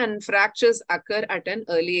population, and fractures occur at an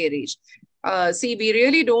earlier age. See, we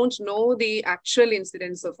really don't know the actual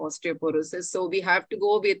incidence of osteoporosis. So we have to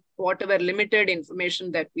go with whatever limited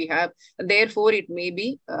information that we have. Therefore, it may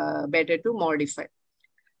be better to modify.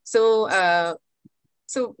 So,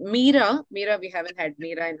 Meera, we haven't had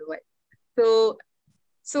Meera in a while. So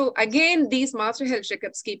So again, these master health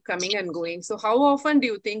checkups keep coming and going. So how often do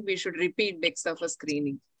you think we should repeat DEXA for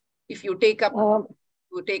screening? If you take out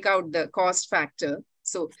the cost factor.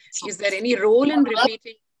 So is there any role in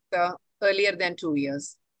repeating earlier than 2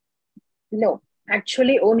 years? No,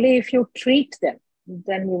 actually only if you treat them,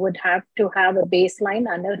 then you would have to have a baseline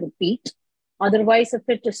and a repeat. Otherwise, if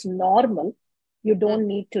it is normal, you don't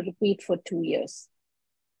need to repeat for 2 years.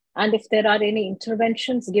 And if there are any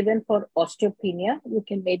interventions given for osteopenia, you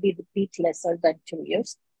can maybe repeat lesser than 2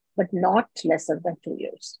 years, but not lesser than 2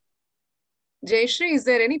 years. Jayashree, is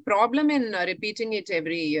there any problem in repeating it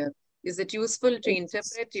every year? Is it useful to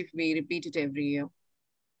interpret if we repeat it every year?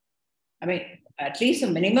 I mean, at least a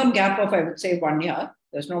minimum gap of, I would say, 1 year.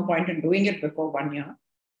 There's no point in doing it before 1 year.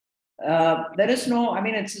 There is no, I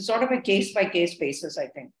mean, it's sort of a case-by-case basis, I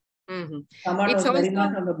think. Someone who's very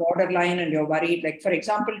much on the borderline and you're worried. Like, for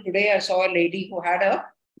example, today I saw a lady who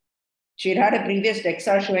she'd had a previous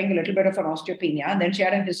DEXA showing a little bit of an osteopenia, and then she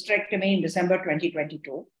had a hysterectomy in December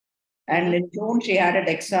 2022. And in June, she had a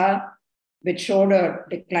DEXA which showed a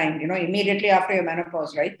decline, immediately after your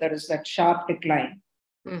menopause, right? There is that sharp decline.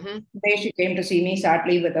 Today she came to see me,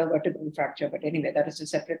 sadly, with a vertebral fracture. But anyway, that is a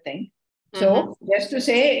separate thing. So just to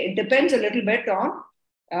say, it depends a little bit on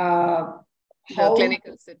how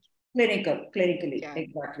clinically,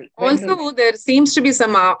 exactly. Also, there seems to be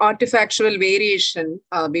some artifactual variation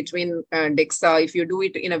between DEXA if you do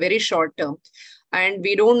it in a very short term. And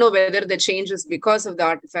we don't know whether the change is because of the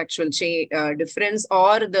artifactual difference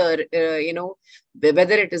or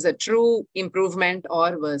whether it is a true improvement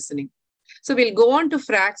or worsening. So we'll go on to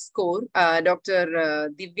FRAX score,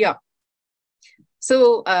 Dr. Divya.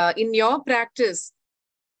 So in your practice,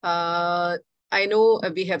 I know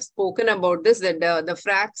we have spoken about this, that the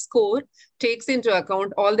FRAX score takes into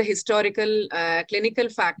account all the historical clinical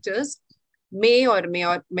factors, may or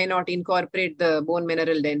may not incorporate the bone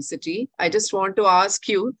mineral density. I just want to ask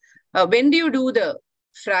you, when do you do the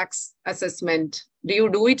FRAX assessment? Do you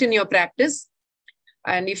do it in your practice?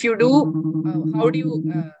 And if you do, how do you,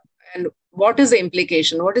 and what is the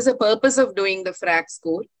implication? What is the purpose of doing the FRAX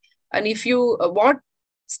score? And if you, what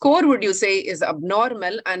score would you say is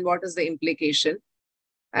abnormal and what is the implication?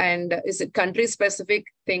 And is it country-specific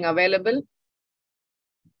thing available?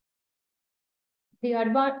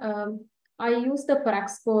 I use the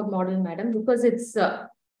FRAX score model, madam, because it's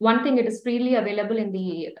one thing, it is freely available in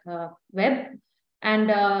the web, and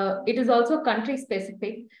it is also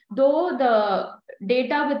country-specific. Though the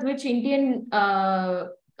data with which Indian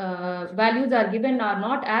values are given are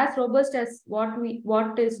not as robust as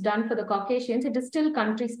what is done for the Caucasians, it is still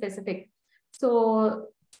country-specific. So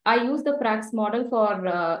I use the FRAX model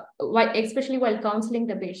for especially while counseling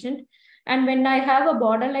the patient. And when I have a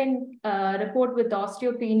borderline report with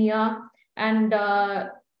osteopenia and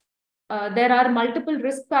there are multiple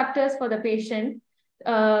risk factors for the patient,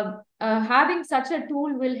 having such a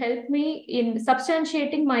tool will help me in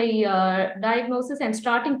substantiating my diagnosis and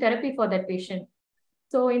starting therapy for that patient.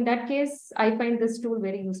 So in that case, I find this tool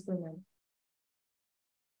very useful.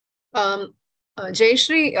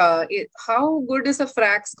 Jayashree, how good is a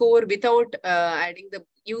FRAX score without adding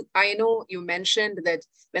I know you mentioned that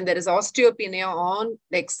when there is osteopenia on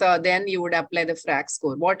DEXA, then you would apply the FRAX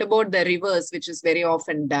score. What about the reverse, which is very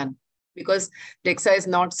often done? Because DEXA is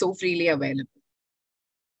not so freely available.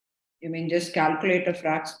 You mean just calculate a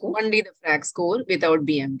FRAX score? Only the FRAX score without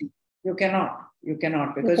BMD. You cannot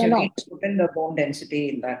because you need to put in the bone density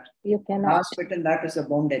in that. You cannot. Last bit in that is the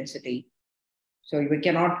bone density. So we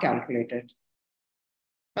cannot calculate it.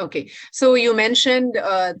 Okay. So you mentioned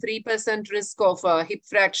 3% risk of hip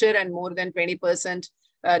fracture and more than 20%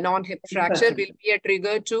 non-hip fracture will be a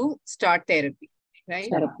trigger to start therapy, right?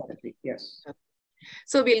 Therapy, yes.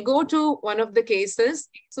 So we'll go to one of the cases.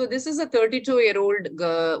 So this is a 32-year-old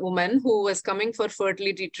woman who was coming for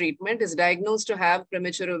fertility treatment, is diagnosed to have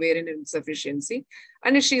premature ovarian insufficiency,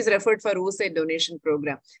 and she's referred for oocyte donation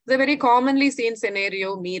program. It's a very commonly seen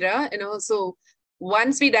scenario, Meera, so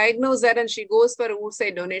once we diagnose that and she goes for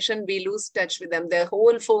oocyte donation, we lose touch with them. Their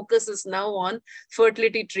whole focus is now on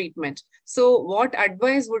fertility treatment. So what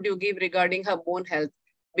advice would you give regarding her bone health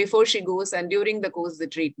before she goes and during the course of the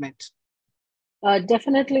treatment?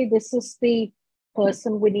 Definitely, this is the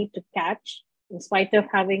person we need to catch, in spite of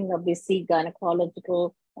having a busy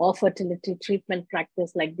gynecological or fertility treatment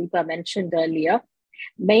practice like Deepa mentioned earlier.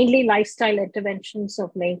 Mainly lifestyle interventions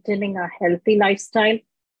of maintaining a healthy lifestyle,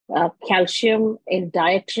 calcium in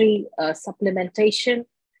dietary supplementation,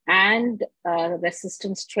 and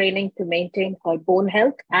resistance training to maintain her bone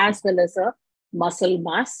health as well as a muscle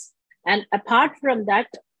mass. And apart from that,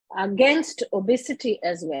 against obesity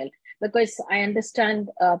as well, because I understand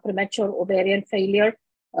premature ovarian failure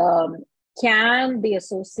can be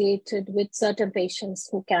associated with certain patients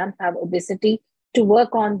who can have obesity to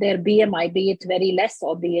work on their BMI, be it very less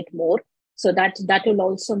or be it more. So that will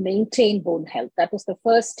also maintain bone health. That is the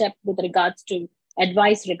first step with regards to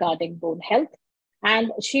advice regarding bone health.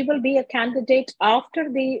 And she will be a candidate after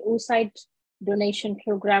the oocyte donation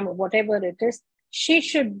program or whatever it is. She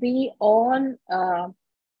should be on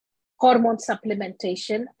hormone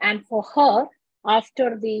supplementation. And for her,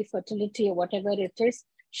 after the fertility or whatever it is,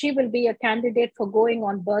 she will be a candidate for going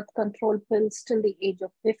on birth control pills till the age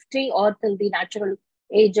of 50 or till the natural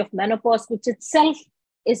age of menopause, which itself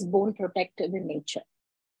is bone protective in nature.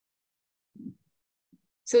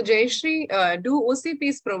 So Jayashree, do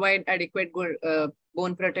OCPs provide adequate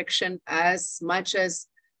bone protection as much as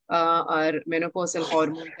our menopausal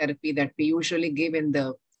hormone therapy that we usually give in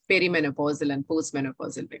the perimenopausal and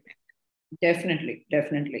postmenopausal women? Definitely,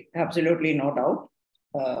 definitely. Absolutely, no doubt.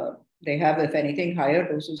 They have, if anything, higher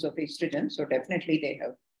doses of estrogen. So definitely they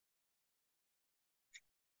have.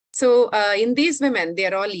 So in these women, they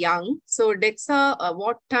are all young. So DEXA,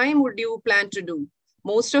 what time would you plan to do?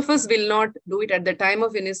 Most of us will not do it at the time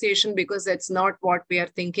of initiation because that's not what we are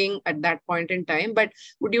thinking at that point in time. But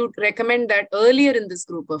would you recommend that earlier in this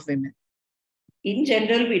group of women? In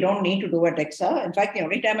general, we don't need to do a DEXA. In fact, the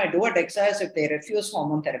only time I do a DEXA is if they refuse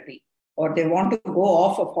hormone therapy or they want to go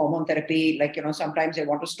off of hormone therapy. Like, sometimes they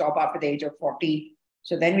want to stop after the age of 40.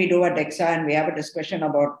 So then we do a DEXA and we have a discussion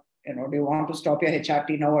about, do you want to stop your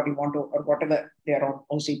HRT now or do you want to, or whatever they're on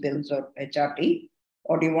OC pills or HRT,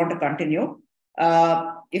 or do you want to continue?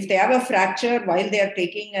 If they have a fracture while they are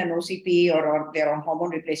taking an OCP or they're on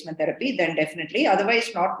hormone replacement therapy, then definitely,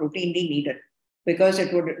 otherwise not routinely needed, because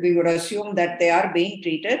we would assume that they are being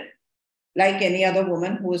treated like any other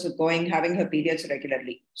woman who is having her periods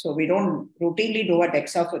regularly. So we don't routinely do a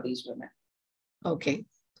DEXA for these women. Okay,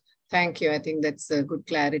 thank you. I think that's a good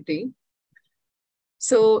clarity.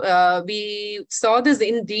 So we saw this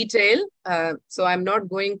in detail. So I'm not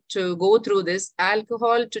going to go through this.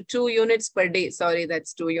 Alcohol to 2 units per day. Sorry,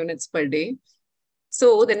 that's 2 units per day.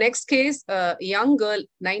 So the next case, a young girl,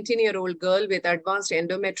 19-year-old girl with advanced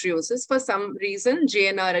endometriosis. For some reason,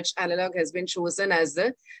 GnRH analog has been chosen as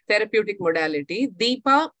the therapeutic modality.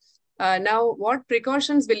 Deepa, now what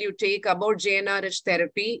precautions will you take about GnRH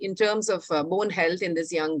therapy in terms of bone health in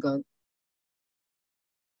this young girl?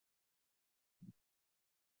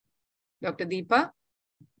 Dr. Deepa?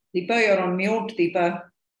 Deepa, you're on mute, Deepa.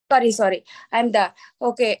 Sorry. I'm there.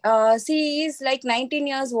 Okay. She is like 19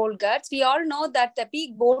 years old, girls. We all know that the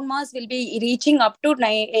peak bone mass will be reaching up to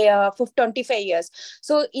 25 years.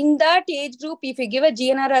 So in that age group, if you give a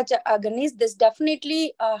GnRH agonist, this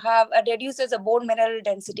definitely reduces the bone mineral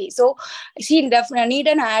density. So she definitely need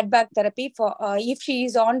an add-back therapy for if she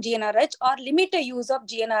is on GnRH, or limit the use of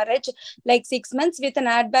GnRH like 6 months with an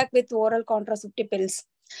add-back with oral contraceptive pills.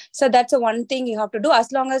 So that's the one thing you have to do.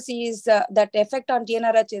 As long as she is that effect on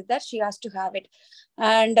GnRH is that she has to have it.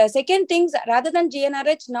 And second things, rather than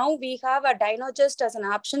GnRH, now we have a Dynogest as an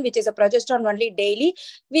option, which is a progesterone only daily,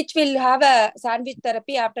 which will have a sandwich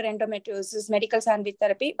therapy after endometriosis, medical sandwich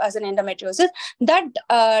therapy as an endometriosis.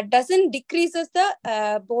 That doesn't decreases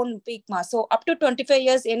the bone peak mass. So up to 25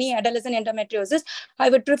 years, any adolescent endometriosis, I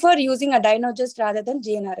would prefer using a Dynogest rather than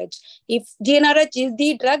GnRH. If GnRH is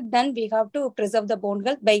the drug, then we have to preserve the bone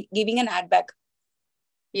health by giving an add-back.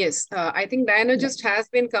 Yes, I think Dynogest has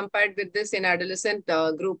been compared with this in adolescent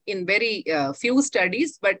group in very few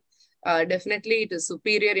studies, but definitely it is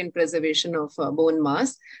superior in preservation of bone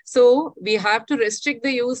mass. So we have to restrict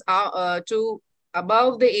the use to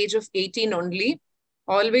above the age of 18 only.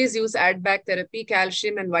 Always use add-back therapy,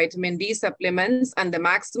 calcium and vitamin D supplements, and the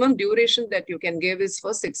maximum duration that you can give is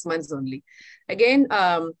for 6 months only. Again,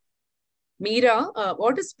 Meera,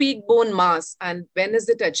 what is peak bone mass and when is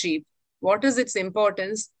it achieved? What is its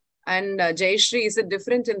importance? And Jayashree, is it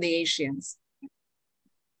different in the Asians?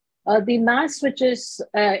 The mass which is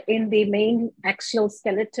in the main axial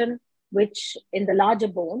skeleton, which in the larger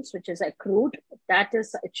bones, which is accrued, that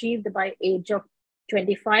is achieved by age of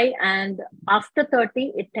 25, and after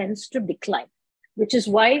 30, it tends to decline, which is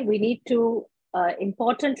why we need to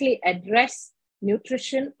importantly address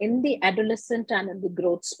nutrition in the adolescent and in the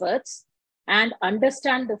growth spurts, and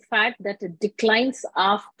understand the fact that it declines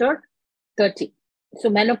after 30. So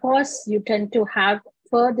menopause, you tend to have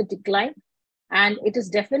further decline, and it is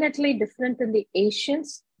definitely different in the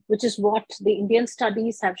Asians, which is what the Indian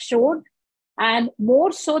studies have shown. And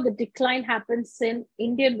more so, the decline happens in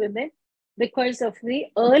Indian women because of the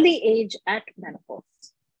early age at menopause.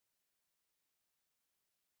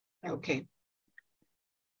 Okay.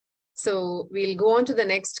 So we'll go on to the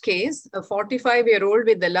next case. A 45-year-old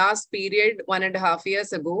with the last period 1.5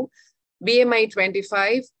 years ago, BMI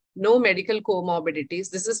 25, no medical comorbidities.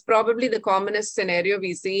 This is probably the commonest scenario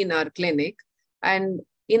we see in our clinic. And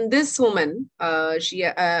in this woman, she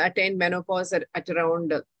attained menopause at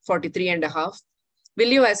around 43.5. Will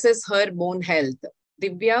you assess her bone health?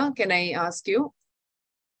 Divya, can I ask you?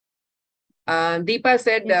 Deepa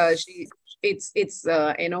said Yes.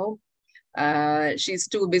 she's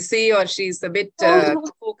too busy, or she's a bit Oh,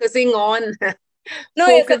 focusing on no,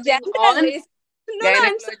 yes, focusing on I'm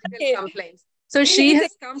gynecological sorry. complaints. So she It's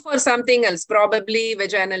has come for something else, probably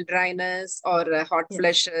vaginal dryness or hot Yes.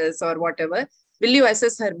 flushes or whatever. Will you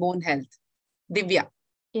assess her bone health? Divya.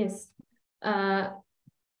 Yes.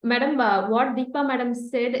 Madam, what Deepa madam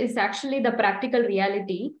said is actually the practical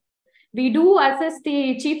reality. We do assess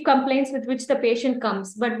the chief complaints with which the patient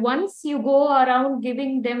comes, but once you go around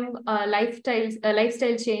giving them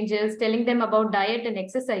lifestyle changes, telling them about diet and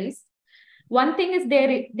exercise, one thing is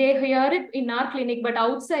they hear it in our clinic, but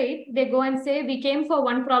outside they go and say, we came for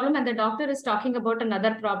one problem and the doctor is talking about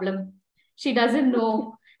another problem. She doesn't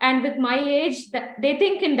know. And with my age, they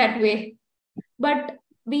think in that way. But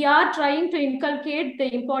we are trying to inculcate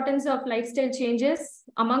the importance of lifestyle changes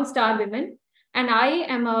amongst our women. And I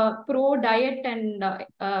am a pro diet and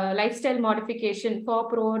lifestyle modification, for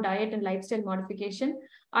pro diet and lifestyle modification.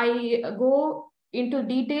 I go into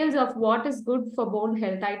details of what is good for bone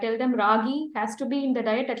health. I tell them ragi has to be in the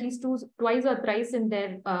diet at least twice or thrice in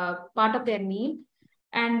their part of their meal.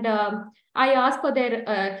 And I ask for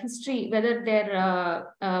their history, whether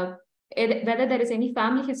there is any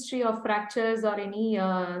family history of fractures or any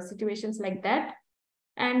situations like that.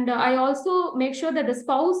 And I also make sure that the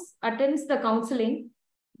spouse attends the counseling.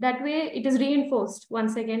 That way it is reinforced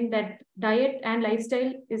once again that diet and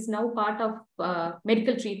lifestyle is now part of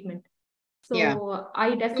medical treatment. So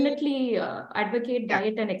I definitely advocate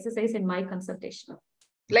diet and exercise in my consultation.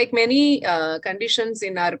 Like many conditions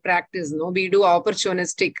in our practice, we do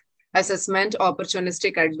opportunistic assessment,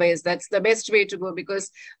 opportunistic advice. That's the best way to go,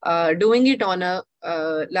 because doing it on a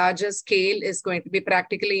larger scale is going to be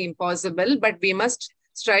practically impossible, but we must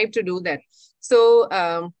strive to do that. So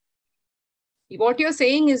what you're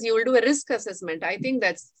saying is you will do a risk assessment. I think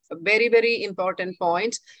that's a very, very important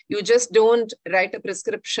point. You just don't write a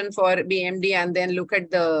prescription for BMD and then look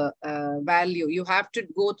at the value. You have to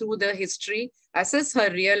go through the history, assess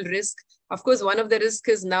her real risk. Of course, one of the risks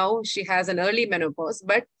is now she has an early menopause,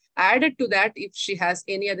 but added to that, if she has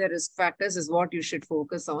any other risk factors, is what you should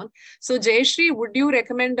focus on. So Jayashree, would you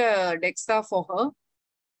recommend DEXA for her?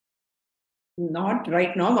 Not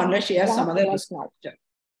right now, unless she has some other risk factor.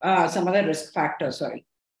 Some other risk factor, sorry.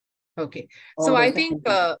 Okay. So I think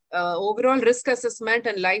overall risk assessment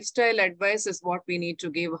and lifestyle advice is what we need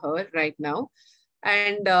to give her right now.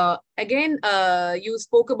 And again, you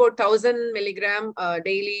spoke about 1,000 milligram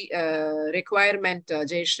daily requirement,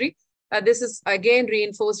 Jayashree. This is again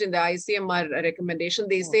reinforced in the ICMR recommendation.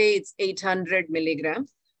 They say it's 800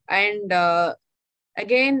 milligrams. And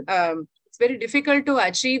again, it's very difficult to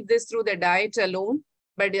achieve this through the diet alone.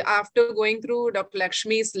 But after going through Dr.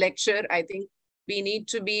 Lakshmi's lecture, I think we need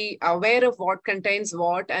to be aware of what contains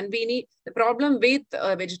what. And the problem with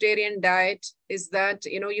a vegetarian diet is that,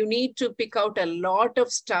 you need to pick out a lot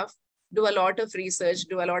of stuff, do a lot of research,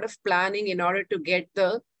 do a lot of planning in order to get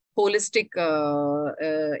the holistic,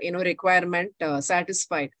 requirement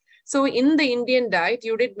satisfied. So in the Indian diet,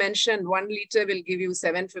 you did mention 1 liter will give you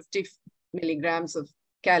 750 milligrams of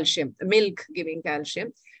calcium, milk giving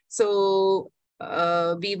calcium. So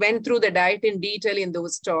we went through the diet in detail in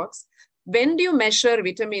those talks. When do you measure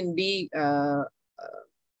vitamin D?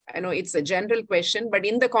 I know it's a general question, but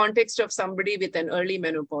in the context of somebody with an early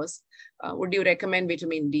menopause, would you recommend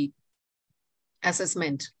vitamin D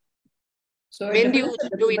assessment? So when do you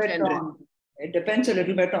do it generally? It depends a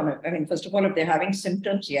little bit on it. I mean, first of all, if they're having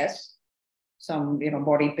symptoms, yes. Some,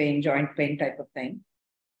 body pain, joint pain type of thing.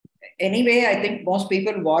 Anyway, I think most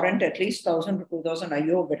people warrant at least 1,000 to 2,000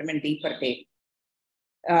 IU of vitamin D per day.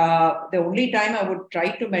 The only time I would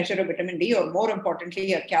try to measure a vitamin D, or more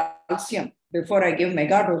importantly, a calcium, before I give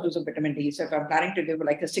mega doses of vitamin D. So if I'm planning to give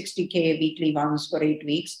like a 60K weekly once for 8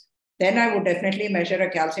 weeks, then I would definitely measure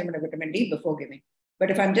a calcium and a vitamin D before giving.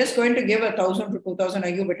 But if I'm just going to give 1,000 to 2,000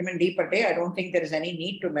 IU vitamin D per day, I don't think there is any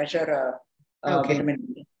need to measure vitamin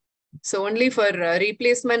D. So only for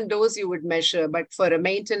replacement dose you would measure, but for a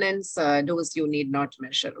maintenance dose you need not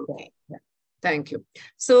measure. Okay. Yeah. Thank you.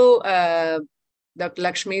 So Dr.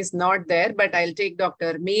 Lakshmi is not there, but I'll take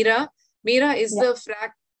Dr. Meera. Meera, is the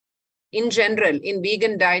in general, in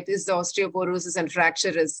vegan diet, is the osteoporosis and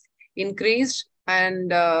fracture risk increased?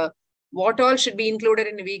 And what all should be included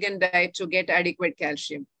in a vegan diet to get adequate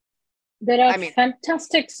calcium? There are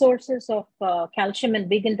fantastic sources of calcium in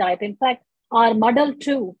vegan diet. In fact, our model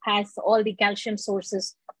 2 has all the calcium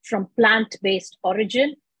sources from plant-based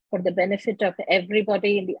origin for the benefit of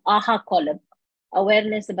everybody in the AHA column,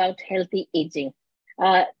 awareness about healthy aging.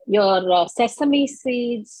 Your sesame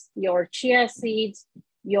seeds, your chia seeds,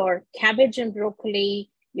 your cabbage and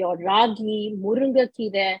broccoli, your ragi, murunga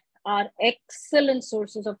kire are excellent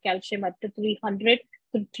sources of calcium up to 300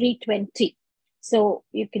 to 320. So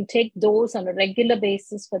you can take those on a regular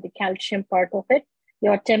basis for the calcium part of it.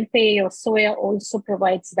 Your tempeh, your soya also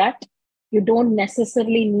provides that. You don't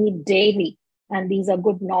necessarily need dairy, and these are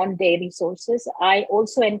good non-dairy sources. I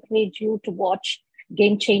also encourage you to watch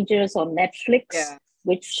Game Changers on Netflix,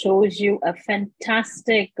 which shows you a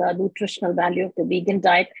fantastic nutritional value of the vegan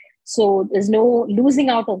diet. So there's no losing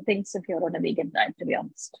out on things if you're on a vegan diet, to be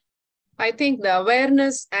honest. I think the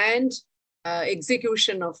awareness and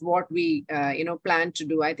execution of what we plan to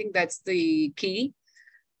do, I think that's the key.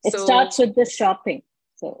 It starts with the shopping.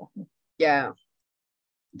 So yeah,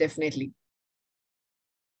 definitely.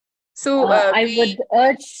 So I would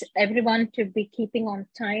urge everyone to be keeping on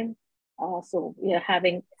time. So we are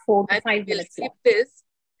having 4 to 5 minutes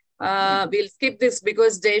left. We'll skip this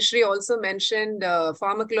because Jayashree also mentioned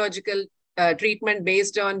pharmacological treatment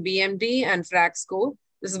based on BMD and FRAX score.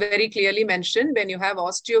 This is very clearly mentioned when you have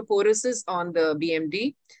osteoporosis on the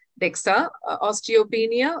BMD, DEXA,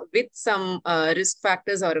 osteopenia with some risk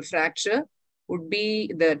factors or a fracture would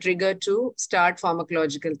be the trigger to start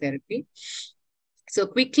pharmacological therapy. So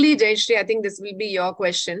quickly, Jayashree, I think this will be your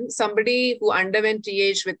question. Somebody who underwent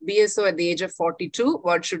TH with BSO at the age of 42,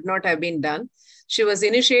 what should not have been done? She was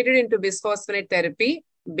initiated into bisphosphonate therapy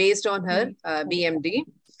based on her BMD.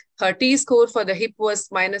 Her T-score for the hip was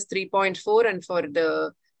minus 3.4 and for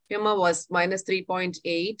the femur was minus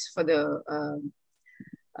 3.8 for the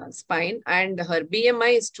spine. And her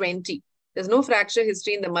BMI is 20. There's no fracture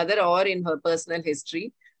history in the mother or in her personal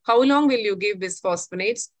history. How long will you give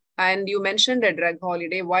bisphosphonates? And you mentioned a drug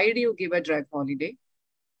holiday. Why do you give a drug holiday?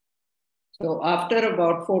 So after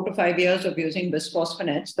about 4 to 5 years of using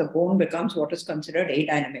bisphosphonates, the bone becomes what is considered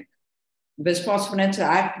adynamic. Bisphosphonates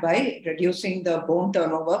act by reducing the bone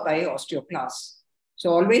turnover by osteoclasts.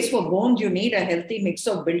 So always for bones, you need a healthy mix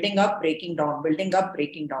of building up, breaking down, building up,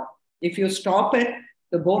 breaking down. If you stop it,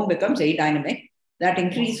 the bone becomes adynamic. That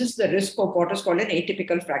increases the risk of what is called an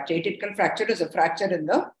atypical fracture. Atypical fracture is a fracture in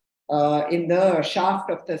the shaft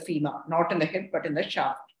of the femur, not in the hip, but in the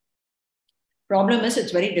shaft. Problem is,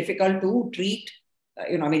 it's very difficult to treat.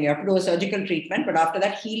 You have to do a surgical treatment, but after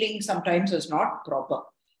that, healing sometimes is not proper.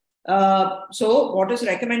 So what is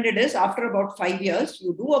recommended is after about 5 years,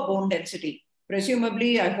 you do a bone density.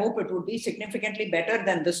 Presumably, I hope it would be significantly better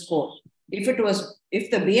than this score. If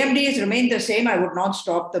the BMDs remain the same, I would not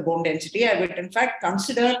stop the bone density. I would in fact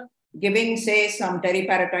consider giving, say, some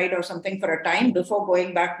teriparatide or something for a time before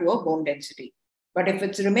going back to a bone density. But if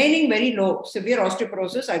it's remaining very low, severe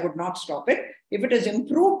osteoporosis, I would not stop it. If it is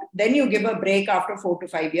improved, then you give a break after 4 to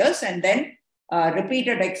 5 years and then repeat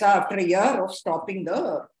a DEXA after a year of stopping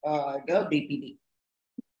the BPD.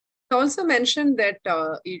 Also mentioned that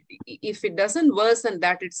if it doesn't worsen,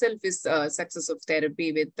 that itself is success of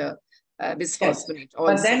therapy with bisphosphonate. Yes.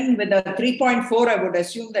 But then with a 3.4, I would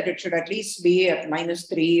assume that it should at least be at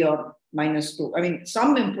 -3 or -2.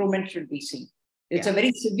 Some improvement should be seen. It's a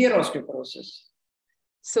very severe osteoporosis.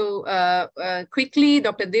 So quickly,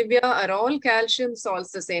 Dr. Divya, are all calcium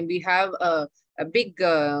salts the same? We have a big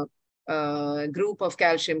group of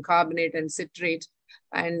calcium carbonate and citrate.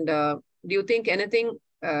 And do you think anything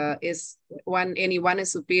any one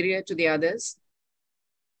is superior to the others?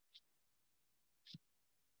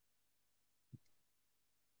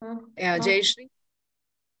 Jayashree?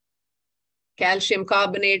 Calcium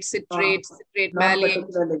carbonate, citrate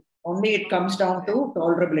malate. Only it comes down to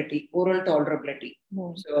tolerability, oral tolerability.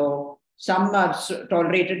 So some are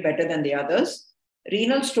tolerated better than the others.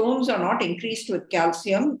 Renal stones are not increased with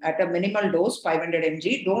calcium at a minimal dose, 500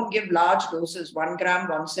 mg. Don't give large doses, 1 gram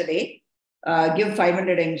once a day. Give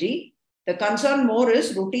 500 mg. The concern more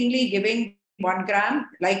is routinely giving 1 gram,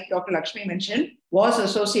 like Dr. Lakshmi mentioned, was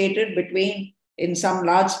associated in some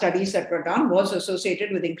large studies that were done, was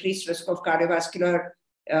associated with increased risk of cardiovascular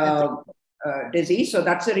disease. So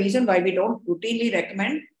that's the reason why we don't routinely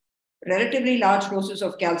recommend relatively large doses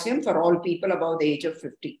of calcium for all people above the age of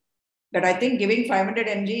 50. But I think giving 500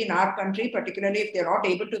 mg in our country, particularly if they're not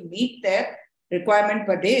able to meet their requirement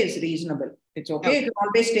per day, is reasonable. It's okay. You can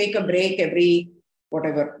always take a break every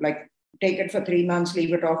whatever, like take it for 3 months,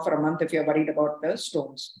 leave it off for a month if you're worried about the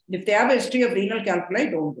stones. If they have a history of renal calculi,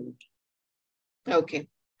 don't do it. Okay.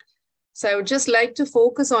 So I would just like to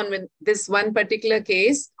focus on this one particular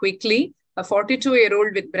case quickly. A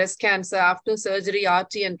 42-year-old with breast cancer after surgery,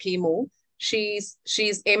 RT and chemo. She's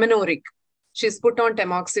amenorrheic. She's put on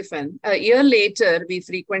tamoxifen. A year later, we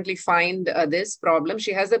frequently find this problem.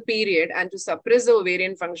 She has a period, and to suppress the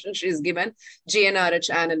ovarian function, she is given GnRH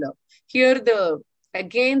analog. Here,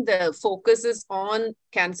 again, the focus is on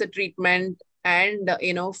cancer treatment and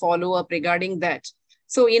follow-up regarding that.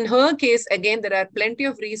 So in her case, again, there are plenty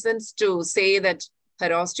of reasons to say that her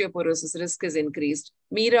osteoporosis risk is increased.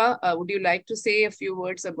 Meera, would you like to say a few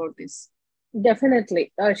words about this?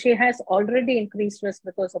 Definitely. She has already increased risk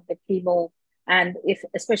because of the chemo. And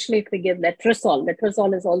especially if we give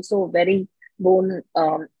letrozole is also a very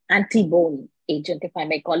anti-bone agent, if I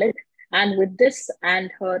may call it. And with this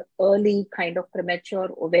and her early kind of premature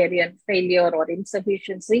ovarian failure or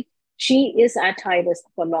insufficiency, she is at high risk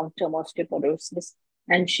for long-term osteoporosis,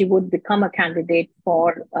 and she would become a candidate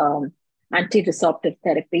for anti-resorptive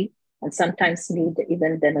therapy and sometimes need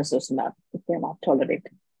even denosumab if they're not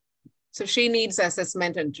tolerated. So she needs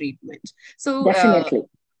assessment and treatment. So definitely.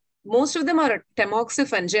 Most of them are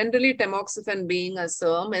tamoxifen. Generally, tamoxifen being a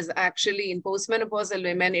SERM is actually in postmenopausal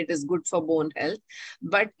women, it is good for bone health.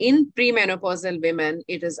 But in premenopausal women,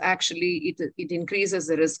 it is actually, it increases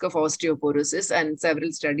the risk of osteoporosis, and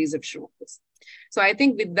several studies have shown this. So I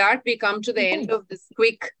think with that, we come to the end of this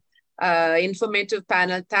quick informative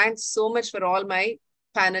panel. Thanks so much for all my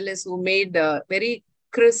panelists who made very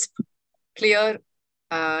crisp, clear,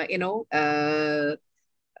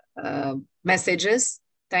 messages.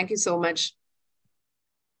 Thank you so much.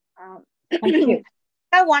 Thank you.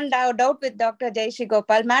 I have one doubt with Dr. Jayashree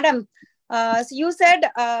Gopal. Madam, so you said,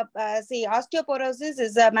 see, osteoporosis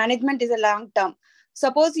is management is a long term.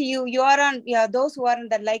 Suppose you are on those who are in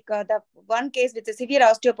the one case with a severe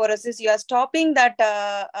osteoporosis, you are stopping that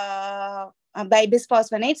by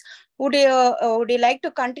bisphosphonates. Would you like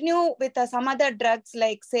to continue with some other drugs,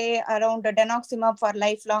 like say around denosumab for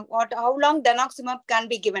lifelong? How long denosumab can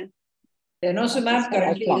be given? Denosumab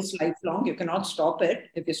currently is lifelong. You cannot stop it.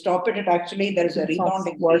 If you stop it, there is a rebound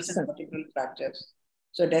increase in vertebral fractures.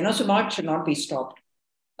 So denosumab should not be stopped,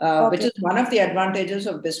 which is one of the advantages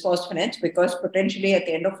of bisphosphonates, because potentially at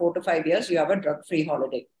the end of 4 to 5 years, you have a drug-free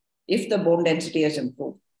holiday if the bone density has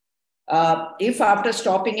improved. If after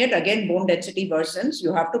stopping it, again, bone density worsens,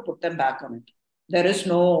 you have to put them back on it. There is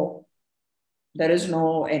no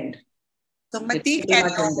end. Sumati, can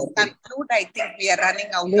you conclude? I think we are running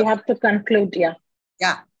out. We have to conclude, yeah.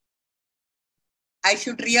 Yeah. I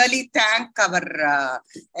should really thank our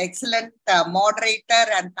excellent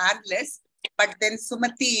moderator and panelists. But then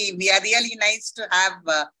Sumati, we are really nice to have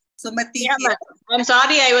Sumati here. I'm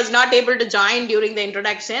sorry I was not able to join during the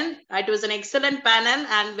introduction. It was an excellent panel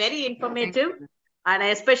and very informative. And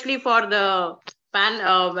especially for the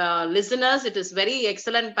listeners, it is very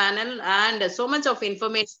excellent panel and so much of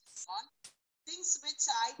information. Things which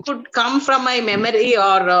I could come from my memory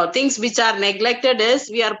or things which are neglected is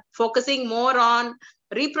we are focusing more on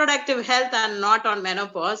reproductive health and not on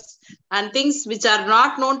menopause, and things which are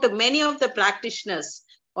not known to many of the practitioners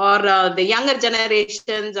or the younger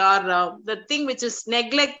generations, or the thing which is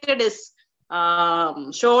neglected is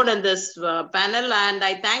shown in this panel. And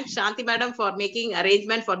I thank Shanti Madam for making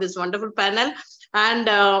arrangement for this wonderful panel. And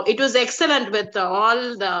it was excellent with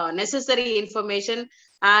all the necessary information.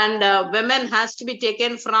 And women has to be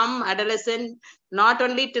taken from adolescent, not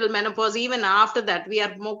only till menopause, even after that. We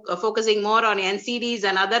are focusing more on NCDs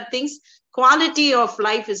and other things. Quality of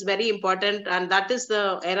life is very important, and that is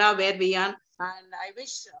the era where we are. And I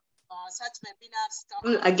wish such webinars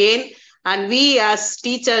come again. And we as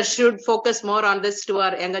teachers should focus more on this to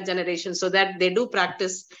our younger generation so that they do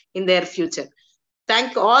practice in their future.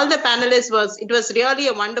 Thank all the panelists. It was really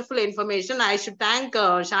a wonderful information. I should thank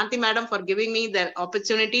Shanti Madam for giving me the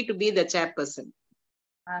opportunity to be the chairperson.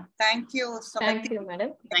 Thank you, Sumati. Thank you,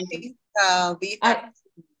 Madam. Thank you. We have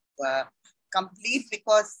to complete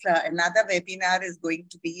because another webinar is going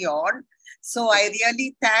to be on. So I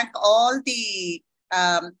really thank all the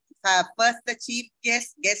first the chief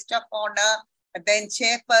guest of honor, then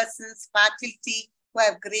chairpersons, faculty who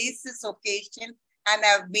have graced this occasion and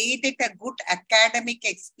have made it a good academic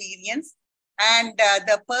experience. And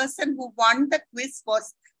the person who won the quiz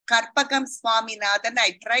was Karpagam Swaminathan.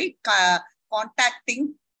 I tried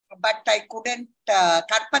contacting, but I couldn't.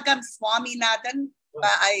 Karpagam Swaminathan,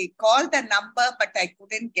 I called the number, but I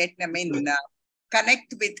couldn't get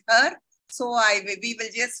connect with her. So we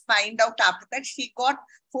will just find out after that. She got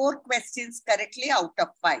 4 questions correctly out of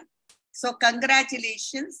 5. So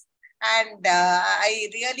congratulations. And I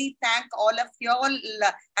really thank all of you all,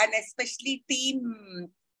 and especially team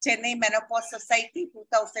Chennai Menopause Society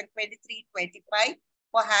 2023-25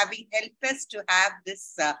 for having helped us to have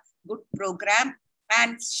this good program.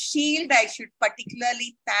 And Shield, I should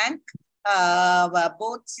particularly thank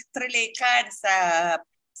both Chitralekha and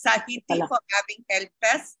Sahiti for having helped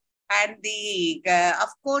us. And of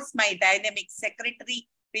course, my dynamic secretary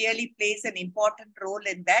really plays an important role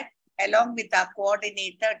in that, along with our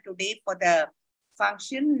coordinator today for the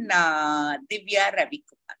function, Divya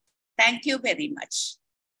Ravikumar. Thank you very much.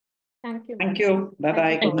 Thank you. Thank you.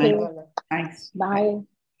 Bye-bye. Thank Good night. you. Thanks. Bye.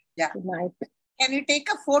 Yeah. Good night. Can you take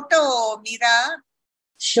a photo, Meera?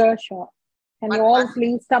 Sure, sure. Can you all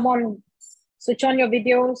please come on, switch on your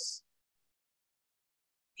videos?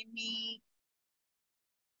 Me.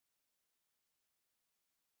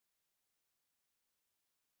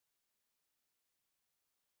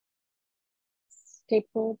 Stay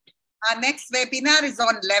put. Our next webinar is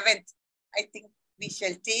on 11th. I think we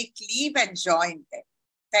shall take leave and join them.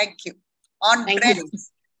 Thank you. On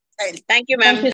breast. Thank you, ma'am.